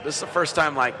was like, this is the first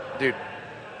time, like, dude,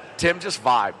 Tim just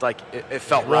vibed. Like, it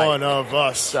felt right. One of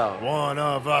us. One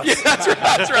of us. Yeah,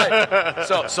 that's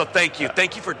right. So thank you.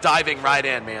 Thank you for diving right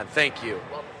in, man. Thank you.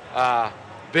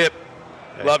 Bip,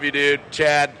 love you, dude.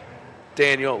 Chad,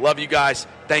 Daniel, love you guys.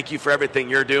 Thank you for everything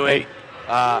you're doing.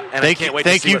 And I can't wait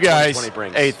to see what 2020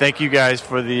 brings. Hey, thank you guys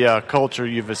for the culture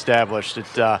you've established.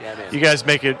 You guys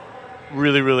make it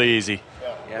really, really easy.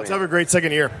 Yeah, let's have a great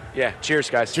second year. Yeah. Cheers,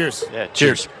 guys. Cheers. Yeah.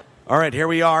 Cheers. All right, here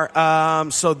we are.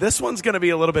 So this one's going to be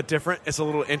a little bit different. It's a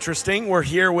little interesting. We're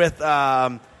here with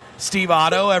Steve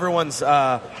Otto, everyone's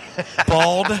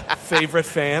bald favorite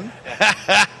fan.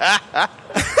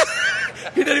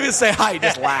 He didn't even say hi, he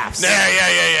just laughs.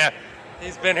 Yeah.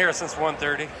 He's been here since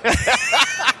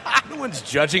 1:30. No one's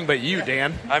judging but you,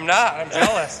 Dan. I'm not. I'm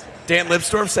jealous. Dan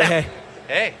Lipsdorf, say hey.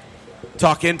 Hey.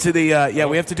 Talk into the,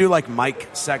 we have to do like mic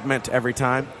segment every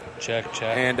time. Check.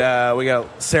 And we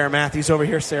got Sarah Matthews over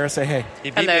here. Sarah, say hey. He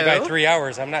beat me by 3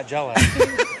 hours. I'm not jealous.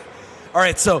 All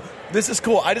right, so this is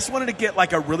cool. I just wanted to get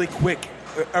like a really quick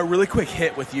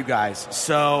hit with you guys.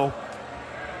 So,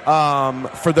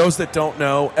 for those that don't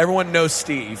know, everyone knows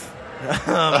Steve.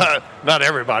 Not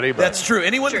everybody, but that's true.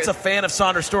 Anyone that's a fan of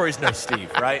Sonder Stories knows Steve,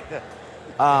 right?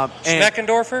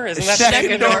 Schneckendorfer? Isn't that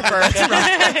Schneckendorfer?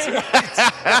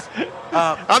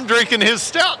 I'm drinking his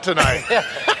stout tonight.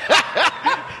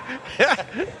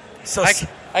 So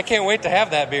I can't wait to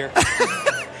have that beer.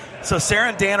 So Sarah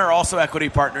and Dan are also equity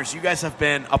partners. You guys have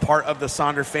been a part of the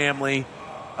Sonder family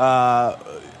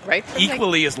right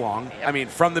equally as long. Yep. I mean,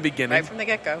 from the beginning. Right from the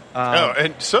get-go.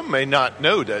 And some may not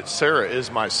know that Sarah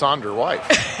is my Sonder wife.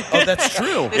 Oh, that's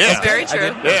true. This is very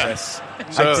true. Yes.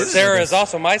 So Sarah is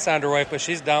also my Sonder wife, but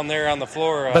she's down there on the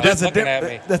floor looking at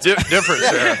me. That's different,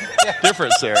 Sarah.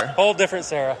 Different, Sarah. Whole different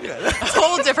Sarah. A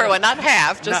whole different one, not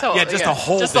half, just whole. Yeah, just a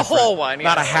whole. Just a whole one.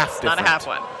 Not a half different. Not a half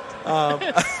one.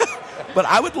 But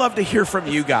I would love to hear from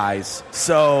you guys.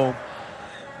 So,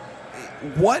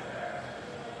 what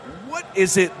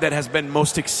is it that has been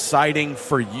most exciting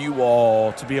for you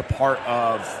all to be a part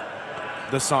of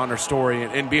the Sonder story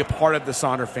and be a part of the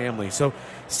Sonder family? So,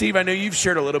 Steve, I know you've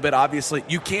shared a little bit. Obviously,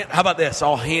 you can't. How about this?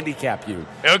 I'll handicap you.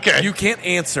 Okay. You can't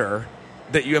answer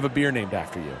that you have a beer named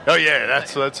after you. Oh yeah,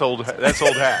 that's old. That's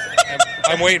old hat.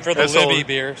 I'm waiting for the Libby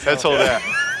beer. So. That's old hat.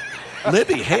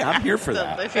 Libby, hey, I'm here for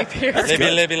that. Libby beer.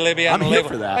 Libby. I'm here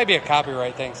for that. Might be a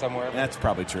copyright thing somewhere. That's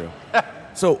probably true.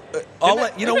 So, I'll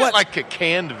let you know what. Like a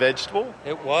canned vegetable.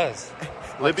 It was.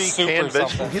 Libby canned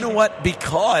vegetable. You know what?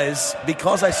 Because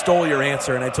I stole your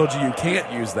answer and I told you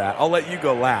can't use that, I'll let you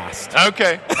go last.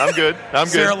 Okay, I'm good.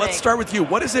 Sarah, let's start with you.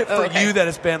 What is it for you that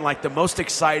has been like the most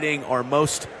exciting or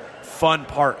most fun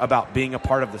part about being a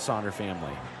part of the Sonder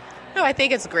family? No, I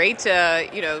think it's great to,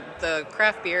 the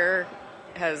craft beer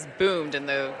has boomed in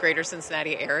the greater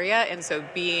Cincinnati area, and so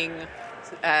being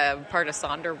part of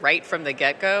Sonder right from the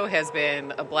get-go has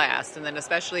been a blast. And then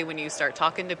especially when you start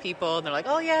talking to people and they're like,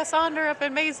 oh yeah, Sonder up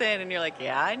in Mason, and you're like,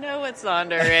 yeah, I know what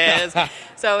Sonder is.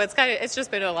 So it's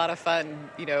just been a lot of fun,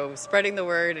 spreading the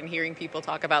word and hearing people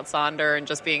talk about Sonder and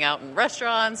just being out in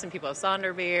restaurants and people have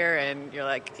Sonder beer, and you're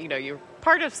like, you're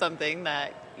part of something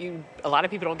that a lot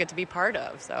of people don't get to be part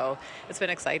of. So it's been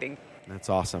exciting. That's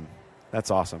awesome.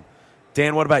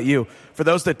 Dan, what about you? For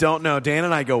those that don't know, Dan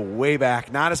and I go way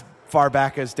back, not as far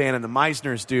back as Dan and the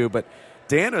Meisners do, but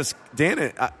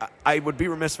I would be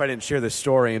remiss if I didn't share this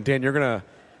story. And Dan, you're gonna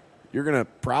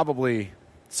probably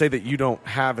say that you don't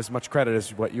have as much credit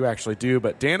as what you actually do,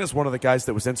 but Dan is one of the guys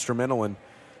that was instrumental in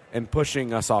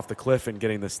pushing us off the cliff and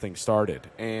getting this thing started.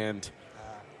 And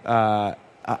I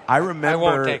remember. I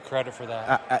won't take credit for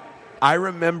that. I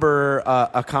remember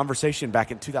a conversation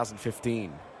back in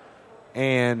 2015.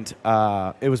 And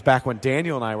it was back when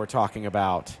Daniel and I were talking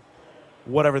about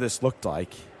whatever this looked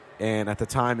like. And at the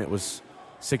time, it was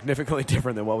significantly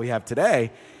different than what we have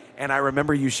today. And I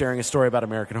remember you sharing a story about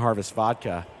American Harvest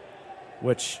vodka,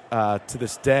 which to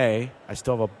this day, I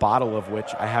still have a bottle of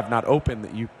which I have not opened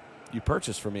that you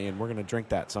purchased for me. And we're going to drink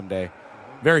that someday,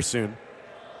 very soon.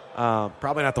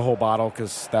 Probably not the whole bottle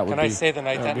because that would be... Can I say the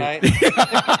night that night?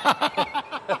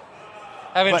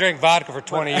 I haven't drank vodka for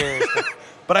 20 years.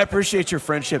 But I appreciate your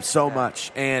friendship so much,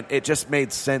 and it just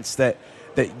made sense that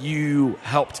you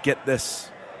helped get this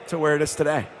to where it is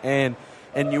today, and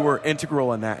you were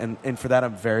integral in that, and for that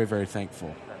I'm very, very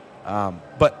thankful.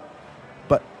 But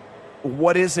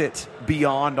what is it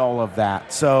beyond all of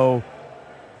that? So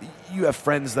you have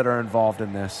friends that are involved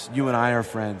in this. You and I are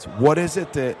friends. What is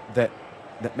it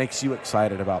that makes you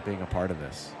excited about being a part of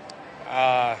this?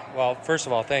 Well, first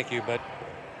of all, thank you, but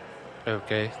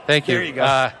okay, thank you. There you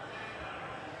go.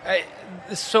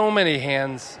 So many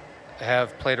hands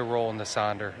have played a role in the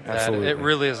Sonder that it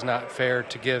really is not fair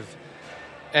to give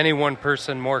any one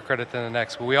person more credit than the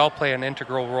next. But we all play an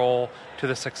integral role to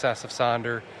the success of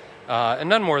Sonder, and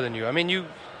none more than you. I mean, you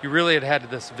really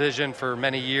had this vision for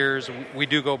many years. We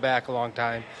do go back a long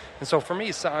time. And so for me,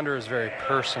 Sonder is very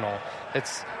personal.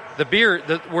 It's the beer.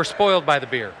 We're spoiled by the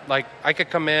beer. Like, I could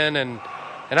come in, and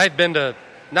I've been to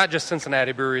not just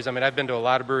Cincinnati breweries. I mean, I've been to a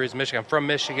lot of breweries in Michigan. I'm from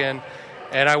Michigan.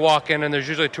 And I walk in, and there's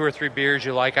usually 2 or 3 beers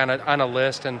you like on a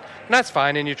list, and that's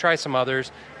fine, and you try some others.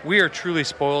 We are truly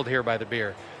spoiled here by the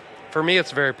beer. For me,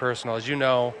 it's very personal. As you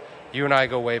know, you and I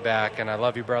go way back, and I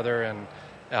love you, brother, and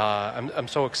I'm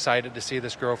so excited to see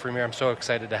this grow from here. I'm so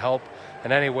excited to help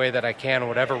in any way that I can,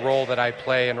 whatever role that I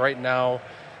play. And right now,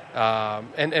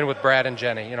 and with Brad and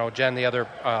Jenny, Jen, the other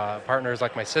partner, is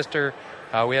like my sister.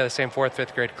 We had the same 4th,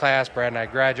 5th grade class. Brad and I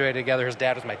graduated together. His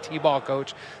dad was my t-ball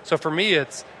coach. So for me,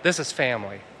 this is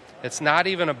family. It's not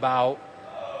even about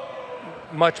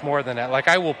much more than that. Like,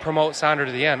 I will promote Sonder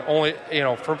to the end, only,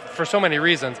 for so many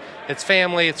reasons. It's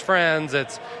family, it's friends,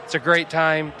 it's a great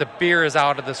time. The beer is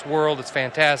out of this world. It's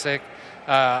fantastic.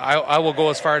 I will go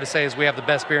as far to say as we have the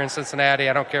best beer in Cincinnati.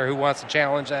 I don't care who wants to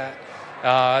challenge that,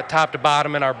 top to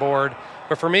bottom in our board.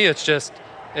 But for me,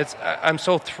 I'm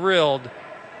so thrilled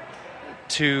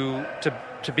to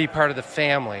be part of the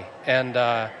family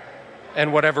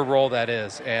and whatever role that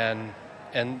is. And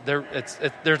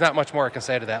there's not much more I can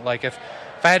say to that. Like, if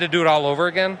I had to do it all over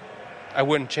again, I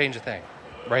wouldn't change a thing,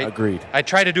 right? Agreed. I'd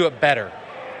try to do it better,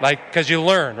 because you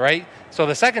learn, right? So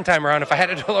the second time around, if I had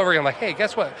to do it all over again, I'm like, hey,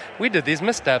 guess what? We did these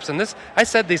missteps, and I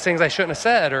said these things I shouldn't have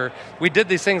said, or we did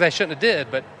these things I shouldn't have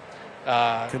did. But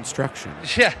construction.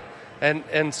 Yeah,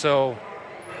 and so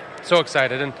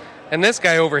excited. And this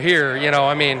guy over here,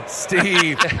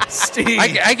 Steve.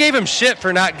 I gave him shit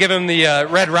for not giving the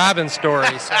Red Robin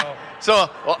story. So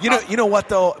you know what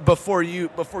though? Before you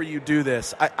do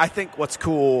this, I think what's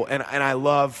cool, and I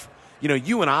love,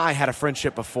 you and I had a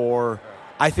friendship before.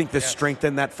 I think this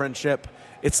strengthened that friendship.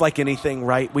 It's like anything,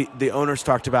 right? The owners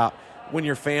talked about when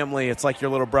you're family, it's like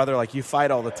your little brother. Like, you fight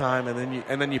all the time,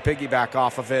 and then you piggyback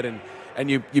off of it,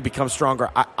 and you become stronger.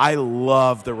 I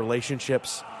love the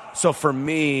relationships. So for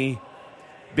me,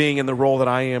 being in the role that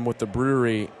I am with the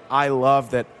brewery, I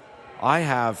love that I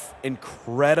have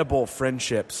incredible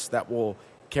friendships that will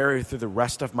carry through the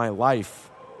rest of my life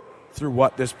through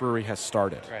what this brewery has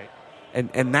started. Right.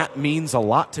 And that means a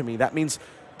lot to me. That means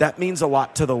a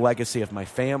lot to the legacy of my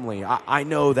family. I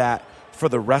know that for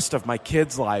the rest of my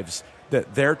kids' lives,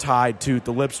 that they're tied to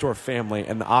the Libstorf family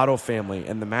and the Otto family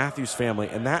and the Matthews family,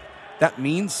 and that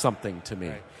means something to me.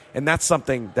 Right. And that's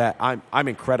something that I'm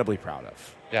incredibly proud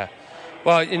of. Yeah.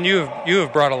 Well, and you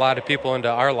have brought a lot of people into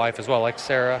our life as well, like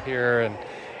Sarah here, and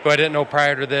who I didn't know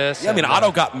prior to this. Yeah,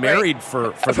 Otto got married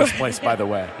for this place, by the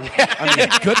way.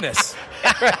 Yeah. Goodness.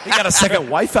 He got a second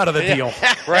wife out of the deal.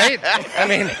 Right?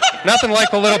 Nothing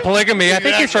like a little polygamy. I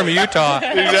think he's from Utah.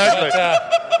 Exactly.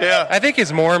 But, yeah. I think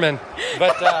he's Mormon.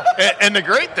 But and the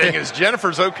great thing is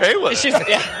Jennifer's okay with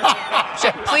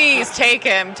it. Please take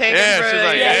him. Take him. She's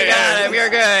like, you got him. You're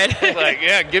good. She's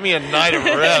like, give me a night of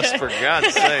rest, for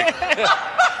God's sake.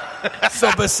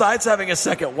 So besides having a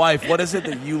second wife, what is it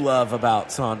that you love about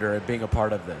Sonder and being a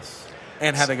part of this?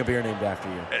 And having a beer named after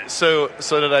you. So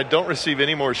that I don't receive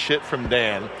any more shit from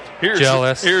Dan.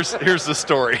 Jealous. Here's the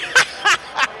story.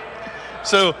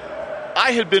 So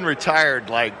I had been retired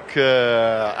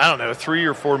 3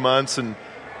 or 4 months, and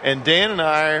Dan and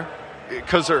I,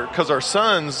 because our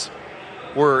sons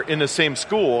were in the same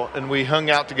school, and we hung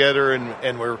out together,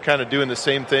 and we were kind of doing the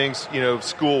same things,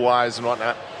 school wise and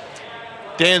whatnot.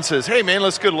 Dan says, "Hey man,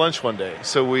 let's go to lunch one day."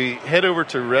 So we head over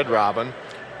to Red Robin.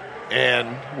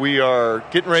 And we are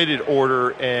getting ready to order,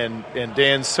 and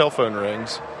Dan's cell phone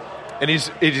rings, and he's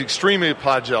extremely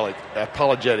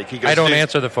apologetic. He goes, I don't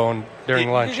answer the phone during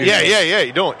lunch. Yeah,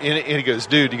 you don't. And he goes,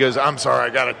 dude, I'm sorry,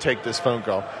 I got to take this phone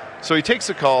call. So he takes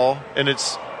the call, and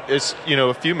it's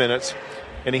a few minutes,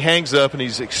 and he hangs up, and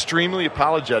he's extremely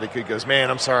apologetic. He goes,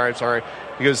 man, I'm sorry.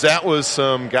 He goes, that was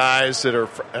some guys that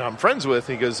I'm friends with.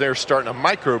 He goes, they're starting a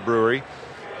microbrewery,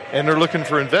 and they're looking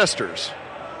for investors.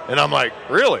 And I'm like,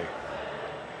 really?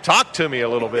 Talk to me a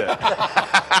little bit.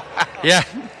 Yeah.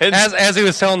 And as he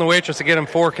was telling the waitress to get him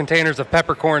 4 containers of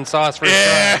peppercorn sauce for his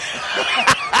fries.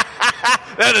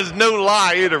 That is no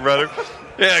lie either, brother.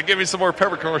 Yeah, give me some more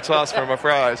peppercorn sauce for my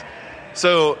fries.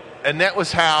 That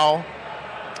was how.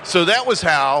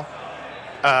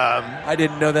 I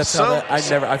didn't know that's how that.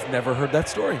 I've never heard that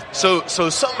story. So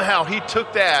somehow he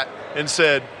took that and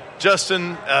said,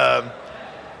 Justin,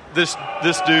 this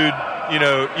dude,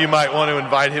 you might want to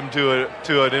invite him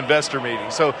to an investor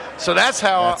meeting. So that's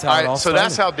how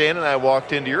Dan and I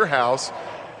walked into your house.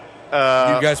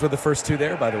 You guys were the first two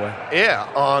there, by the way. Yeah,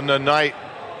 on the night.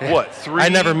 What? 3? I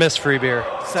never missed free beer.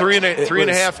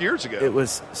 3.5 years ago. It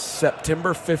was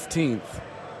September 15th,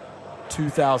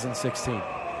 2016.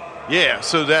 Yeah,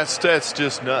 so that's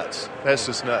just nuts. That's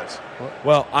just nuts.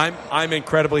 Well, I'm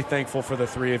incredibly thankful for the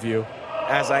three of you,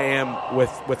 as I am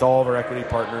with all of our equity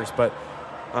partners. But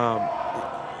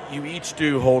you each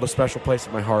do hold a special place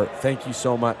in my heart. Thank you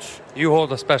so much. You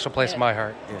hold a special place in my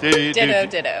heart.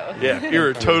 Ditto. Yeah,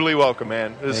 you're totally welcome,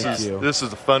 man. This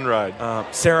is a fun ride.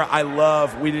 Sarah,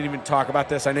 we didn't even talk about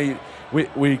this. I know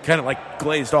we kind of like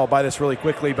glazed all by this really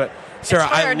quickly, but Sarah,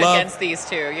 it's hard I love against these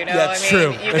two. You know, That's I mean,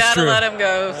 true. you That's got to true. let them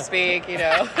go speak. You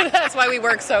know, that's why we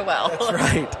work so well. That's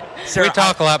right. Sarah, we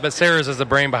talk a lot, but Sarah's is the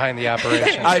brain behind the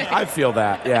operation. I feel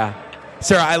that. Yeah.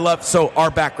 Sarah, I love. So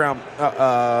our background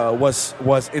was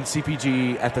in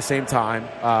CPG at the same time,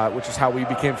 which is how we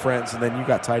became friends, and then you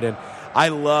got tied in. I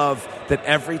love that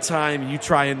every time you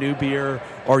try a new beer,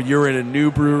 or you're in a new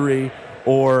brewery,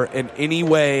 or in any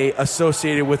way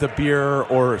associated with a beer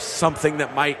or something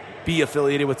that might be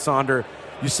affiliated with Sonder,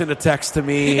 you send a text to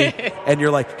me, and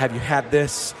you're like, "Have you had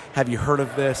this? Have you heard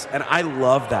of this?" And I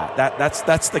love that.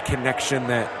 That's the connection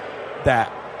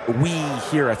that we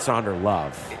here at Sonder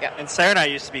love. Yeah. And Sarah and I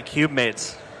used to be cube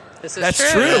mates. This is That's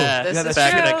true. true. Yeah, This is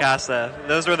back true. in Acasta.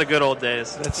 Those were the good old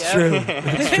days. That's true.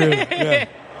 That's true. Yeah.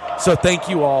 So thank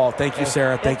you all. Thank you,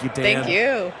 Sarah. Thank you, Dan. Thank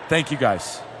you. Thank you,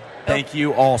 guys. Thank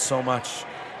you all so much.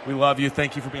 We love you.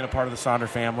 Thank you for being a part of the Sonder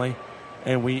family.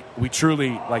 And we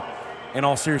truly, like, in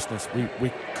all seriousness,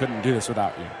 we couldn't do this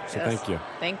without you. So Yes. thank you.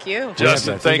 Thank you.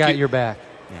 Justin, thank you. got your back.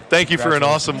 Thank you for an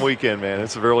awesome weekend, man.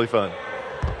 It's really fun.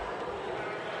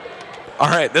 All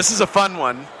right, this is a fun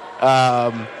one.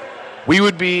 We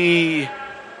would be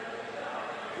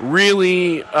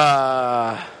really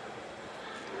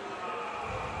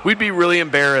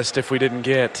embarrassed if we didn't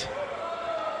get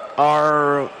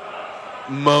our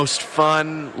most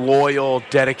fun, loyal,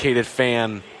 dedicated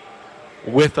fan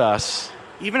with us.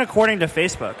 Even according to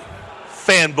Facebook.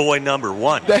 Fanboy number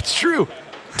one. That's true.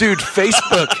 Dude,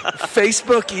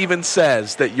 Facebook even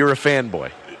says that you're a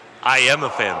fanboy. I am a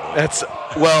fanboy. That's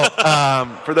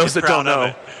for those that don't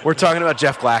know, we're talking about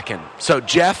Jeff Glacken. So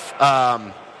Jeff,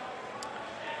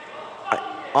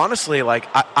 honestly, like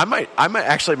I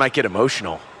might get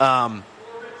emotional.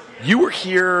 You were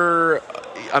here,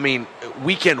 I mean,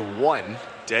 weekend one,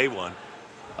 day one,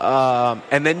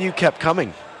 and then you kept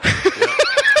coming.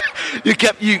 You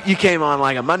came on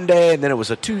like a Monday, and then it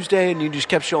was a Tuesday, and you just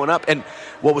kept showing up. And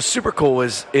what was super cool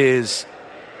is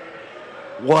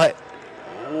what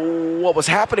was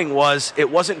happening was it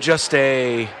wasn't just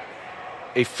a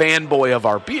fanboy of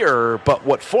our beer, but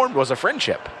what formed was a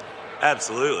friendship.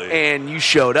 Absolutely. And you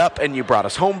showed up, and you brought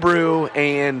us homebrew,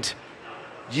 and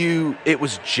it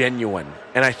was genuine.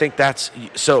 And I think that's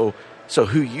so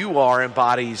who you are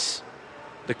embodies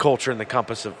the culture and the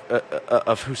compass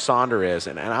of who Sonder is,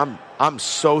 and I'm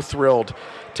so thrilled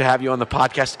to have you on the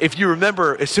podcast. If you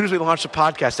remember, as soon as we launched the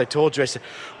podcast, I told you, I said,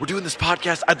 we're doing this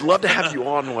podcast. I'd love to have you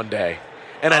on one day.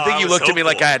 And I think you looked at me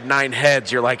like I had 9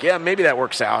 heads. You're like, yeah, maybe that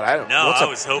works out. I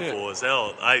was hopeful as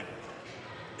hell.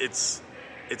 It's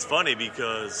funny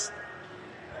because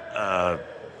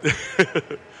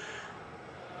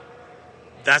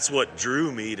that's what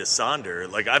drew me to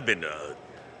Sonder. Like, I've been to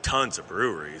tons of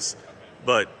breweries,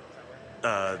 but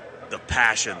the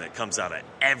passion that comes out of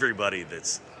everybody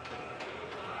that's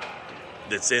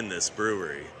in this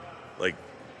brewery, like,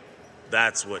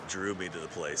 that's what drew me to the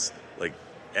place. Like,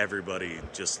 everybody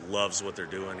just loves what they're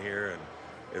doing here, and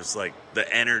it was like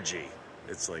the energy.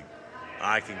 It's like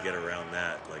I can get around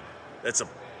that. Like, that's a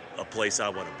place I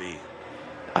want to be.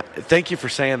 Thank you for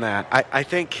saying that. I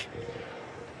think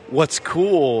what's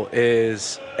cool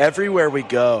is everywhere we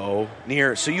go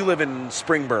near. So you live in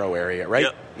Springboro area, right?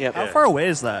 Yep. How far away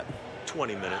is that?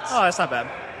 20 minutes. Oh, that's not bad.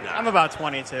 I'm about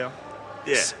 22.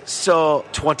 Yeah. So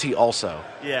 20 also.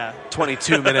 Yeah.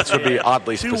 22 minutes would be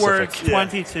oddly Two specific. words,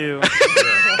 22.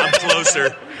 I'm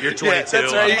closer. You're 22. Yeah, that's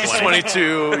right. I'm He's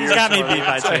 22. He's got me beat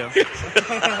by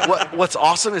 2. What's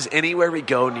awesome is anywhere we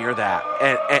go near that,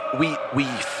 and we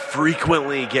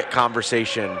frequently get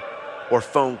conversation or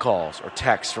phone calls or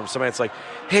texts from somebody that's like,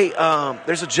 hey,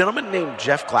 there's a gentleman named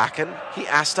Jeff Glacken. He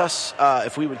asked us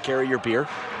if we would carry your beer.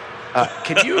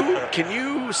 Can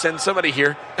you send somebody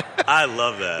here? I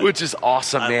love that. Which is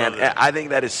awesome, man. I think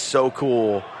that is so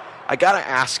cool. I got to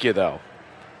ask you, though,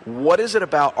 what is it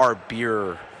about our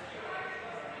beer?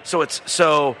 So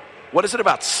what is it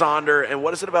about Sonder, and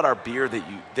what is it about our beer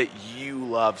that you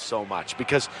love so much?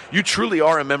 Because you truly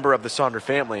are a member of the Sonder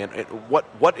family, and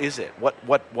what is it?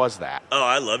 What was that? Oh,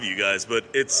 I love you guys, but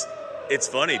it's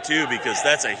funny, too, because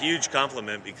that's a huge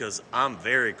compliment because I'm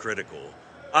very critical.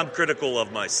 I'm critical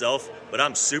of myself, but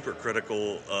I'm super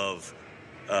critical of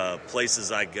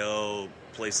places I go,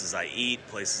 places I eat,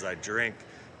 places I drink,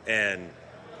 and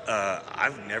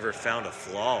I've never found a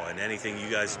flaw in anything you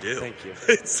guys do. Thank you.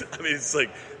 It's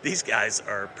like these guys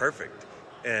are perfect,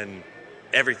 and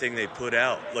everything they put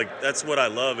out, like that's what I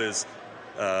love is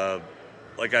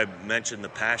like I mentioned, the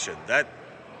passion that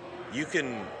you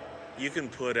can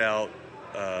put out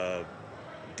a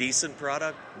decent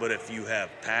product, but if you have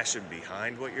passion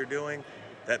behind what you're doing,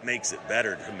 that makes it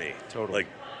better to me. Totally. Like,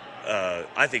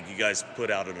 I think you guys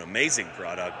put out an amazing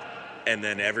product, and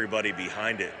then everybody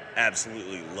behind it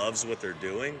absolutely loves what they're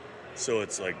doing. So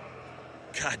it's like,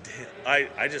 God damn,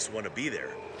 I just want to be there.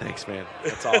 Thanks, man.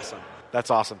 That's awesome. That's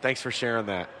awesome. Thanks for sharing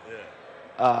that.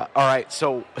 Yeah. All right.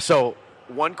 So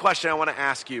one question I want to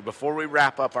ask you before we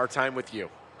wrap up our time with you.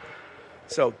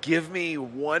 So give me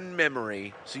one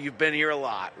memory. So you've been here a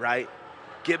lot, right?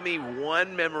 Give me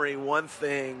one memory, one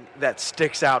thing that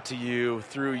sticks out to you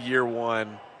through year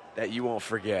one that you won't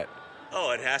forget.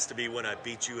 Oh, it has to be when I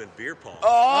beat you in beer pong.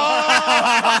 Oh!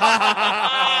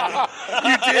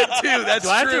 You did too. That's true. Do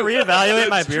I have to reevaluate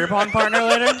my beer pong partner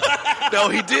later? No,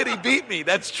 he did. He beat me.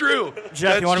 That's true.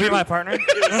 Jeff, you want to be my partner? It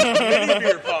was mini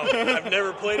beer pong. I've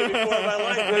never played it before in my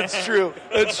life. That's true.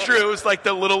 That's true. It was like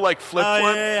the little flip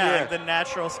one. Yeah. Like the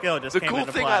natural skill just the came cool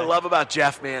into thing play. I love about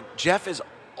Jeff, man, Jeff is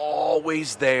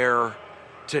always there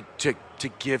to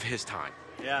give his time.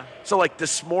 Yeah. So like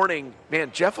this morning,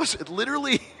 man, Jeff was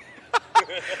literally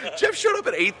Jeff showed up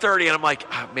at 8:30 and I'm like,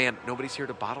 man, nobody's here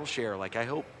to bottle share. Like I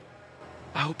hope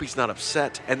he's not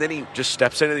upset. And then he just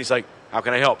steps in and he's like, how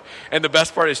can I help? And the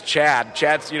best part is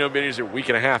Chad's, been here a week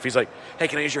and a half. He's like, hey,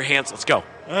 can I use your hands? Let's go.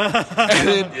 And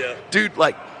then, dude,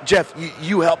 like, Jeff,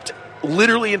 you helped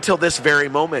literally until this very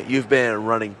moment. You've been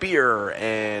running beer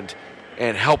and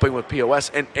helping with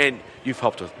POS and you've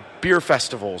helped with beer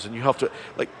festivals and you helped with,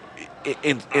 like,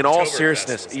 in all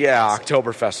seriousness,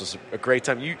 Oktoberfest was a great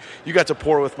time. You got to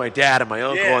pour with my dad and my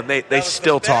uncle, and they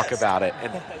still talk about it.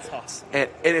 And that's awesome. And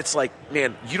it's like,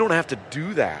 man, you don't have to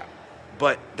do that,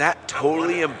 but that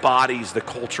totally embodies the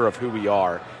culture of who we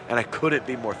are, and I couldn't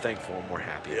be more thankful and more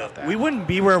happy about that. We wouldn't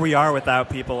be where we are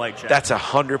without people like Jeff. That's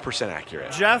 100%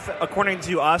 accurate. Jeff, according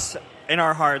to us, in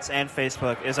our hearts and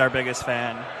Facebook, is our biggest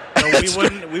fan. So we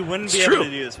wouldn't be able to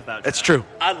do this without Jeff. That's true.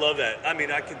 I love that. I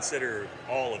mean, I consider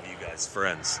all of you guys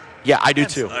friends. Yeah, I do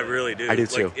too. I really do. I do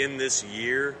too. Like in this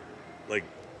year, like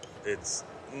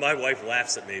my wife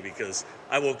laughs at me because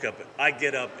I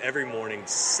get up every morning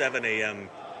 7 a.m.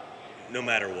 no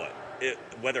matter what,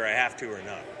 whether I have to or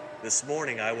not. This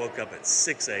morning I woke up at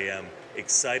 6 a.m.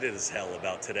 excited as hell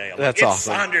about today. I'm That's like,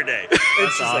 awesome. It's Sonder Day.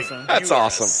 It's awesome. Like, That's you are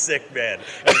awesome. A sick man.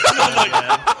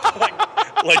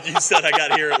 Like you said, I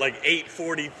got here at like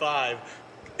 8:45,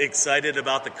 excited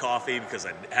about the coffee because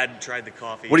I hadn't tried the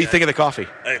coffee What do you yet. think of the coffee?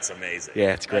 It's amazing.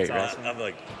 Yeah, it's great. That's Right? awesome. I'm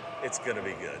like, it's going to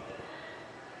be good.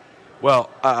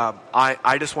 Well,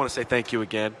 I just want to say thank you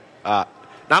again. Not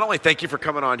only thank you for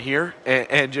coming on here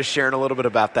and just sharing a little bit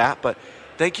about that, but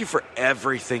thank you for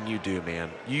everything you do, man.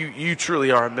 You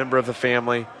truly are a member of the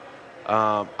family.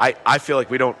 I feel like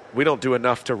we don't do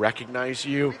enough to recognize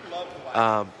you,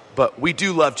 but we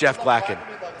do love Jeff Glacken.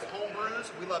 We love his home brews.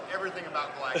 We love everything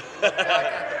about Glacken. We love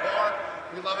Glacken at the bar.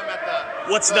 We love him at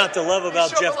the... What's not to love about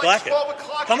Jeff Glacken? 12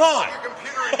 o'clock. Come on. You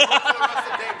computer and you work for the rest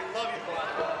of the day. We love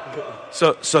you,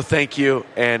 Glacken. So thank you,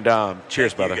 and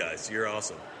cheers, brother. You guys, you're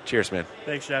awesome. Cheers, man.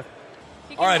 Thanks, Jeff.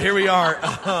 All right, here we are.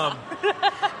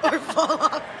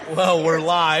 Well, we're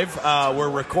live. We're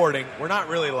recording. We're not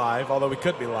really live, although we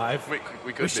could be live. We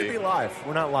could We should be. be live.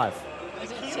 We're not live. We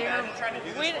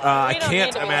I don't can't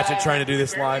need to be imagine live. trying to do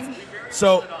this live.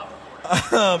 So,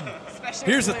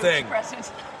 here's the thing.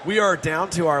 We are down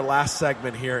to our last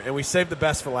segment here, and we saved the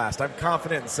best for last. I'm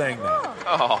confident in saying that.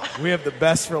 Oh. We have the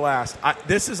best for last.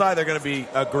 This is either going to be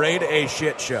a grade A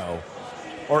shit show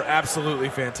or absolutely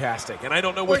fantastic, and I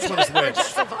don't know which one is which.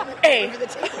 Hey.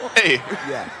 Hey.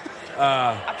 Yeah.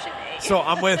 So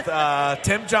I'm with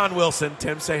Tim John Wilson.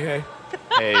 Tim, say hey.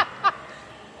 Hey.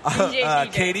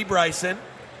 Katie Bryson.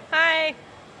 Hi.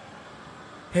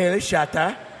 Haley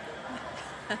Shatta.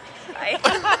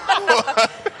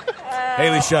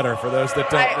 Haley Shutter, for those that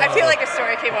don't know. I feel like a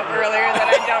story came up earlier that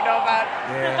I don't know about.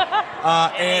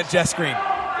 Yeah. And Jess Green.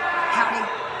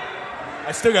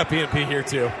 I still got PNP here,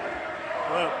 too.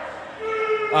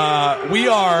 We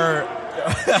are...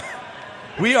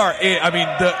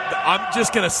 I'm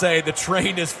just going to say the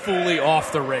train is fully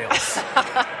off the rails.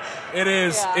 It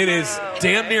is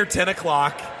damn near 10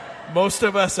 o'clock. Most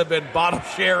of us have been bottle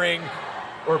sharing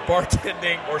or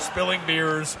bartending or spilling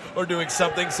beers or doing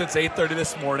something since 8:30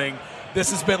 this morning. This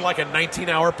has been like a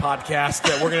 19-hour podcast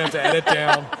that we're going to have to edit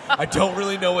down. I don't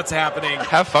really know what's happening.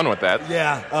 Have fun with that.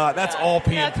 Yeah, that's all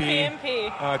PNP. That's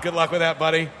PNP. Good luck with that,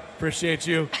 buddy. Appreciate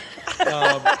you.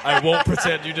 I won't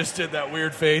pretend you just did that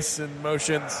weird face and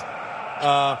motions.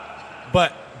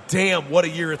 But damn, what a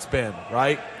year it's been,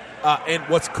 right? And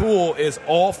what's cool is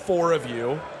all four of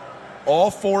you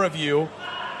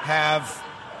have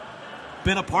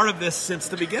been a part of this since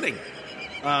the beginning.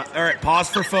 All right, pause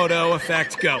for photo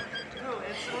effect. Go.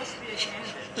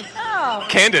 Oh.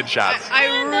 Candid shots. I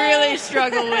really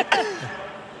struggle with this.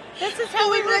 This is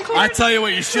how we record. I tell you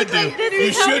what you should do. This You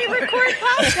is how we should- record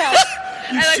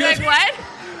podcasts. You I look should- like what?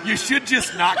 You should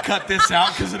just not cut this out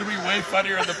because it'll be way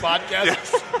funnier in the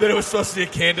podcast than it was supposed to be a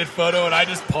candid photo, and I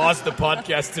just paused the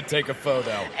podcast to take a photo.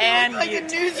 And like a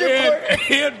news report.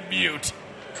 And mute.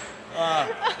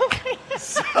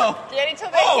 So, Danny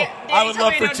told me. I would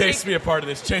love for Chase to be a part of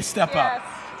this. Chase, step up.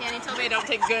 Danny told me I don't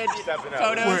take good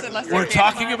photos unless We're they're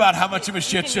talking about how much of a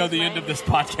shit show the end of this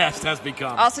podcast has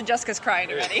become. Also, Jessica's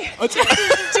crying already.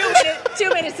 2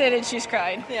 minutes in and she's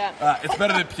crying. Yeah. It's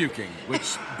better than puking,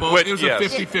 which it was a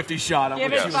 50-50 shot on what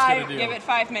she was going to do. Give it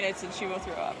 5 minutes and she will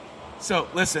throw up. So,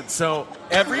 listen,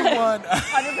 everyone...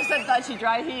 100% thought she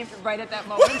dry heaved right at that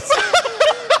moment.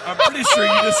 I'm pretty sure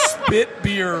you just spit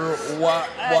beer.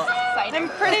 I'm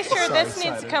pretty sure Sorry, this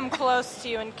needs to cider. come close to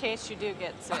you in case you do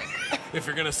get sick. If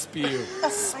you're gonna spew in.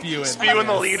 Spew in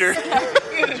the leader.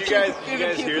 Did you guys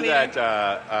puke hear leader.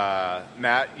 that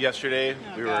Matt yesterday?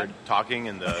 We were talking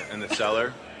in the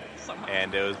cellar,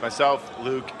 and it was myself,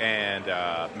 Luke, and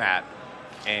Matt,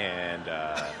 and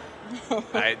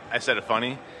I said it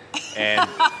funny. And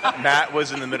Matt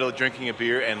was in the middle of drinking a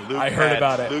beer, and Luke I heard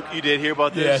about it. Luke, you did hear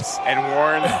about this? Yes. And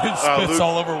Warren Spits Luke,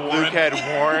 all over Warren. Luke had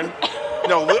Warren.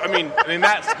 No, Luke, I mean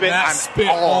Matt spit Matt on spit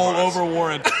all all of us. over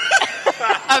Warren.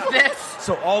 Of this.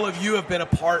 So all of you have been a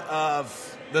part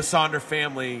of the Sonder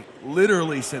family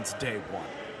literally since day one.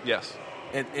 Yes.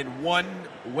 In one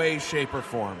way, shape, or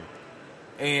form.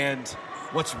 And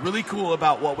what's really cool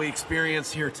about what we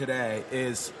experienced here today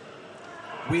is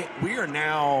we are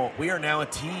now a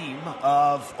team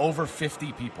of over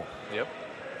 50 people. Yep.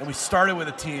 And we started with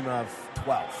a team of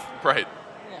 12. Right.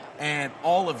 And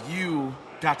all of you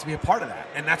got to be a part of that.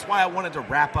 And that's why I wanted to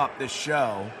wrap up this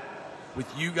show with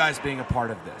you guys being a part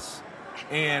of this.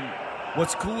 And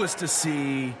what's cool is to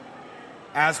see,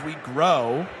 as we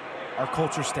grow, our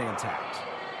culture stay intact.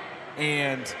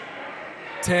 And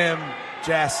Tim,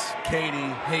 Jess, Katie,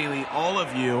 Haley, all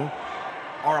of you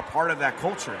are a part of that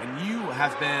culture. And you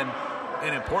have been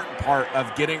an important part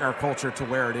of getting our culture to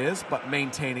where it is, but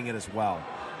maintaining it as well.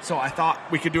 So I thought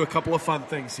we could do a couple of fun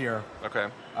things here. Okay.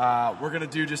 We're going to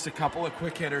do just a couple of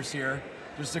quick hitters here,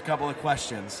 just a couple of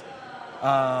questions.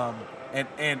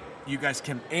 And you guys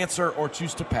can answer or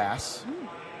choose to pass.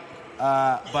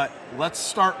 But let's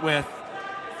start with,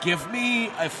 give me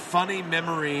a funny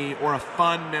memory or a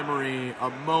fun memory,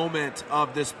 a moment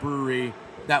of this brewery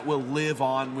that will live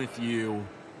on with you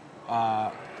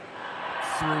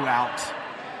throughout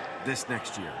this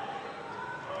next year.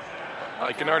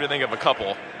 I can already think of a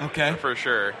couple. Okay. For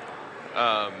sure.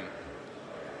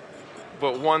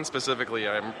 But one specifically,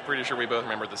 I'm pretty sure we both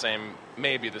remember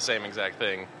maybe the same exact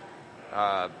thing.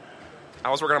 I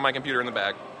was working on my computer in the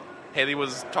back. Haley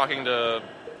was talking to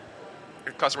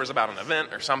customers about an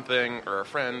event or something, or a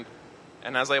friend,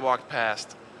 and as they walked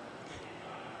past,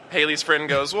 Haley's friend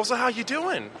goes, "Well, so how you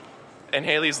doing?" And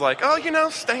Haley's like, "Oh,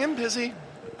 staying busy."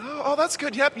 Oh, that's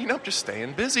good. Yep, just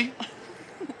staying busy.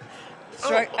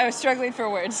 I was struggling for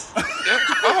words. Yep.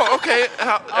 Oh, okay.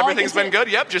 Everything's could been good.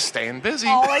 Yep, just staying busy.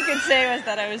 All I could say was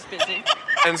that I was busy.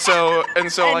 And so,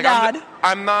 And like, nod.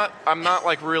 I'm not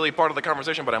like really part of the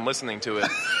conversation, but I'm listening to it.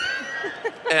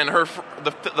 And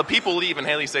the people leave, and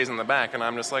Haley stays in the back, and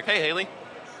I'm just like, "Hey, Haley,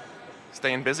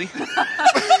 staying busy?"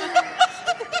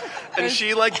 And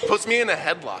she like puts me in a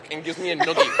headlock and gives me a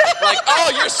noogie, like,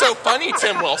 "Oh, you're so funny,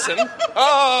 Tim Wilson."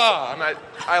 Oh, and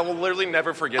I will literally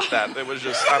never forget that. It was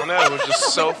just, I don't know, it was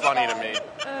just so funny to me.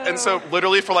 And so,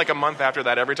 literally for like a month after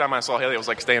that, every time I saw Haley, I was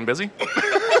like, "Staying busy?"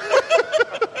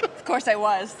 Of course I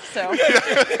was, so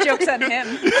joke's on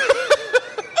him.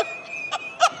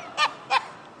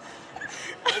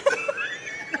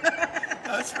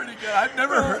 That's pretty good. I've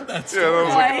never heard that story.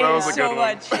 Yeah, that was a good one.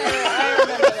 Much. I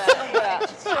remember that. Yeah,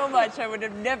 so much. I would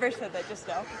have never said that just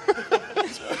now.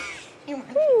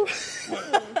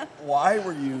 Why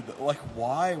were you,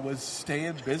 why was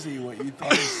staying busy what you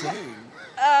thought of saying?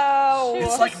 Oh.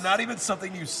 It's like not even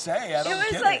something you say. I don't It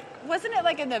was get like, it. wasn't it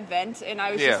like an event? And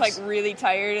I was Yes. just like really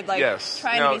tired and like Yes.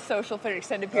 trying No. to be social for an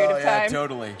extended period of time.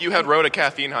 Totally. You had rode a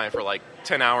caffeine high for like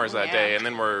 10 hours that Yeah. day, and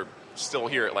then we're still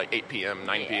here at like 8 p.m.,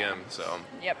 9 p.m., so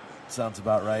Yep. Sounds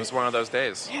about right. it was one of those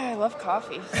days. Yeah, I love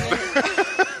coffee.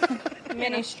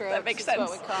 Mini strokes. That makes is sense.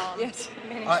 what we call them. Yes.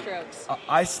 Mini strokes.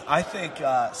 I think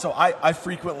so. I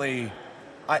frequently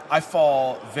I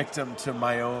fall victim to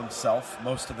my own self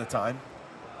most of the time,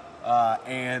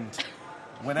 and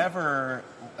whenever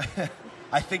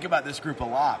I think about this group a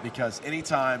lot because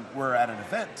anytime we're at an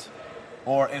event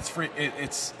Or it's free.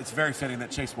 It's very fitting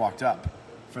that Chase walked up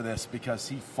for this because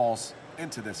he falls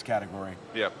into this category.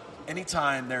 Yep.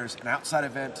 Anytime there's an outside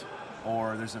event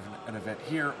or there's an event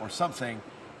here or something,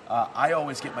 I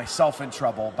always get myself in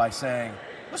trouble by saying,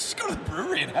 let's just go to the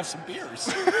brewery and have some beers.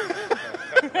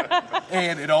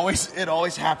 And it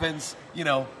always happens,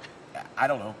 I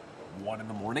don't know, 1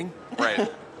 a.m.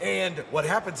 Right. And what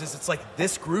happens is it's like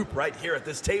this group right here at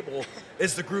this table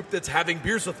is the group that's having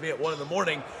beers with me at 1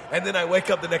 a.m. And then I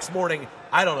wake up the next morning,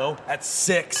 I don't know, at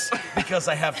 6 because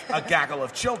I have a gaggle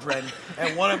of children.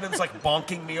 And one of them's like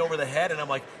bonking me over the head. And I'm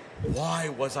like, why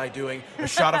was I doing a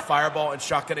shot of Fireball and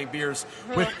shotgunning beers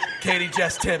with Katie,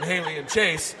 Jess, Tim, Haley, and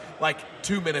Chase like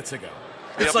 2 minutes ago?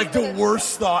 It's like the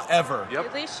worst thought ever.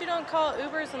 At least you don't call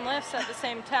Ubers and Lyfts at the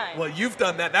same time. Well, you've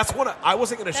done that. That's what I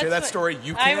wasn't going to share that story.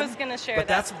 You can. I was going to share but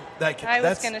that. I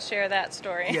was going to share that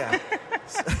story. Yeah.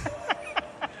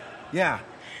 Yeah.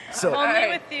 So only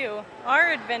with you.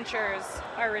 Our adventures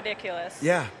are ridiculous.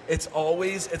 Yeah, it's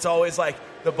always like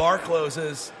the bar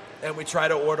closes and we try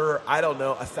to order, I don't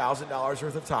know, $1,000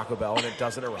 worth of Taco Bell and it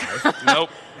doesn't arrive. Nope.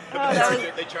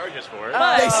 They charge us for it.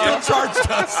 They still charged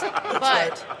us.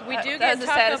 But we do get That was the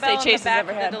Taco saddest Bell day in Chase the has back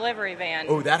ever of the had. delivery van.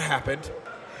 Oh, that happened.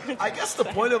 I guess the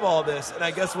point of all this, and I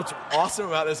guess what's awesome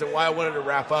about this and why I wanted to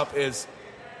wrap up is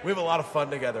we have a lot of fun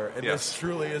together, and this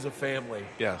truly is a family.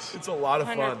 Yes. It's a lot of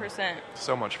fun. 100%.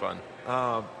 So much fun.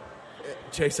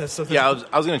 Chase has something. Yeah,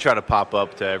 I was going to try to pop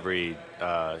up to every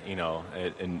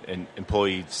an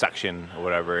employee section or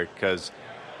whatever because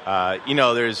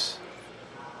there's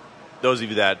those of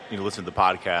you that listen to the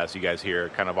podcast, you guys hear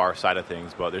kind of our side of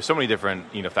things, but there's so many different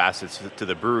facets to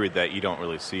the brewery that you don't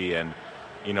really see, and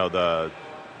the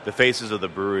faces of the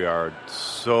brewery are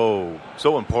so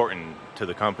important to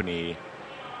the company,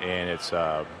 and it's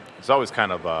always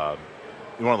kind of one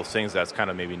of those things that's kind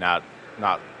of maybe not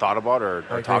thought about or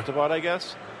talked about, I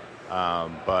guess.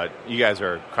 But you guys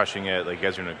are crushing it. Like, you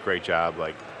guys are doing a great job.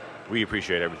 Like, we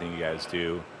appreciate everything you guys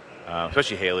do,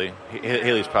 especially Haley.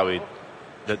 Haley's probably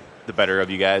the better of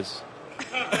you guys.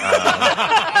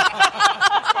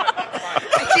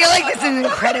 I feel like this is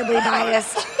incredibly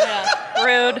biased. Yeah.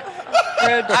 Rude.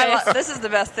 This is the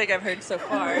best thing I've heard so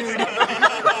far.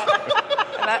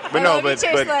 But no, but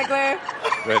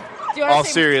all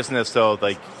say- seriousness though,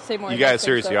 like, Say more you about guys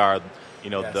seriously things, are,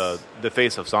 the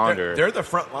face of Sonder. They're the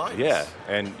front lines. Yeah,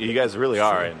 and you guys really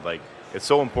are, and like, it's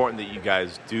so important that you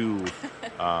guys do,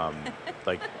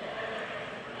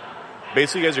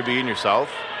 basically, you guys are being yourself,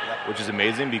 which is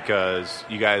amazing because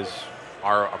you guys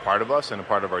are a part of us and a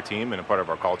part of our team and a part of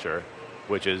our culture,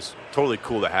 which is totally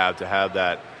cool to have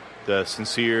that, the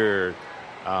sincere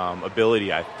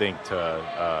ability, I think,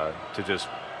 to just,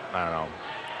 I don't know,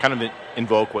 kind of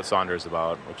invoke what Sonder is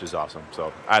about, which is awesome.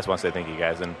 So I just want to say thank you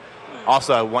guys, and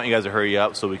also I want you guys to hurry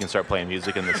up so we can start playing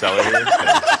music in the cellar here.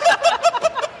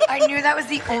 I knew that was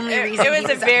the only reason. It was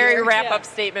he a very up here. wrap-up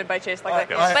statement by Chase. But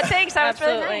thanks, that was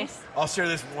really nice. I'll share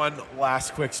this one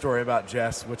last quick story about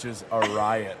Jess, which is a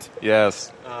riot.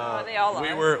 Yes. They all are.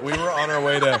 We were on our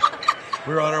way to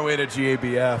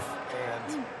GABF,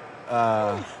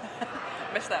 and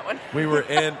Missed that one. we were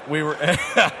in.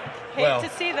 Hate to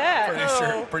see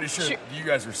that. Pretty sure you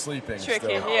guys are sleeping. Tricky,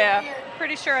 still. yeah.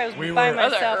 Pretty sure I was We by were-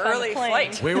 myself on early the plane.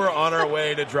 flight. We were on our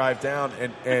way to drive down,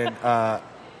 and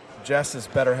Jess's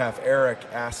better half, Eric,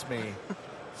 asked me,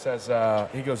 says,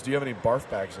 he goes, "Do you have any barf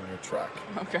bags in your truck?"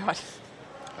 Oh, God.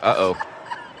 Uh-oh.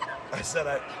 I said,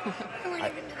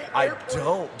 I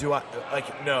don't. Do I?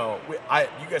 Like, no. You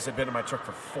guys have been in my truck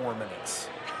for 4 minutes.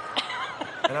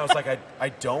 And I was like, I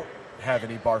don't have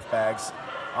any barf bags.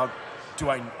 Do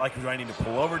I need to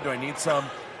pull over? Do I need some?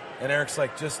 And Eric's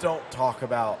like, just don't talk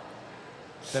about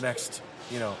the next,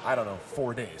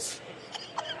 4 days.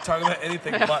 Talking about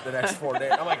anything but the next 4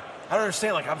 days. I'm like, I don't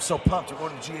understand. Like, I'm so pumped. We're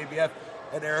going to GABF.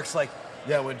 And Eric's like,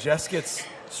 yeah, when Jess gets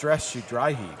stressed, she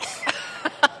dry heaves.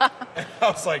 And I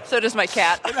was like, So does my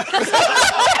cat.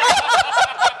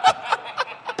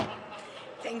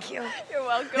 Thank you. You're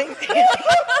welcome. Thank you.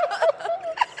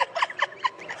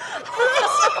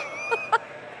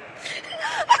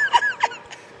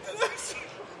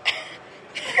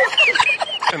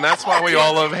 And that's why we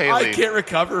all love Haley. I can't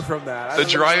recover from that. The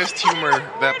driest humor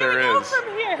that there is. From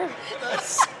here.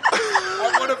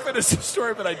 I want to finish the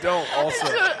story, but I don't. Also,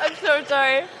 I'm so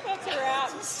sorry. That's a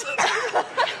wrap.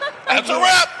 That's a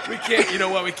wrap! we can't. You know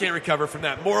what? We can't recover from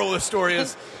that. Moral of the story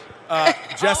is,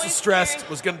 Jess was stressed.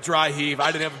 Was going to dry heave.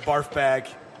 I didn't have a barf bag,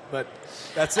 but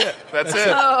that's it. That's it.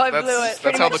 Oh, I That's- blew it.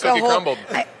 That's how the cookie crumbled.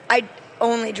 I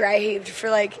only dry heaved for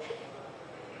like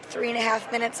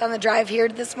 3.5 minutes on the drive here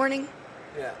this morning.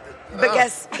 Yeah. But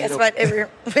guess what? It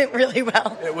went really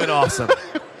well. It went awesome.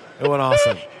 It went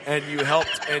awesome. And you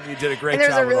helped, and you did a great And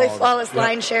there's job. a really with all flawless of it.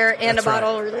 line share and That's a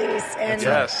bottle right. release. And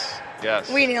Yes.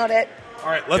 we nailed it. All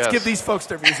right, let's Yes. give these folks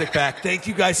their music back. Thank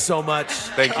you guys so much.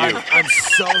 Thank you. I'm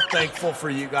so thankful for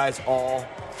you guys all.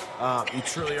 You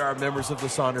truly are members of the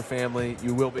Sonder family.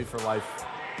 You will be for life.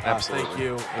 Absolutely. Thank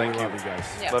you. Thank we you. love you guys.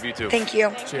 Yeah. Love you too. Thank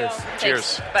you. Cheers.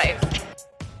 Cheers. Bye.